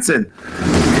 Branson?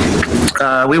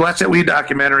 We watched that weed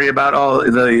documentary about all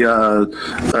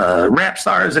the rap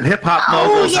stars and hip hop Oh,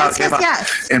 moguls. how it yes, came yes, out.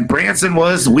 yes. And Branson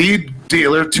was weed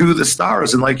dealer to the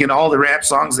stars, and like in all the rap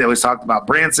songs, they always talked about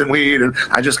Branson weed, and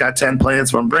I just got 10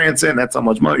 plants from Branson. That's how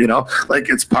much money, you know, like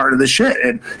it's part of the shit.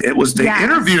 And it was they Yes.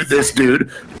 interviewed this dude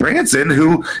Branson,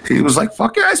 who he was like,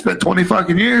 "Fuck yeah, I spent 20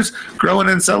 fucking years growing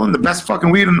and selling the best fucking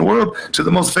weed in the world to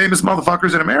the most famous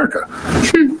motherfuckers in America."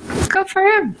 Good for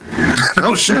him.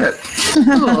 No shit.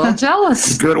 I'm a little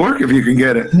jealous. Good work if you can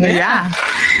get it. Yeah.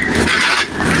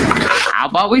 How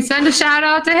about we send a shout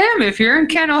out to him? If you're in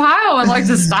Kent, Ohio, I'd like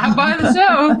to stop by the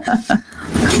show.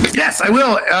 Yes, I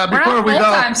will. Before We're we not go,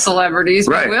 full-time celebrities,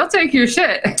 but Right. we'll take your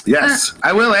shit. yes,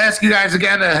 I will ask you guys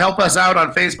again to help us out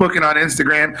on Facebook and on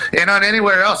Instagram and on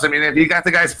anywhere else. I mean, if you got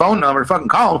the guy's phone number, fucking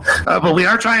call him. But we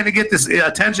are trying to get this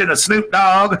attention of Snoop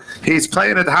Dogg. He's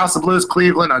playing at the House of Blues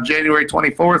Cleveland on January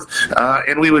 24th,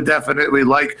 and we would definitely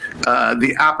like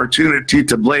the opportunity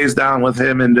to blaze down with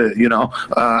him. And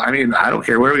I mean, I don't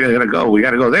care where we're gonna go. We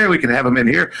got to go there. We can have him in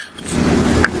here.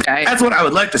 Okay. That's what I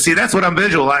would like to see. That's what I'm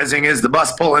visualizing is the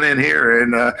bus pulling in here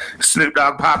and Snoop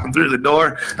Dogg popping through the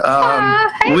door.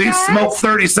 Hey We guys. smoke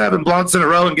 37 blunts in a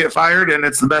row and get fired, and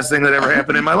it's the best thing that ever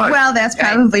happened in my life. Well, that's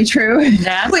probably true.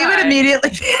 That's we would right.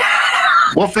 immediately.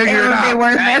 We'll figure It it would be out.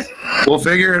 worth Right. it. We'll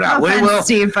figure it out. No We offense, will.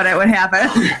 Steve, but it would happen.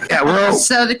 Yeah, we'll.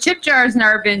 So the chip jar's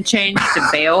never been changed to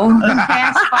bail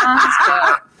cash bonds,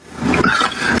 but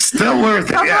Still worth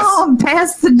it. Come Yes. on,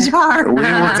 pass the jar. We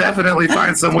will definitely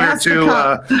find somewhere Pass the to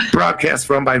cup. Broadcast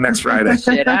from by next Friday.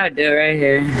 shit, I would do it right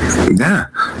here. Yeah,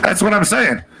 that's what I'm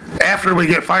saying. After we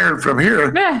get fired from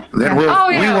here, Yeah. then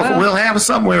we'll have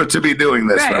somewhere to be doing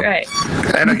this from. Right.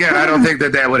 And again, I don't think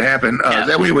that would happen. Yeah.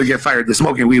 That we would get fired. The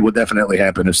smoking weed would definitely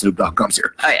happen if Snoop Dogg comes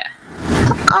here. Oh yeah.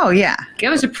 Oh, yeah.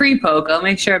 Give us a pre-poke. I'll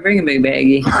make sure I bring a big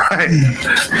baggie.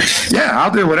 Yeah,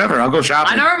 I'll do whatever. I'll go I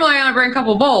shopping. normally only bring a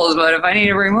couple bowls, but if I need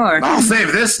to bring more, I'll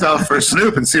save this stuff for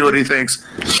Snoop and see what he thinks.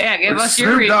 yeah, give us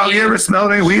your Snoop Dogg, you review. ever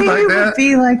smelled any weed He like would that?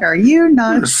 be like, are you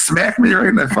nuts? Smack me right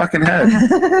in the fucking head.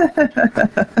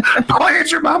 Why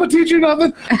ain't your mama teach you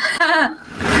nothing?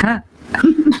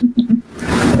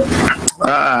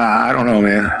 I don't know,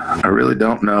 man. I really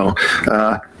don't know.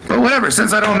 But whatever,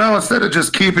 since I don't know, instead of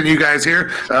just keeping you guys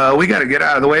here, we got to get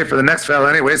out of the way for the next fella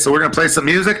anyway. So we're going to play some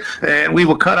music, and we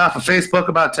will cut off of Facebook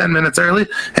about 10 minutes early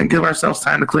and give ourselves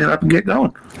time to clean up and get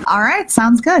going. All right.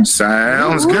 Sounds good.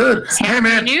 Sounds good. Hey,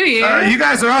 man. New Year. You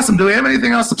guys are awesome. Do we have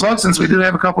anything else to plug since we do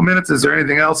have a couple minutes? Is there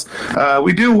anything else?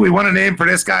 We do. We want a name for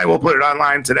this guy. We'll put it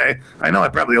online today. I know I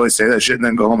probably always say that shit and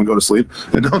then go home and go to sleep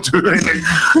and don't do anything.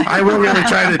 I will really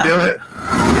try to do it.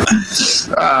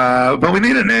 But we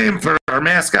need a name for our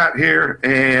mascot here,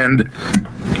 and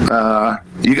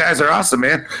you guys are awesome,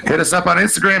 man. Hit us up on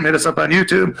Instagram, hit us up on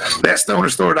YouTube,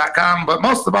 thatstonerstore.com. But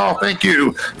most of all, thank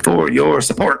you for your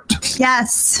support.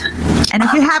 Yes. And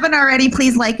if you haven't already,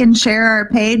 please like and share our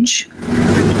page.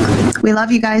 We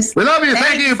love you guys. We love you. Thank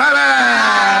Thanks. you.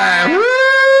 Bye-bye.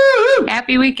 Woo!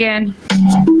 Happy weekend.